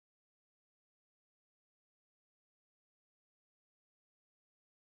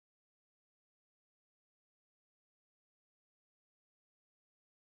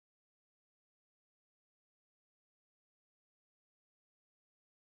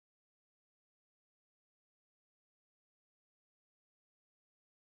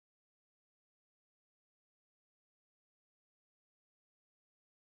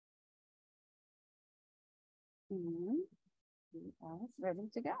 Ready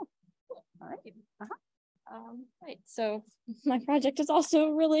to go. All right. Right, so my project is also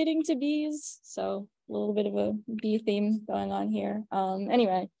relating to bees, so a little bit of a bee theme going on here.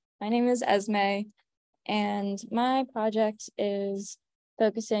 Anyway, my name is Esme, and my project is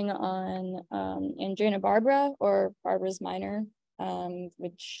focusing on Andrena barbara, or Barbara's minor,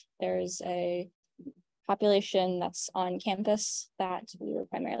 which there's a population that's on campus that we were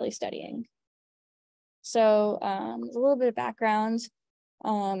primarily studying. So a little bit of background.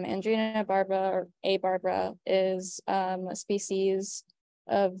 Andrena barbara, or A. barbara, is a species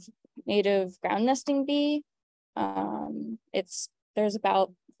of native ground nesting bee. There's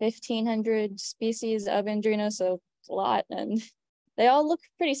about 1,500 species of Andrena, so it's a lot, and they all look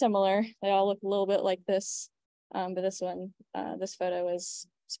pretty similar. They all look a little bit like this, but this photo is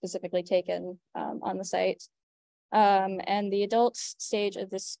specifically taken on the site. And the adult stage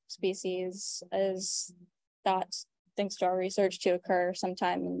of this species is thought, thanks to our research, to occur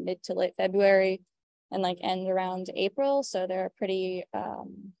sometime in mid to late February and like end around April. So they're pretty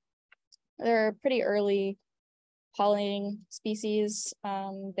early pollinating species.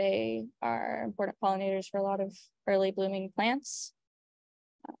 They are important pollinators for a lot of early blooming plants.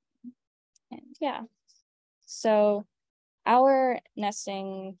 And yeah, so our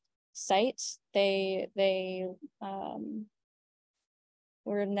nesting site,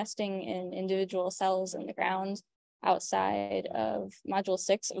 we're nesting in individual cells in the ground outside of Module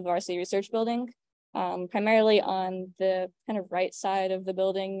 6 of the Varsity Research Building, primarily on the kind of right side of the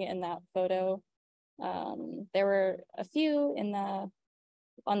building in that photo. There were a few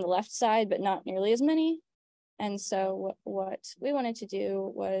on the left side, but not nearly as many. And so what we wanted to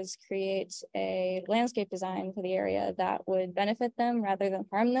do was create a landscape design for the area that would benefit them rather than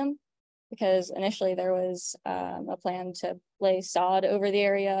harm them, because initially there was a plan to lay sod over the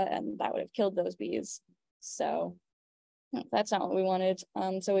area and that would have killed those bees. So that's not what we wanted.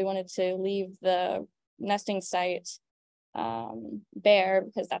 So we wanted to leave the nesting site bare,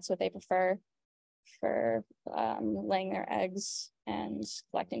 because that's what they prefer for laying their eggs and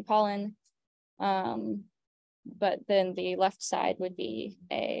collecting pollen. But then the left side would be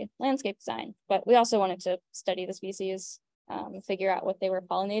a landscape design. But we also wanted to study the species, figure out what they were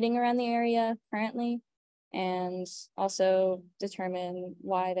pollinating around the area currently, and also determine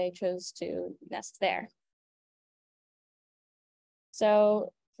why they chose to nest there.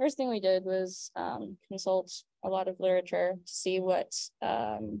 So first thing we did was consult a lot of literature to see what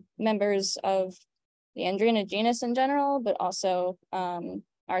members of the Andrena genus in general, but also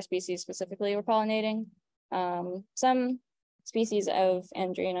our species specifically were pollinating. Some species of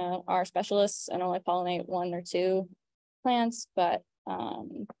Andrena are specialists and only pollinate 1 or 2 plants, but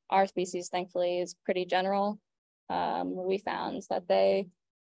our species thankfully is pretty general. We found that they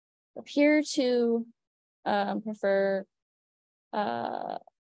appear to prefer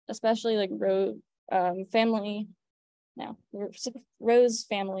especially like rose family,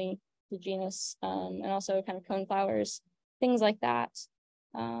 the genus, and also kind of coneflowers, things like that.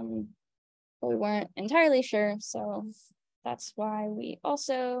 But we weren't entirely sure, so that's why we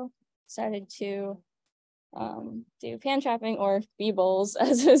also decided to do pan trapping or bee bowls,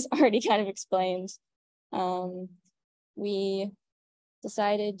 as was already kind of explained. We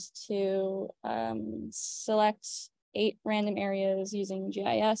decided to select 8 random areas using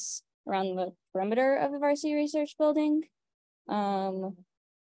GIS around the perimeter of the Varsity Research Building, and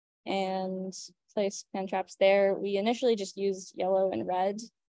place pan traps there. We initially just used yellow and red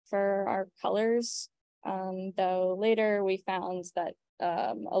for our colors, though later we found that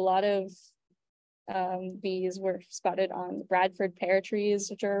a lot of bees were spotted on Bradford pear trees,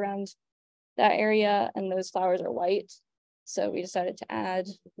 which are around that area, and those flowers are white. So we decided to add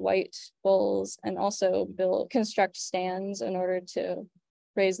white bowls and also construct stands in order to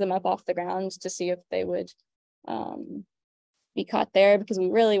raise them up off the ground to see if they would be caught there, because we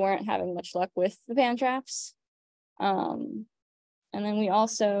really weren't having much luck with the pan traps. And then we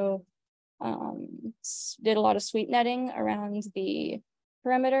also did a lot of sweep netting around the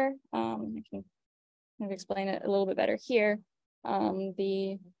perimeter. I can kind of explain it a little bit better here.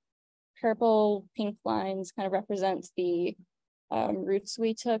 The purple pink lines kind of represent the routes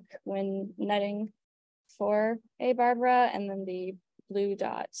we took when netting for A. barbara, and then the blue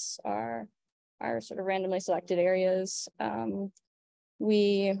dots are sort of randomly selected areas.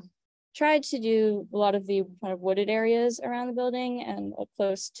 We tried to do a lot of the kind of wooded areas around the building and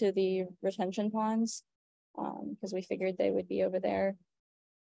close to the retention ponds, because we figured they would be over there.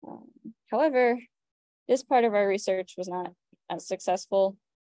 However, this part of our research was not as successful.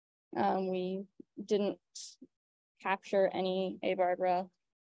 We didn't capture any A. barbara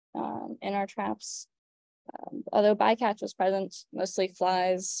in our traps. Although bycatch was present, mostly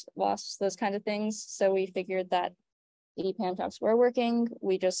flies, wasps, those kind of things. So we figured that the pan traps were working.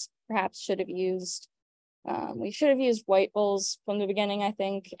 We just perhaps should have used white bowls from the beginning, I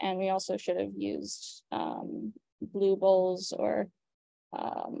think, and we also should have used blue bowls or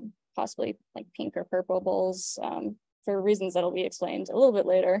possibly like pink or purple bowls for reasons that'll be explained a little bit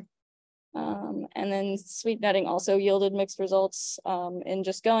later. And then sweep netting also yielded mixed results. In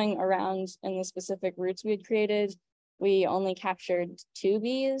just going around in the specific routes we had created, we only captured 2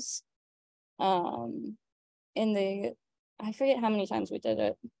 bees. I forget how many times we did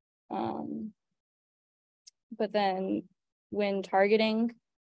it. But then when targeting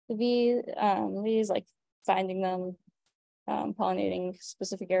the bees, like finding them, pollinating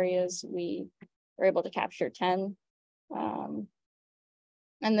specific areas, we were able to capture 10.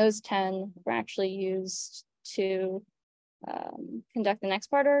 And those 10 were actually used to conduct the next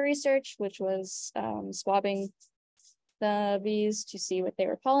part of our research, which was swabbing the bees to see what they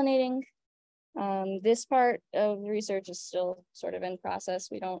were pollinating. This part of the research is still sort of in process.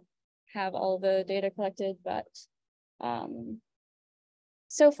 We don't have all the data collected, but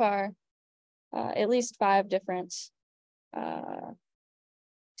so far, at least 5 different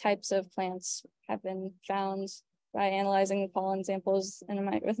types of plants have been found by analyzing the pollen samples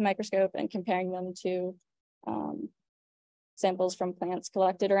with a microscope and comparing them to samples from plants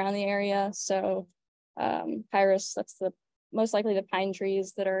collected around the area. So Pyrus, that's most likely the pine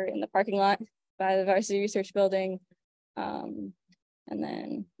trees that are in the parking lot by the Varsity Research Building. And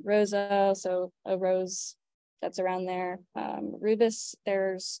then Rosa, so a rose that's around there. Rubus,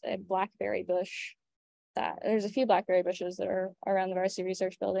 there's a blackberry bush. There's a few blackberry bushes that are around the Varsity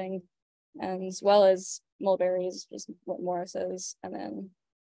Research Building, and as well as mulberries, just what Morris is. And then,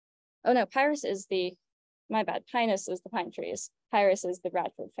 oh no, Pyrus is my bad, Pinus is the pine trees. Pyrus is the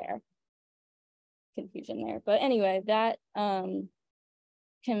Bradford pear. Confusion there. But anyway, that what's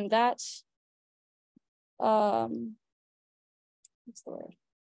the word?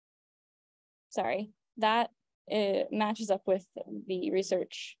 Sorry, that it matches up with the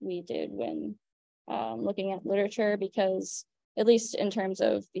research we did when looking at literature, because at least in terms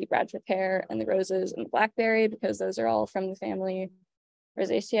of the Bradford pear and the roses and the blackberry, because those are all from the family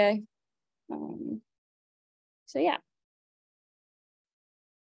Rosaceae. So yeah.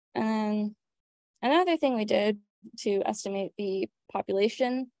 And another thing we did to estimate the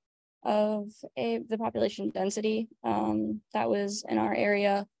population of the population density that was in our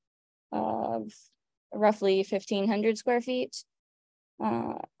area of roughly 1,500 square feet.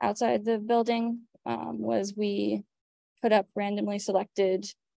 Outside the building was we put up randomly selected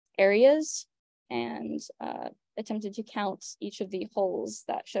areas and attempted to count each of the holes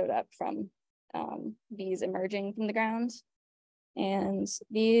that showed up from bees emerging from the ground. And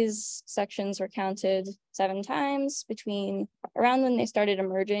these sections were counted 7 times between around when they started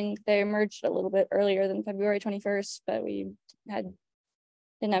emerging. They emerged a little bit earlier than February 21st, but we didn't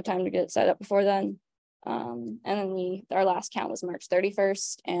have time to get it set up before then. And then our last count was March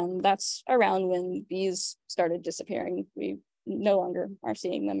 31st, and that's around when bees started disappearing. We no longer are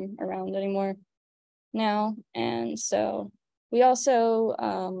seeing them around anymore now. And so we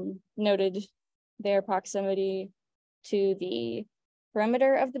also noted their proximity to the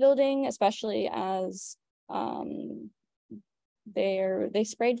perimeter of the building, especially as they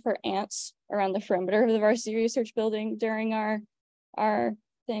sprayed for ants around the perimeter of the varsity research building during our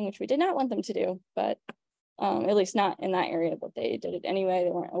thing, which we did not want them to do, but at least not in that area, but they did it anyway.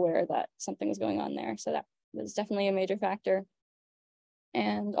 They weren't aware that something was going on there. So that was definitely a major factor.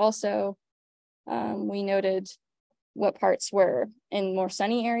 And also we noted what parts were in more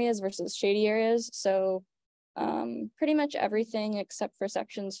sunny areas versus shady areas. So pretty much everything except for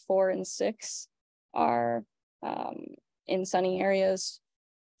sections 4 and 6 are in sunny areas.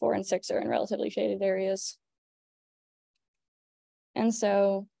 4 and 6 are in relatively shaded areas. And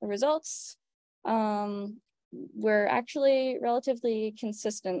so the results were actually relatively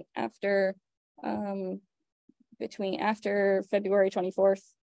consistent after after February 24th.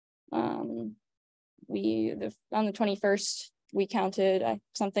 On the 21st, we counted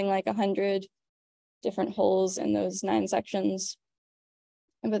something like 100 different holes in those 9 sections.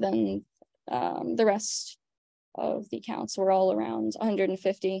 But then the rest of the counts were all around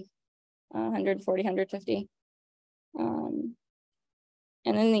 150, 140, 150.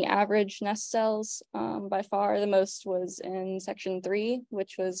 And then the average nest cells, by far the most was in section 3,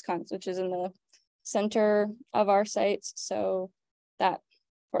 which is in the center of our site. So that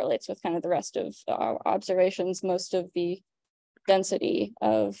correlates with kind of the rest of our observations. Most of the density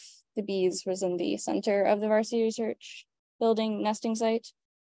of the bees was in the center of the varsity research building nesting site,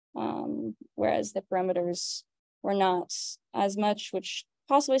 whereas the perimeters were not as much, which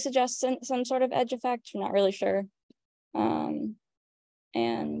possibly suggests some sort of edge effect. We're not really sure.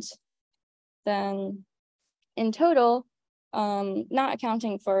 And then in total, not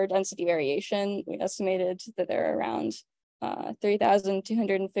accounting for density variation, we estimated that there are around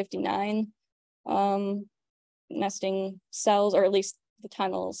 3,259 nesting cells, or at least the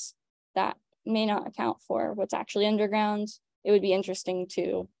tunnels, that may not account for what's actually underground. It would be interesting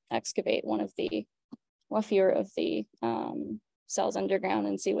to excavate one fewer of the cells underground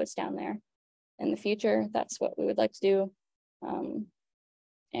and see what's down there in the future. That's what we would like to do.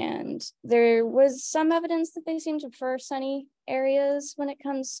 And there was some evidence that they seem to prefer sunny areas when it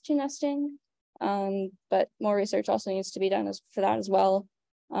comes to nesting, but more research also needs to be done for that as well.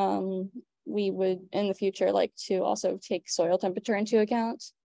 We would in the future like to also take soil temperature into account.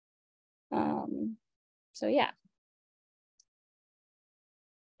 So yeah.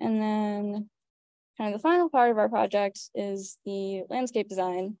 And then kind of the final part of our project is the landscape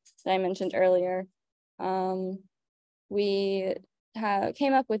design that I mentioned earlier. We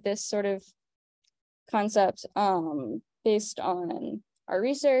came up with this sort of concept based on our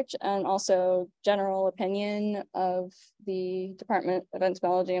research and also general opinion of the Department of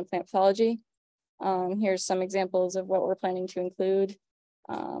Entomology and Plant Pathology. Here's some examples of what we're planning to include.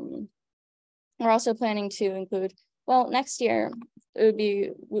 We're also planning to include, well, next year, it would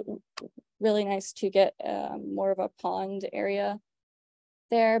be really nice to get more of a pond area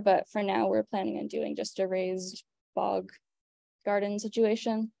there, but for now we're planning on doing just a raised bog garden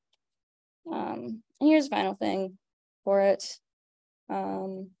situation. And here's the final thing for it.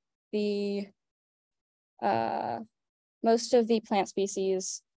 Most of the plant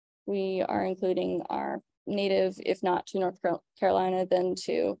species we are including are native, if not to North Carolina, then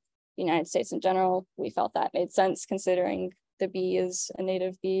to the United States in general. We felt that made sense considering the bee is a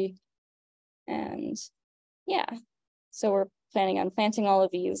native bee. And yeah, so we're planning on planting all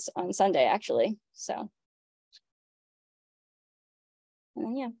of these on Sunday actually, so.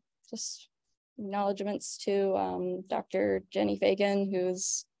 And yeah, just acknowledgements to Dr. Jenny Fagan,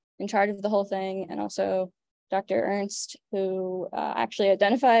 who's in charge of the whole thing, and also Dr. Ernst, who actually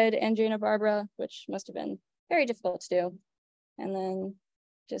identified Andrina barbara, which must have been very difficult to do. And then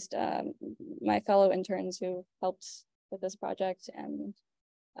just my fellow interns who helped with this project, and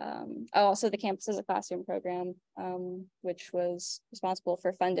Also the Campus as a Classroom program, which was responsible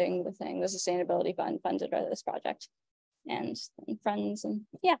for funding the thing, the Sustainability Fund funded by this project, and friends, and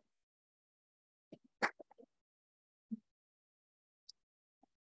yeah.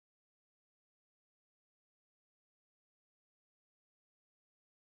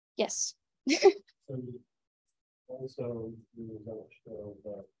 Yes. So also, we were going to show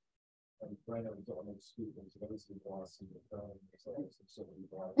that Brennan was on his students, and obviously lost in the film, so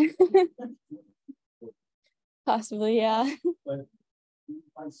Possibly, yeah. But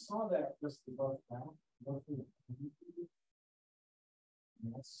I saw that just above now.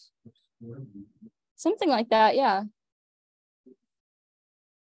 Something like that, yeah.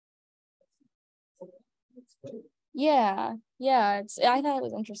 Yeah, yeah. I thought it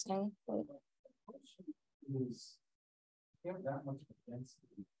was interesting. But... Is have that much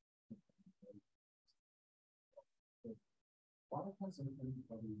density. Why hasn't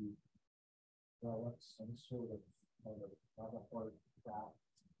anybody developed some sort of that?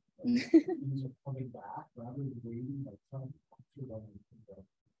 Things are coming back rather than waiting like trying to capture them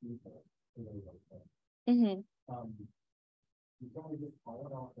you probably get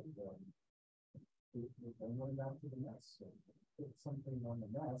caught off of them. We're going back to the mess. So put something on the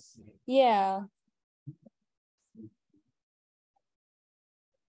mess. Yeah.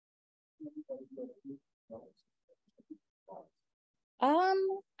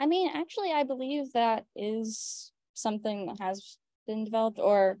 I mean, actually, I believe that is something that has been developed,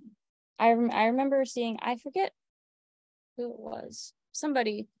 or I remember seeing, I forget who it was,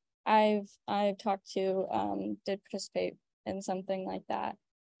 somebody I've talked to did participate in something like that.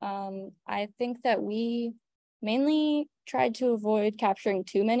 I think that we mainly tried to avoid capturing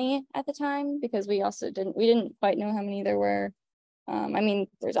too many at the time, because we didn't quite know how many there were. I mean,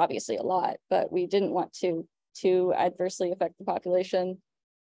 there's obviously a lot, but we didn't want to adversely affect the population.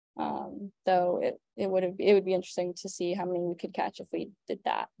 Though it would be interesting to see how many we could catch if we did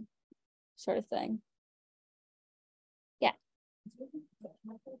that sort of thing. Yeah.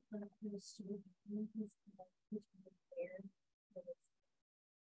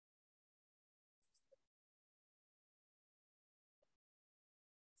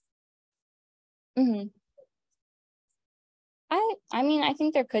 Mm-hmm. I mean, I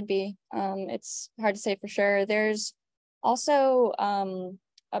think there could be. It's hard to say for sure. There's also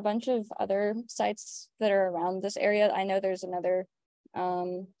a bunch of other sites that are around this area. I know there's another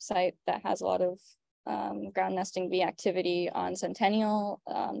site that has a lot of ground nesting bee activity on Centennial.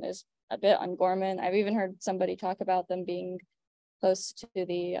 There's a bit on Gorman. I've even heard somebody talk about them being close to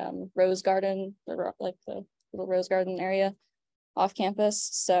the Rose Garden, like the little Rose Garden area off campus.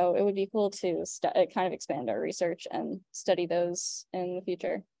 So it would be cool to kind of expand our research and study those in the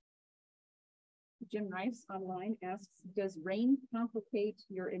future. Jim Rice online asks, does rain complicate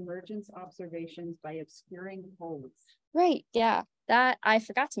your emergence observations by obscuring holes? Right, yeah, that I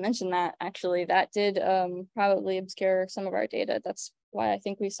forgot to mention that actually. That did probably obscure some of our data. That's why I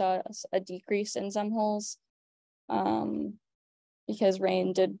think we saw a decrease in some holes. Because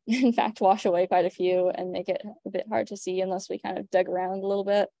rain did in fact wash away quite a few and make it a bit hard to see unless we kind of dug around a little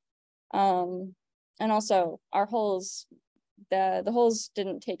bit. And also our holes, the holes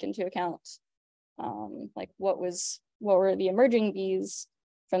didn't take into account like what were the emerging bees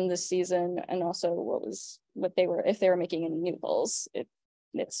from this season, and also if they were making any new holes.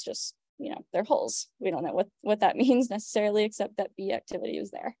 It's just, you know, they're holes. We don't know what that means necessarily, except that bee activity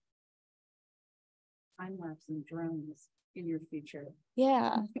was there. Time lapse and drones in your future.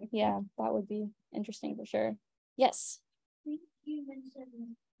 Yeah, yeah, that would be interesting for sure. Yes. You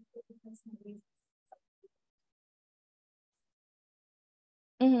mentioned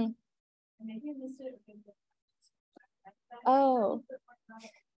Mm-hmm. maybe I missed it. Oh.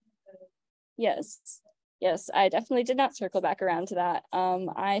 Yes, I definitely did not circle back around to that.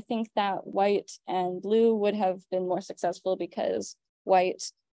 I think that white and blue would have been more successful because white,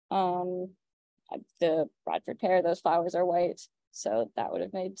 the Bradford pear, those flowers are white, so that would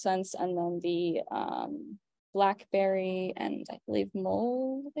have made sense. And then the blackberry and I believe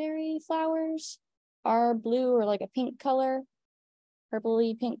mulberry flowers are blue or like a pink color,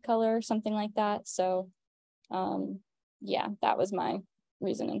 purpley pink color, something like that. So yeah, that was my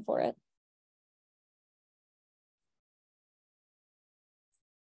reasoning for it.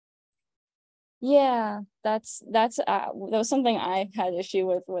 Yeah, that was something I had issue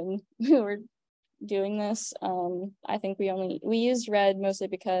with when we were doing this. I think we used red mostly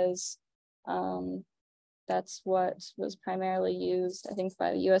because that's what was primarily used, I think,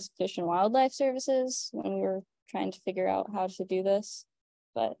 by the U.S. Fish and Wildlife Services when we were trying to figure out how to do this.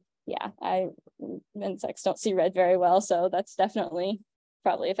 But yeah, insects don't see red very well, so that's definitely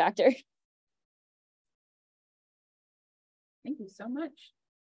probably a factor. Thank you so much.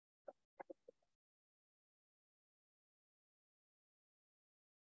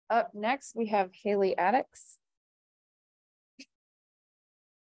 Up next, we have Haley Attix.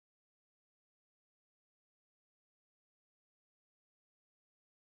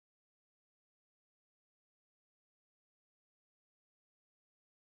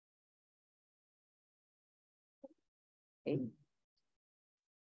 Hey.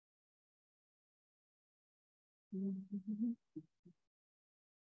 Okay.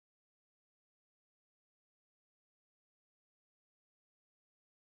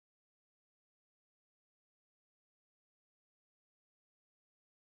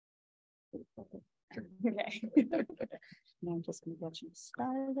 Now I'm just going to get you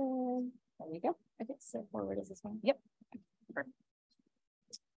started. There we go. Okay, so forward is this one. Yep. Perfect.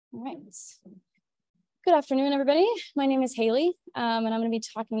 All right. Good afternoon, everybody. My name is Haley, and I'm going to be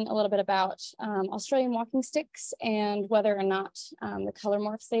talking a little bit about Australian walking sticks and whether or not the color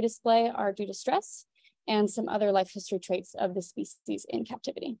morphs they display are due to stress and some other life history traits of the species in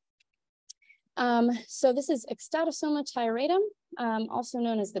captivity. So this is Extatosoma tyratum, also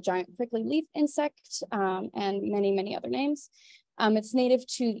known as the giant prickly leaf insect, and many, many other names. It's native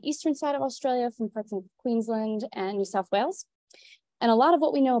to the eastern side of Australia from parts of Queensland and New South Wales. And a lot of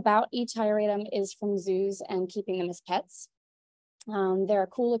what we know about E. tyratum is from zoos and keeping them as pets. They're a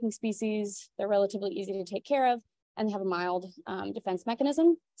cool looking species. They're relatively easy to take care of, and they have a mild defense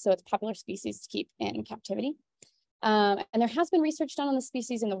mechanism. So it's a popular species to keep in captivity. And there has been research done on the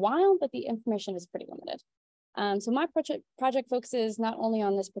species in the wild, but the information is pretty limited. So my project focuses not only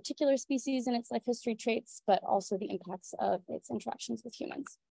on this particular species and its life history traits, but also the impacts of its interactions with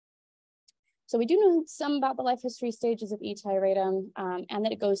humans. So we do know some about the life history stages of E. tyratum, and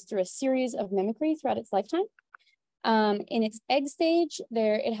that it goes through a series of mimicry throughout its lifetime. In its egg stage,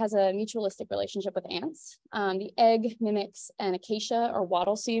 it has a mutualistic relationship with ants. The egg mimics an acacia or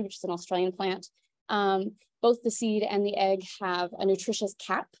wattle seed, which is an Australian plant. Both the seed and the egg have a nutritious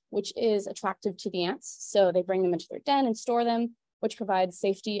cap, which is attractive to the ants. So they bring them into their den and store them, which provides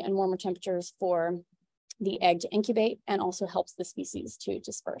safety and warmer temperatures for the egg to incubate and also helps the species to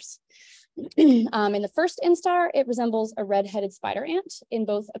disperse. In the first instar, it resembles a red-headed spider ant in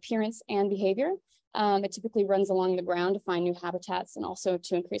both appearance and behavior. It typically runs along the ground to find new habitats and also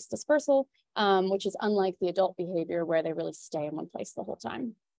to increase dispersal, which is unlike the adult behavior where they really stay in one place the whole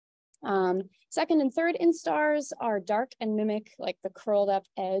time. Second and third instars are dark and mimic like the curled up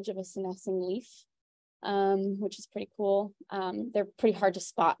edge of a senescing leaf, which is pretty cool. They're pretty hard to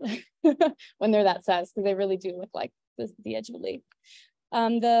spot when they're that size because they really do look like the edge of a leaf.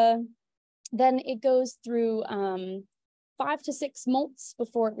 Then it goes through 5 to 6 molts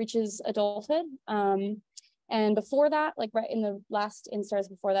before it reaches adulthood. And before that, like right in the last instars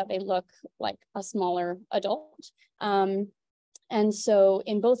before that, they look like a smaller adult. And so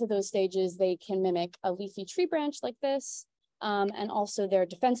in both of those stages, they can mimic a leafy tree branch like this. And also their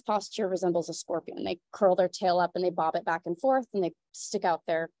defense posture resembles a scorpion. They curl their tail up and they bob it back and forth and they stick out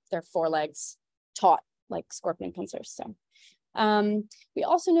their forelegs taut like scorpion pincers. So we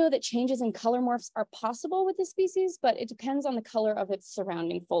also know that changes in color morphs are possible with this species, but it depends on the color of its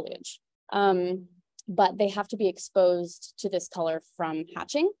surrounding foliage. But they have to be exposed to this color from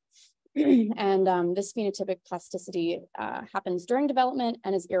hatching. And this phenotypic plasticity happens during development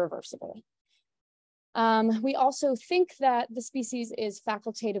and is irreversible. We also think that the species is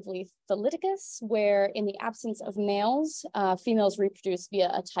facultatively thalyticous, where in the absence of males, females reproduce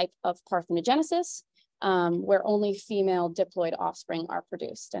via a type of parthenogenesis, where only female diploid offspring are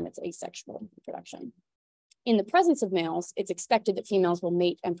produced, and it's asexual reproduction. In the presence of males, it's expected that females will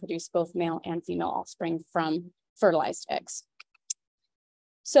mate and produce both male and female offspring from fertilized eggs.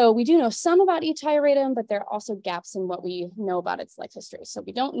 So we do know some about E. tyratum, but there are also gaps in what we know about its life history. So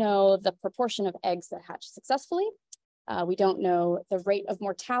we don't know the proportion of eggs that hatch successfully. We don't know the rate of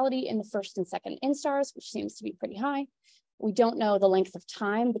mortality in the first and second instars, which seems to be pretty high. We don't know the length of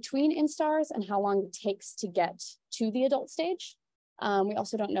time between instars and how long it takes to get to the adult stage. We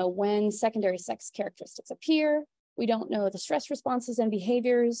also don't know when secondary sex characteristics appear. We don't know the stress responses and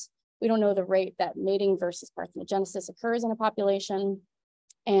behaviors. We don't know the rate that mating versus parthenogenesis occurs in a population,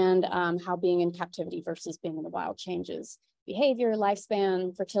 and how being in captivity versus being in the wild changes behavior,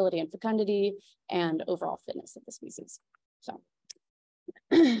 lifespan, fertility and fecundity, and overall fitness of the species. So,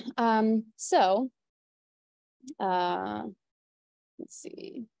 let's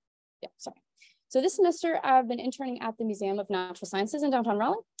see. Yeah, sorry. So this semester, I've been interning at the Museum of Natural Sciences in downtown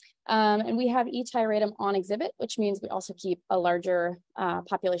Raleigh. And we have E. tyratum on exhibit, which means we also keep a larger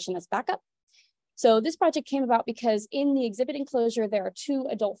population as backup. So this project came about because in the exhibit enclosure, there are 2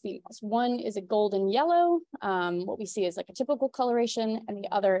 adult females. One is a golden yellow, what we see is like a typical coloration, and the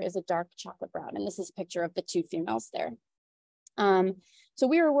other is a dark chocolate brown. And this is a picture of the 2 females there. So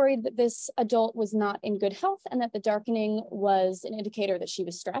we were worried that this adult was not in good health and that the darkening was an indicator that she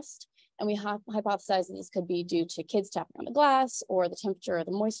was stressed. And we hypothesized that this could be due to kids tapping on the glass, or the temperature or the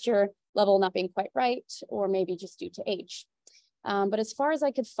moisture level not being quite right, or maybe just due to age. But as far as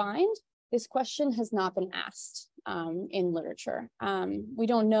I could find, this question has not been asked in literature. We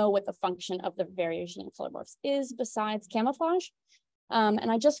don't know what the function of the variation in color morphs is besides camouflage. And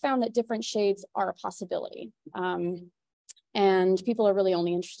I just found that different shades are a possibility. And people are really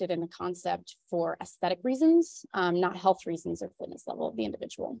only interested in the concept for aesthetic reasons, not health reasons or fitness level of the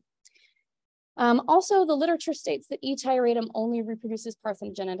individual. Also, the literature states that E. tyratum only reproduces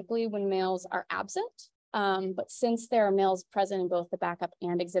parthenogenetically when males are absent. But since there are males present in both the backup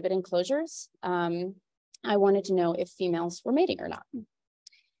and exhibit enclosures, I wanted to know if females were mating or not.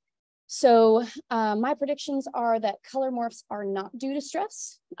 So my predictions are that color morphs are not due to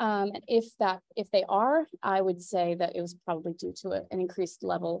stress. And if they are, I would say that it was probably due to an increased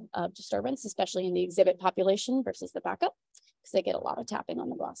level of disturbance, especially in the exhibit population versus the backup, because they get a lot of tapping on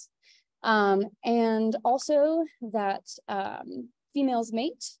the glass. And also that females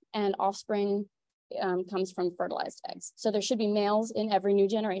mate and offspring comes from fertilized eggs. So there should be males in every new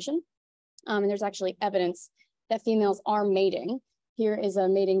generation. And there's actually evidence that females are mating. Here is a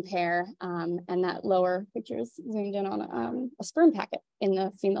mating pair, and that lower picture is zoomed in on a sperm packet in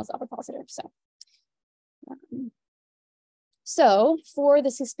the female's ovipositor. So for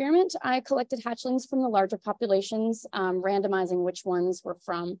this experiment, I collected hatchlings from the larger populations, randomizing which ones were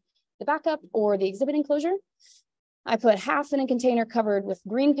from the backup or the exhibit enclosure. I put half in a container covered with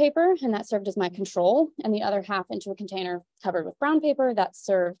green paper, and that served as my control, and the other half into a container covered with brown paper that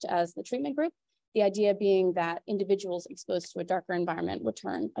served as the treatment group. The idea being that individuals exposed to a darker environment would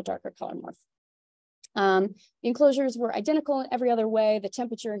turn a darker color morph. The enclosures were identical in every other way: the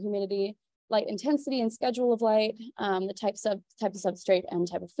temperature, humidity, light intensity and schedule of light, the type of substrate and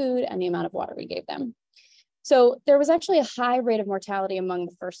type of food, and the amount of water we gave them. So there was actually a high rate of mortality among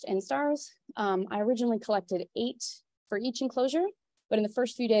the first instars. I originally collected 8 for each enclosure, but in the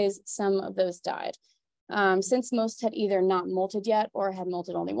first few days, some of those died. Since most had either not molted yet or had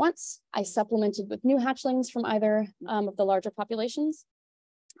molted only once, I supplemented with new hatchlings from either of the larger populations.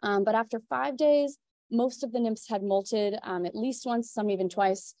 But after 5 days, most of the nymphs had molted at least once, some even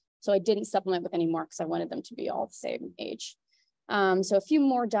twice. So I didn't supplement with any more because I wanted them to be all the same age. So a few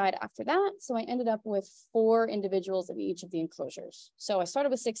more died after that. So I ended up with 4 individuals in each of the enclosures. So I started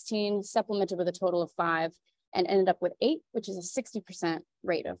with 16, supplemented with a total of 5, and ended up with 8, which is a 60%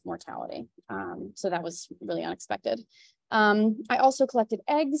 rate of mortality. So that was really unexpected. I also collected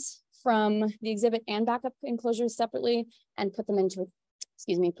eggs from the exhibit and backup enclosures separately and put them into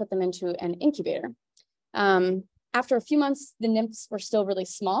an incubator. After a few months, the nymphs were still really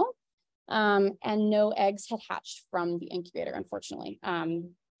small, and no eggs had hatched from the incubator, unfortunately.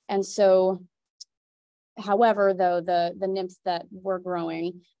 And so, however, though, the nymphs that were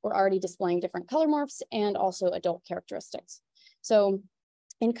growing were already displaying different color morphs and also adult characteristics. So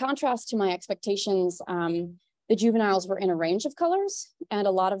in contrast to my expectations, the juveniles were in a range of colors, and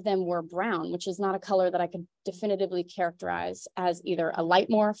a lot of them were brown, which is not a color that I could definitively characterize as either a light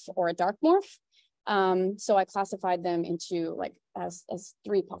morph or a dark morph. So I classified them into as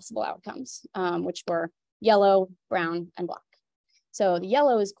 3 possible outcomes, which were yellow, brown, and black. So the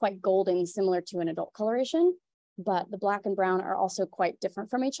yellow is quite golden, similar to an adult coloration, but the black and brown are also quite different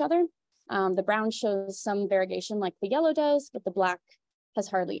from each other. The brown shows some variegation like the yellow does, but the black has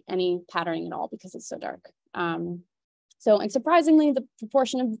hardly any patterning at all because it's so dark. And surprisingly,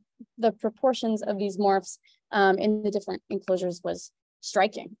 the proportions of these morphs in the different enclosures was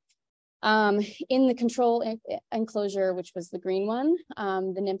striking. In the control enclosure, which was the green one,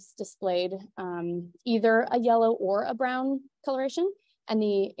 the nymphs displayed either a yellow or a brown coloration, and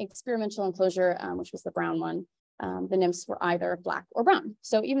the experimental enclosure, which was the brown one, the nymphs were either black or brown.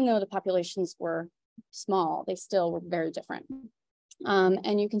 So even though the populations were small, they still were very different.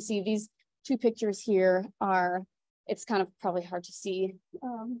 And you can see these 2 pictures here are, it's kind of probably hard to see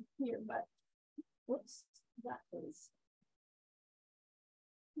here, but whoops, that is.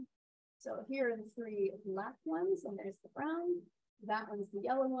 So here are the 3 black ones, and there's the brown. That one's the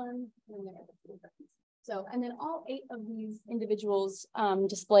yellow one, and there are the 3 browns. So, and then all 8 of these individuals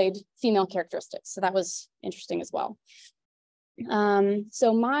displayed female characteristics. So that was interesting as well.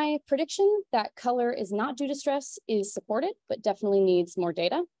 So my prediction that color is not due to stress is supported, but definitely needs more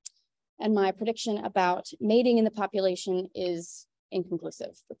data. And my prediction about mating in the population is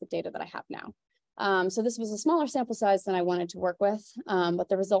inconclusive with the data that I have now. So this was a smaller sample size than I wanted to work with, but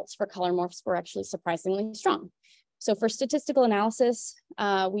the results for color morphs were actually surprisingly strong. So for statistical analysis,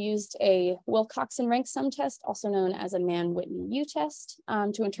 we used a Wilcoxon rank sum test, also known as a Mann-Whitney U test,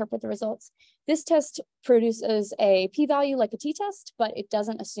 to interpret the results. This test produces a p-value like a t-test, but it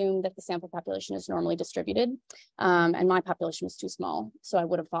doesn't assume that the sample population is normally distributed. And my population was too small, so I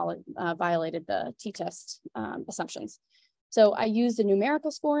would have violated the t-test assumptions. So I used a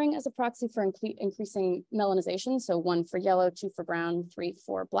numerical scoring as a proxy for increasing melanization. So 1 for yellow, 2 for brown, 3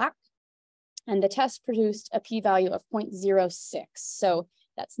 for black. And the test produced a p-value of 0.06. So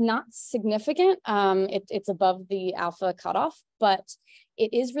that's not significant. It's above the alpha cutoff, but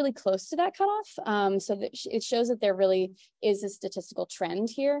it is really close to that cutoff. So that it shows that there really is a statistical trend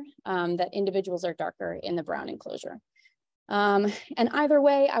here, that individuals are darker in the brown enclosure. And either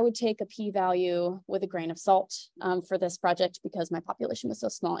way, I would take a p-value with a grain of salt for this project because my population was so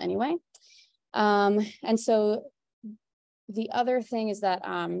small anyway. And so the other thing is that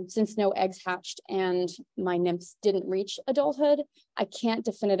since no eggs hatched and my nymphs didn't reach adulthood, I can't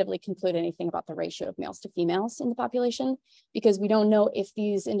definitively conclude anything about the ratio of males to females in the population because we don't know if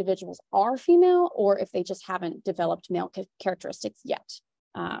these individuals are female or if they just haven't developed male characteristics yet.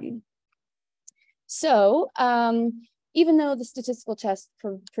 Even though the statistical test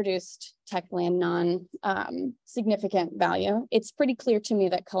produced technically a non-significant value, it's pretty clear to me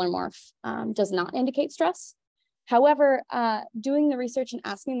that color morph does not indicate stress. However, doing the research and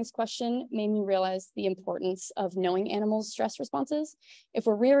asking this question made me realize the importance of knowing animals' stress responses. If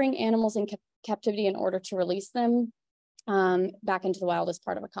we're rearing animals in captivity in order to release them back into the wild as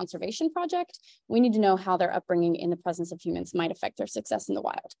part of a conservation project, we need to know how their upbringing in the presence of humans might affect their success in the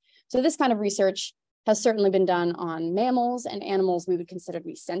wild. So this kind of research has certainly been done on mammals and animals we would consider to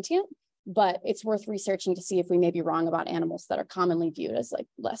be sentient, but it's worth researching to see if we may be wrong about animals that are commonly viewed as like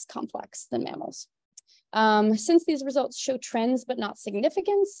less complex than mammals. Since these results show trends but not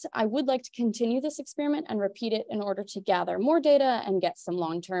significance, I would like to continue this experiment and repeat it in order to gather more data and get some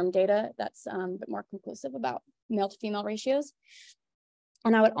long-term data that's a bit more conclusive about male to female ratios.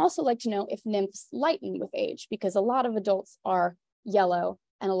 And I would also like to know if nymphs lighten with age because a lot of adults are yellow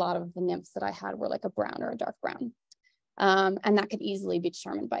and a lot of the nymphs that I had were like a brown or a dark brown. And that could easily be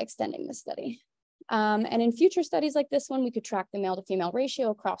determined by extending the study. And in future studies like this one, we could track the male to female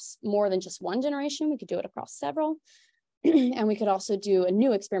ratio across more than just one generation. We could do it across several. And we could also do a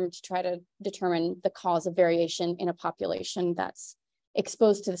new experiment to try to determine the cause of variation in a population that's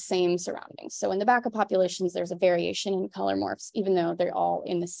exposed to the same surroundings. So in the BACA populations, there's a variation in color morphs, even though they're all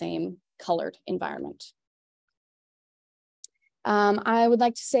in the same colored environment. I would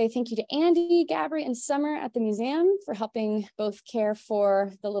like to say thank you to Andy, Gabri, and Summer at the museum for helping both care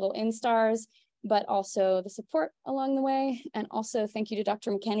for the little instars, but also the support along the way. And also thank you to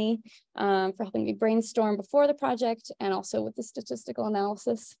Dr. McKenney for helping me brainstorm before the project and also with the statistical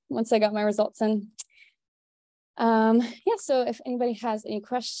analysis once I got my results in. Yeah, so if anybody has any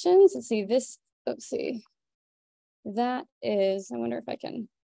questions, let's see this, oopsie. That is, I wonder if I can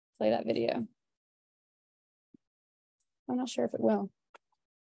play that video. I'm not sure if it will.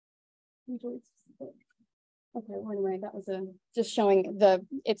 Okay, well, anyway, that was just showing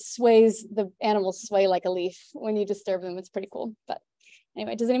it sways, the animals sway like a leaf when you disturb them. It's pretty cool. But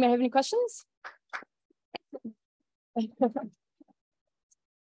anyway, does anybody have any questions?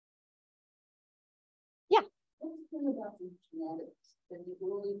 Yeah. About the genetics, and the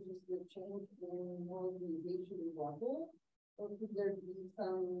early just the change in organization level, or could there be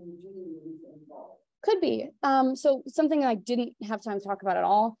some genes involved? Could be. So something I didn't have time to talk about at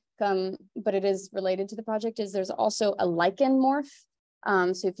all, but it is related to the project, is there's also a lichen morph.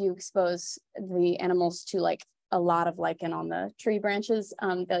 So if you expose the animals to like a lot of lichen on the tree branches,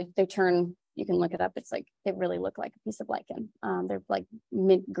 they turn, you can look it up, it's like, they really look like a piece of lichen. They're like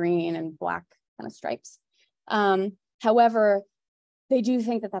mint green and black kind of stripes. However, they do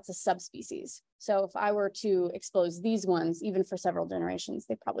think that that's a subspecies. So if I were to expose these ones, even for several generations,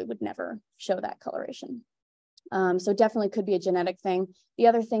 they probably would never show that coloration. So definitely could be a genetic thing. The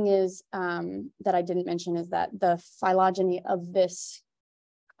other thing is that I didn't mention is that the phylogeny of this,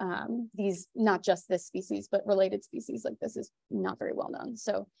 these, not just this species, but related species like this is not very well known.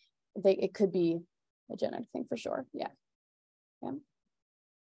 So it could be a genetic thing for sure. Yeah. Yeah.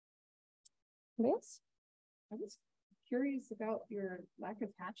 Yes. I was curious about your lack of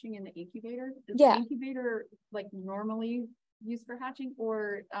hatching in the incubator. Is the incubator like normally used for hatching,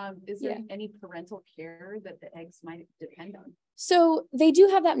 or is there any parental care that the eggs might depend on? So they do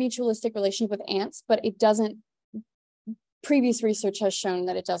have that mutualistic relationship with ants, but it doesn't previous research has shown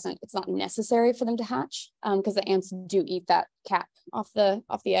that it's not necessary for them to hatch because the ants do eat that cap off the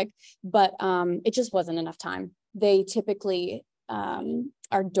egg, but it just wasn't enough time. They typically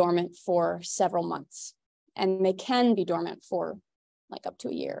are dormant for several months, and they can be dormant for like up to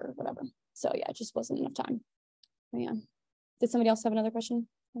a year or whatever. So yeah, it just wasn't enough time. But yeah. Did somebody else have another question?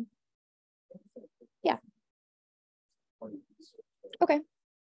 Yeah. Okay.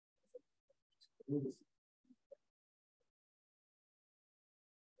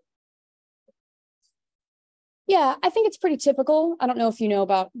 Yeah, I think it's pretty typical. I don't know if you know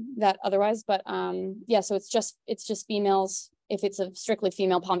about that otherwise, but yeah, so it's just females. If it's a strictly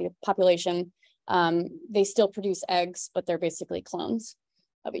female population, they still produce eggs, but they're basically clones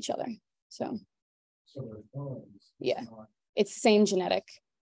of each other. So they're clones. yeah, it's the same genetic.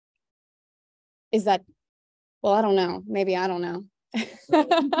 Is that, well, I don't know. Maybe I don't know. So,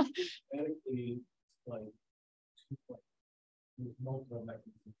 genetically, like, there's multiple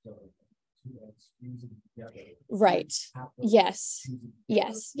mechanisms of two eggs fusing together. Right. Yes.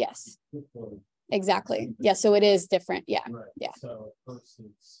 Yes. Yes. Exactly. Yeah. So it is different. Yeah. Right. Yeah. So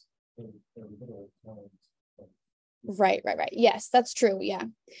versus they're little clones. Right. Yes, that's true. Yeah.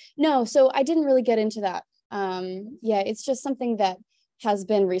 No, so I didn't really get into that. Yeah, it's just something that has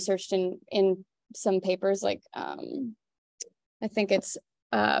been researched in some papers, like I think it's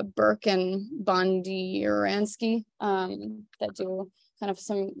Burke and Bondieransky that do kind of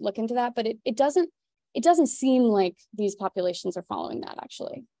some look into that, but it doesn't seem like these populations are following that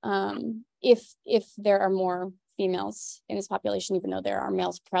actually. If there are more females in this population, even though there are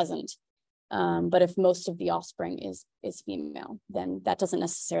males present. But if most of the offspring is female, then that doesn't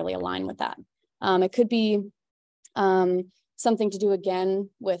necessarily align with that. It could be something to do again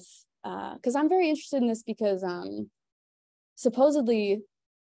with, because I'm very interested in this because supposedly,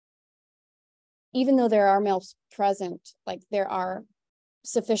 even though there are males present, like there are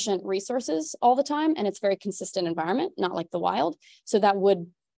sufficient resources all the time, and it's very consistent environment, not like the wild. So that would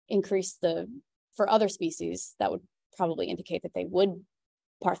increase for other species, that would probably indicate that they would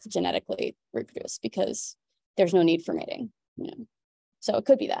parthenogenetically reproduce because there's no need for mating, so it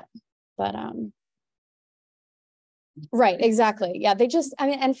could be that, but right, exactly, yeah, they just, I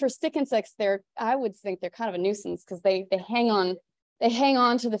mean, and for stick insects, I would think they're kind of a nuisance because they hang on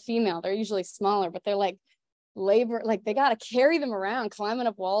to the female. They're usually smaller, but they're like like they got to carry them around, climbing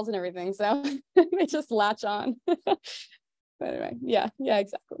up walls and everything, so they just latch on. But anyway, yeah,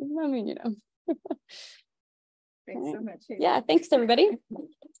 exactly, I mean, Thanks so much. Yeah, thanks everybody.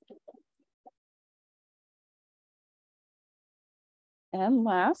 And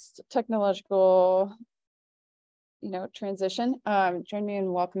last, technological, transition. Join me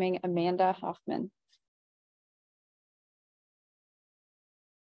in welcoming Amanda Hofmann.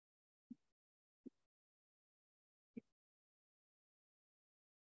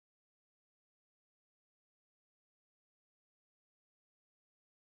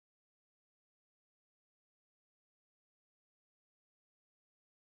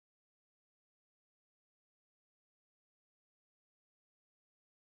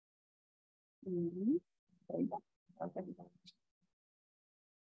 Mm-hmm. There you go. Okay.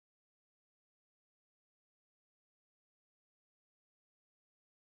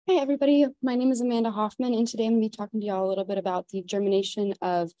 Hey everybody, my name is Amanda Hofmann, and today I'm going to be talking to y'all a little bit about the germination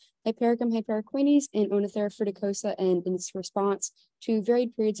of Hypericum hypericoides in Oenothera fruticosa and its response to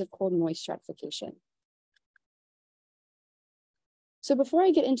varied periods of cold and moist stratification. So before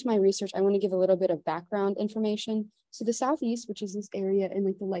I get into my research, I want to give a little bit of background information. So the Southeast, which is this area in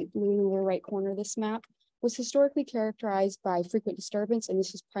like the light blue in the lower right corner of this map, was historically characterized by frequent disturbance, and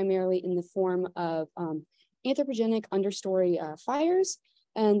this was primarily in the form of anthropogenic understory fires,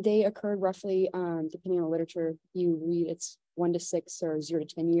 and they occurred roughly, depending on the literature you read, it's 1 to 6 or 0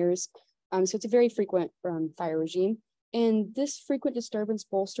 to 10 years. So it's a very frequent fire regime. And this frequent disturbance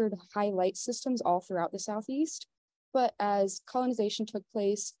bolstered high light systems all throughout the Southeast. But as colonization took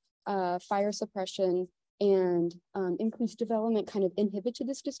place, fire suppression and increased development kind of inhibited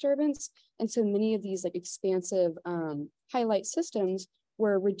this disturbance. And so many of these like expansive highlight systems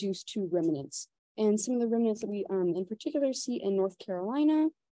were reduced to remnants. And some of the remnants that we in particular see in North Carolina,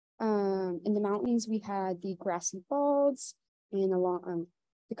 in the mountains, we had the grassy balds, and along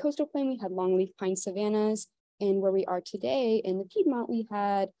the coastal plain, we had longleaf pine savannas. And where we are today in the Piedmont, we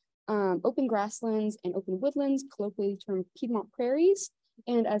had open grasslands and open woodlands, colloquially termed Piedmont prairies.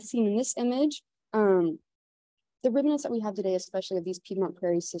 And as seen in this image, the remnants that we have today, especially of these Piedmont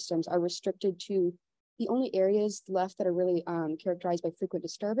prairie systems, are restricted to the only areas left that are really characterized by frequent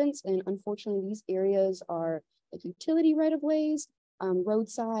disturbance. And unfortunately, these areas are like utility right-of-ways,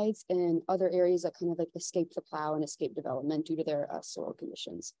 roadsides and other areas that kind of like escape the plow and escape development due to their soil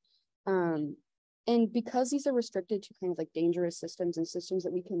conditions. And because these are restricted to kind of like dangerous systems and systems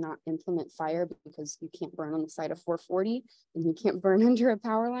that we cannot implement fire because you can't burn on the side of 440 and you can't burn under a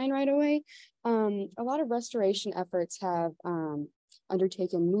power line right away, a lot of restoration efforts have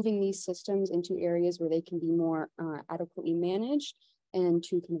undertaken moving these systems into areas where they can be more adequately managed and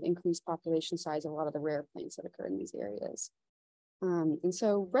to kind of increase population size of a lot of the rare plants that occur in these areas. And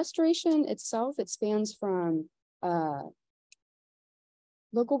so restoration itself, it spans from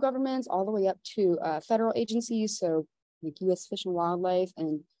local governments all the way up to federal agencies, so like U.S. Fish and Wildlife,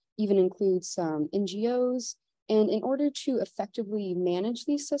 and even includes some NGOs. And in order to effectively manage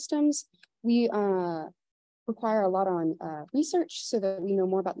these systems, we require a lot on research so that we know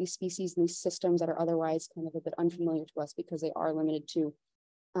more about these species and these systems that are otherwise kind of a bit unfamiliar to us because they are limited to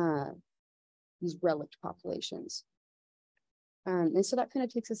these relict populations. And so that kind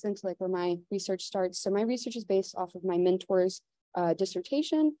of takes us into like where my research starts. So my research is based off of my mentor's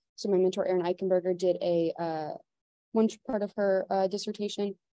dissertation. So my mentor, Erin Eichenberger, did one part of her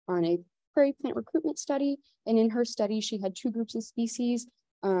dissertation on a prairie plant recruitment study. And in her study, she had two groups of species.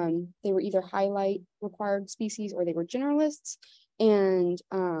 They were either highlight required species or they were generalists. And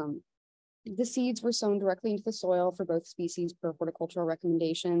the seeds were sown directly into the soil for both species per horticultural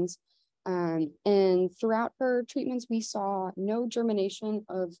recommendations. And throughout her treatments, we saw no germination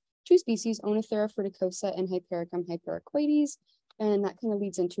of two species, Oenothera fruticosa and Hypericum hyperaquates. And that kind of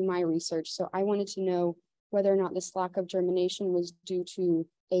leads into my research. So I wanted to know whether or not this lack of germination was due to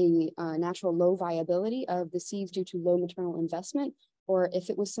a natural low viability of the seeds due to low maternal investment, or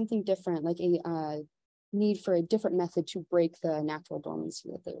if it was something different, like a need for a different method to break the natural dormancy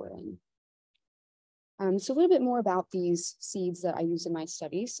that they were in. So a little bit more about these seeds that I use in my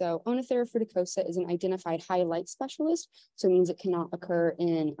study. So Oenothera fruticosa is an identified high light specialist. So it means it cannot occur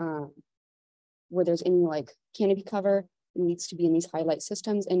in where there's any like canopy cover. It needs to be in these high light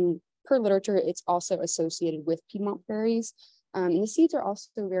systems. And per literature, it's also associated with Piedmont prairies. And the seeds are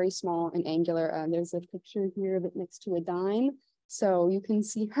also very small and angular. There's a picture here of it next to a dime. So you can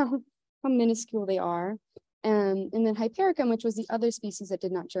see how minuscule they are. And then Hypericum, which was the other species that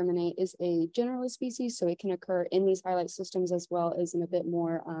did not germinate, is a generalist species. So it can occur in these highlight systems as well as in a bit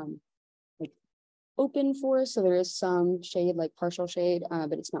more like open forest. So there is some shade, like partial shade,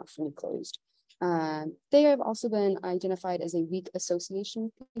 but it's not fully closed. They have also been identified as a weak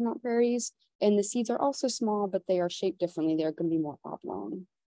association with Piedmont prairies. And the seeds are also small, but they are shaped differently. They're going to be more oblong.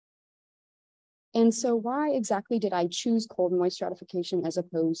 And so why exactly did I choose cold moist stratification as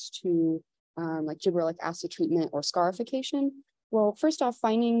opposed to like gibberellic acid treatment or scarification? Well, first off,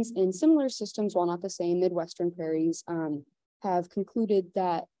 findings in similar systems, while not the same, Midwestern prairies have concluded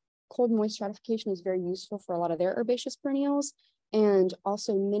that cold moist stratification is very useful for a lot of their herbaceous perennials. And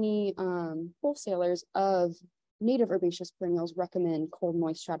also many wholesalers of native herbaceous perennials recommend cold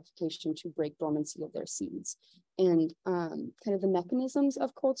moist stratification to break dormancy of their seeds. And kind of the mechanisms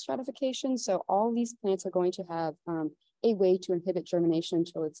of cold stratification. So all these plants are going to have a way to inhibit germination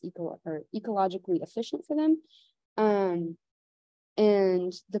until it's ecologically efficient for them.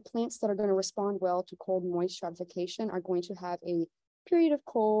 And the plants that are going to respond well to cold moist stratification are going to have a period of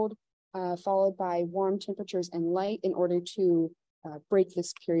cold followed by warm temperatures and light in order to break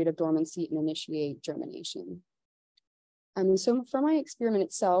this period of dormancy and initiate germination. So for my experiment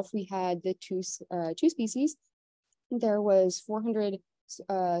itself, we had the two species. There was 400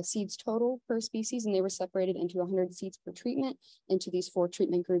 seeds total per species, and they were separated into 100 seeds per treatment into these 4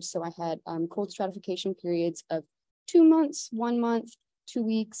 treatment groups. So I had cold stratification periods of 2 months, 1 month, 2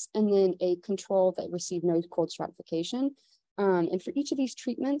 weeks, and then a control that received no cold stratification. And for each of these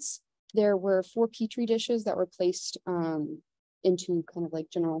treatments, there were 4 Petri dishes that were placed into kind of like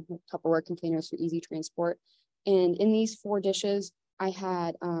general Tupperware containers for easy transport. And in these 4 dishes, I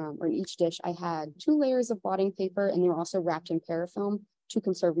had, or in each dish, I had 2 layers of blotting paper, and they were also wrapped in parafilm to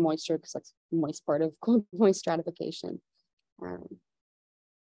conserve moisture, because that's the moist part of cold moist stratification.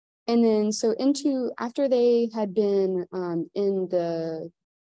 And then so after they had been in the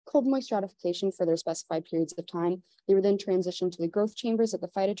cold moist stratification for their specified periods of time, they were then transitioned to the growth chambers at the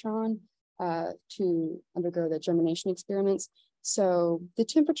phytotron to undergo the germination experiments. So the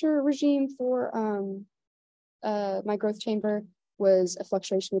temperature regime for my growth chamber was a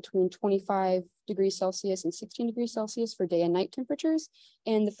fluctuation between 25 degrees Celsius and 16 degrees Celsius for day and night temperatures.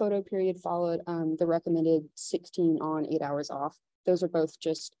 And the photo period followed the recommended 16 on, 8 hours off. Those are both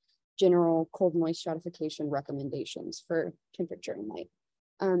just general cold moist stratification recommendations for temperature and light.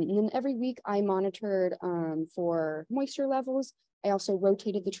 And then every week I monitored for moisture levels I also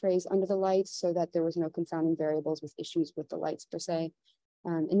rotated the trays under the lights so that there was no confounding variables with issues with the lights per se.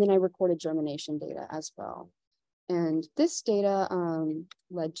 And then I recorded germination data as well. And this data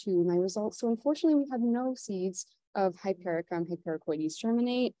led to my results. So unfortunately, we had no seeds of Hypericum hypericoides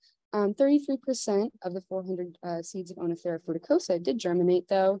germinate. 33% of the 400 seeds of Oenothera fruticosa did germinate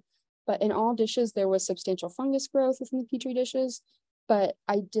though, but in all dishes, there was substantial fungus growth within the Petri dishes. But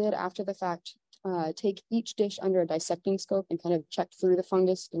I did, after the fact, take each dish under a dissecting scope and kind of check through the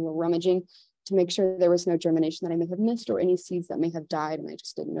fungus and were rummaging to make sure there was no germination that I may have missed or any seeds that may have died, and I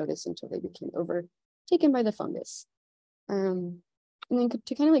just didn't notice until they became overtaken by the fungus. And then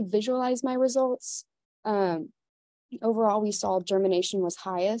to kind of like visualize my results, overall, we saw germination was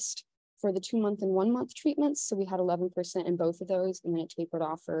highest for the 2-month and 1-month treatments. So we had 11% in both of those, and then it tapered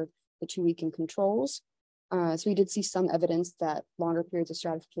off for the 2-week in controls. So we did see some evidence that longer periods of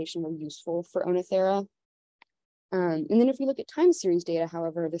stratification were useful for Oenothera. And then if we look at time series data,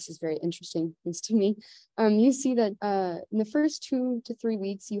 however, this is very interesting, at least to me, you see that in the first 2 to 3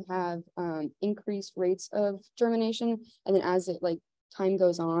 weeks, you have increased rates of germination. And then as it like time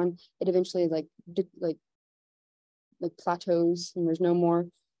goes on, it eventually like plateaus and there's no more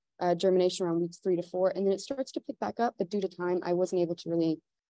germination around weeks 3 to 4. And then it starts to pick back up, but due to time, I wasn't able to really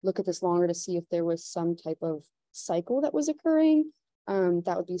look at this longer to see if there was some type of cycle that was occurring.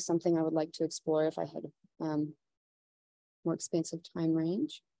 That would be something I would like to explore if I had more expansive time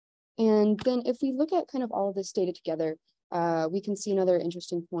range. And then if we look at kind of all of this data together, we can see another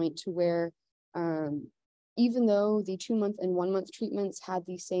interesting point to where even though the 2-month and 1-month treatments had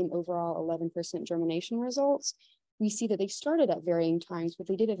the same overall 11% germination results, we see that they started at varying times, but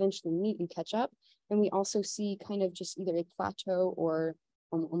they did eventually meet and catch up. And we also see kind of just either a plateau or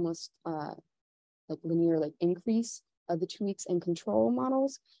almost like linear like increase of the 2 weeks in control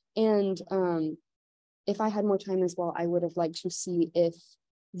models. And if I had more time as well, I would have liked to see if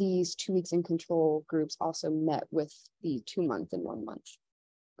these 2 weeks in control groups also met with the 2-month and 1-month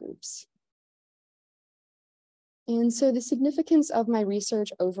groups. And so the significance of my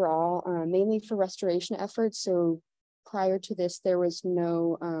research overall, mainly for restoration efforts. So prior to this, there was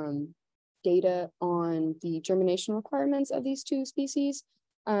no data on the germination requirements of these 2 species.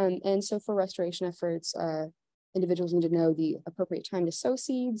 And so for restoration efforts, individuals need to know the appropriate time to sow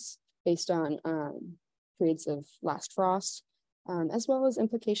seeds based on periods of last frost, as well as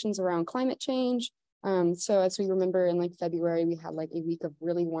implications around climate change. So as we remember in like February, we had like a week of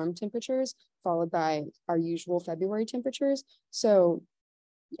really warm temperatures followed by our usual February temperatures. So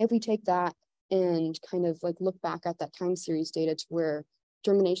if we take that and kind of like look back at that time series data to where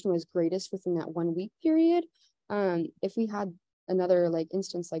germination was greatest within that 1 week period, if we had another like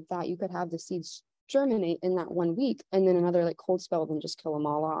instance like that, you could have the seeds germinate in that 1 week and then another like cold spell and just kill them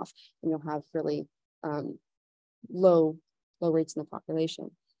all off, and you'll have really low rates in the population.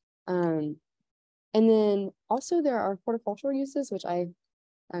 And then also there are horticultural uses, which I'm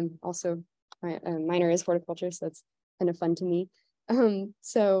also, my minor is horticulture, so it's kind of fun to me.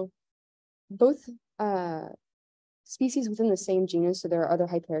 So both species within the same genus, so there are other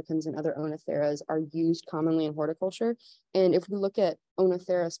Hypericums and other Oenotheras, are used commonly in horticulture. And if we look at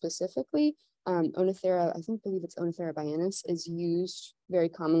Oenothera specifically, Oenothera, I believe it's Oenothera biennis, is used very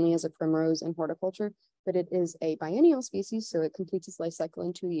commonly as a primrose in horticulture, but it is a biennial species, so it completes its life cycle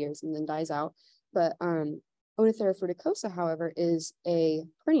in 2 years and then dies out. But Oenothera fruticosa, however, is a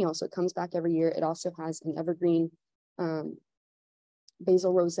perennial, so it comes back every year. It also has an evergreen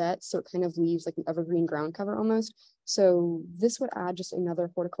basal rosette, so it kind of leaves like an evergreen ground cover almost. So this would add just another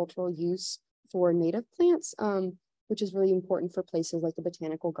horticultural use for native plants, which is really important for places like the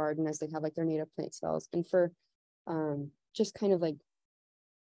botanical garden as they have like their native plant cells, and for just kind of like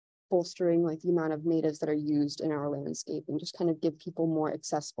bolstering like the amount of natives that are used in our landscape and just kind of give people more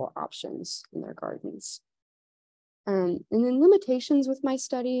accessible options in their gardens. And then limitations with my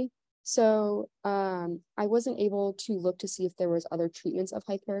study. So I wasn't able to look to see if there was other treatments of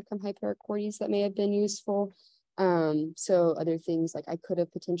Hypericum hypericoides that may have been useful. So other things like I could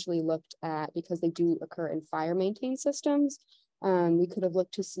have potentially looked at, because they do occur in fire maintained systems, we could have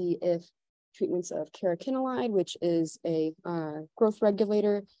looked to see if treatments of carotenoid, which is a growth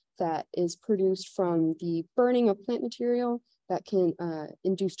regulator that is produced from the burning of plant material that can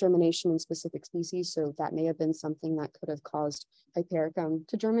induce germination in specific species. So that may have been something that could have caused Hypericum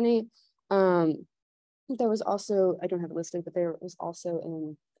to germinate. There was also, I don't have it listed, but there was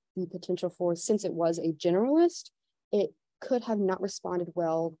also the potential for, since it was a generalist, it could have not responded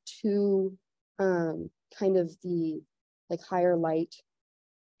well to kind of the like higher light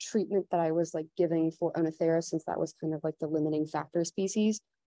treatment that I was like giving for Oenothera, since that was kind of like the limiting factor species.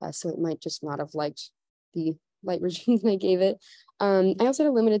 So it might just not have liked the light regime that I gave it. I also had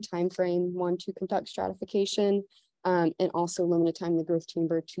a limited time frame, one to conduct stratification, and also limited time in the growth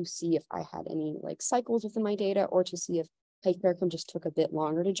chamber to see if I had any like cycles within my data, or to see if Hypericum just took a bit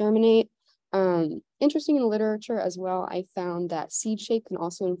longer to germinate. Interesting in the literature as well, I found that seed shape can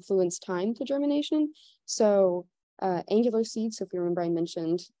also influence time to germination. So angular seeds, so if you remember I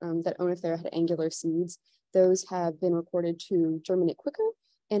mentioned that Oenothera had angular seeds, those have been reported to germinate quicker,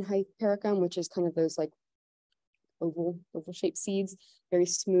 and Hypericum, which is kind of those like oval shaped seeds, very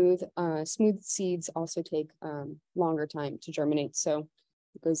smooth. Smooth seeds also take longer time to germinate. So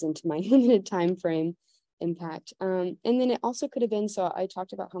it goes into my limited time frame impact. And then it also could have been, so I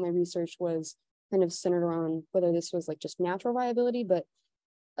talked about how my research was kind of centered around whether this was like just natural viability, but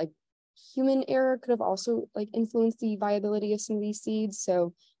like human error could have also like influenced the viability of some of these seeds.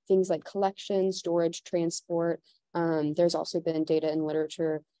 So things like collection, storage, transport. There's also been data in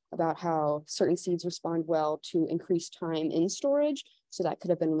literature about how certain seeds respond well to increased time in storage. So that could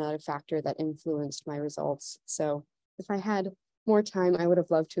have been another factor that influenced my results. So if I had more time, I would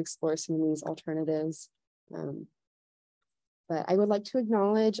have loved to explore some of these alternatives. But I would like to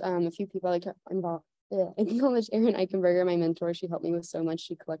acknowledge a few people like acknowledge Erin Eichenberger, my mentor. She helped me with so much.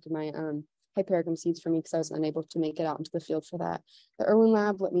 She collected my Hypericum seeds for me because I was unable to make it out into the field for that. The Irwin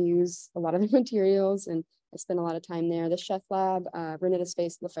Lab let me use a lot of the materials, and I spent a lot of time there. The Chef Lab rented a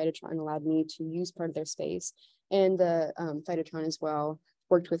space, the Phytotron allowed me to use part of their space. And the Phytotron as well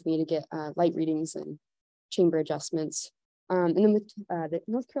worked with me to get light readings and chamber adjustments. And then the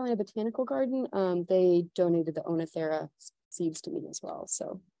North Carolina Botanical Garden, they donated the Oenothera seeds to me as well.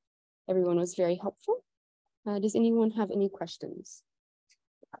 So everyone was very helpful. Does anyone have any questions?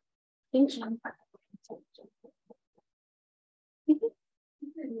 Thank you.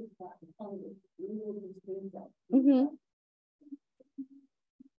 Mm-hmm.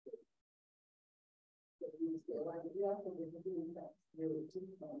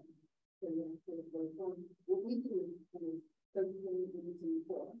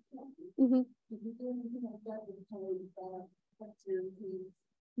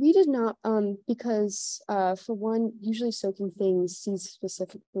 We did not, because for one, usually soaking things seeds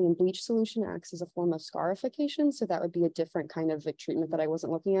specifically in bleach solution acts as a form of scarification. So that would be a different kind of treatment that I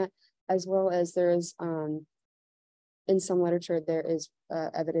wasn't looking at, as well as there is, in some literature, there is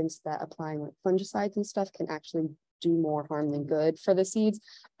evidence that applying like fungicides and stuff can actually do more harm than good for the seeds.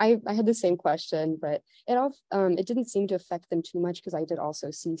 I had the same question, but it didn't seem to affect them too much because I did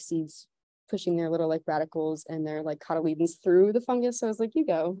also see seeds pushing their little like radicals and their like cotyledons through the fungus. So I was like, you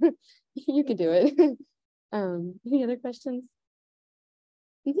go, you could do it. Any other questions?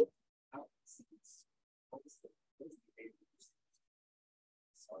 Mm-hmm.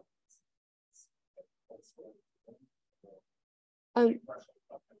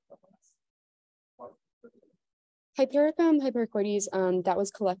 Hypericum hypericoides, that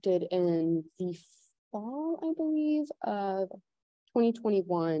was collected in the fall, I believe, of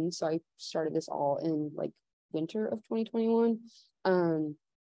 2021. So I started this all in like winter of 2021.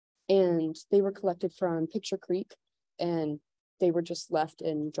 And they were collected from Picture Creek, and they were just left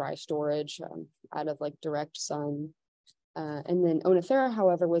in dry storage out of like direct sun. And then Oenothera,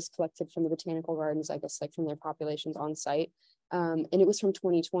 however, was collected from the botanical gardens, I guess like from their populations on site. And it was from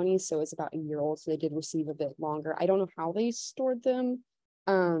 2020, so it's about a year old. So they did receive a bit longer. I don't know how they stored them.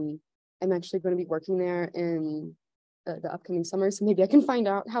 I'm actually going to be working there in the upcoming summer, so maybe I can find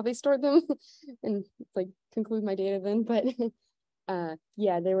out how they stored them and like conclude my data then. But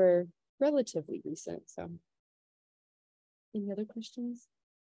yeah, they were relatively recent. So any other questions?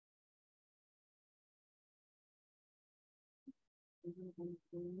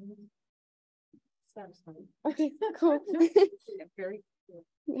 Okay, cool. Very cool.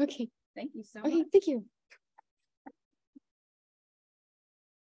 Okay. Thank you so Okay, much. thank you.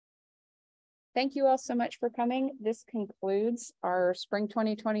 Thank you all so much for coming. This concludes our spring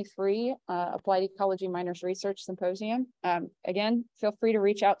 2023 Applied Ecology Minors Research Symposium. Again, feel free to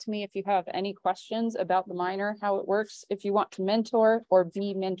reach out to me if you have any questions about the minor, how it works, if you want to mentor or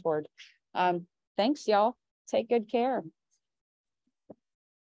be mentored. Thanks, y'all. Take good care.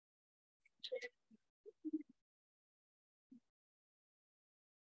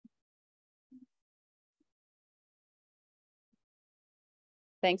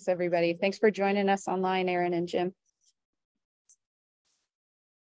 Thanks, everybody. Thanks for joining us online, Erin and Jim.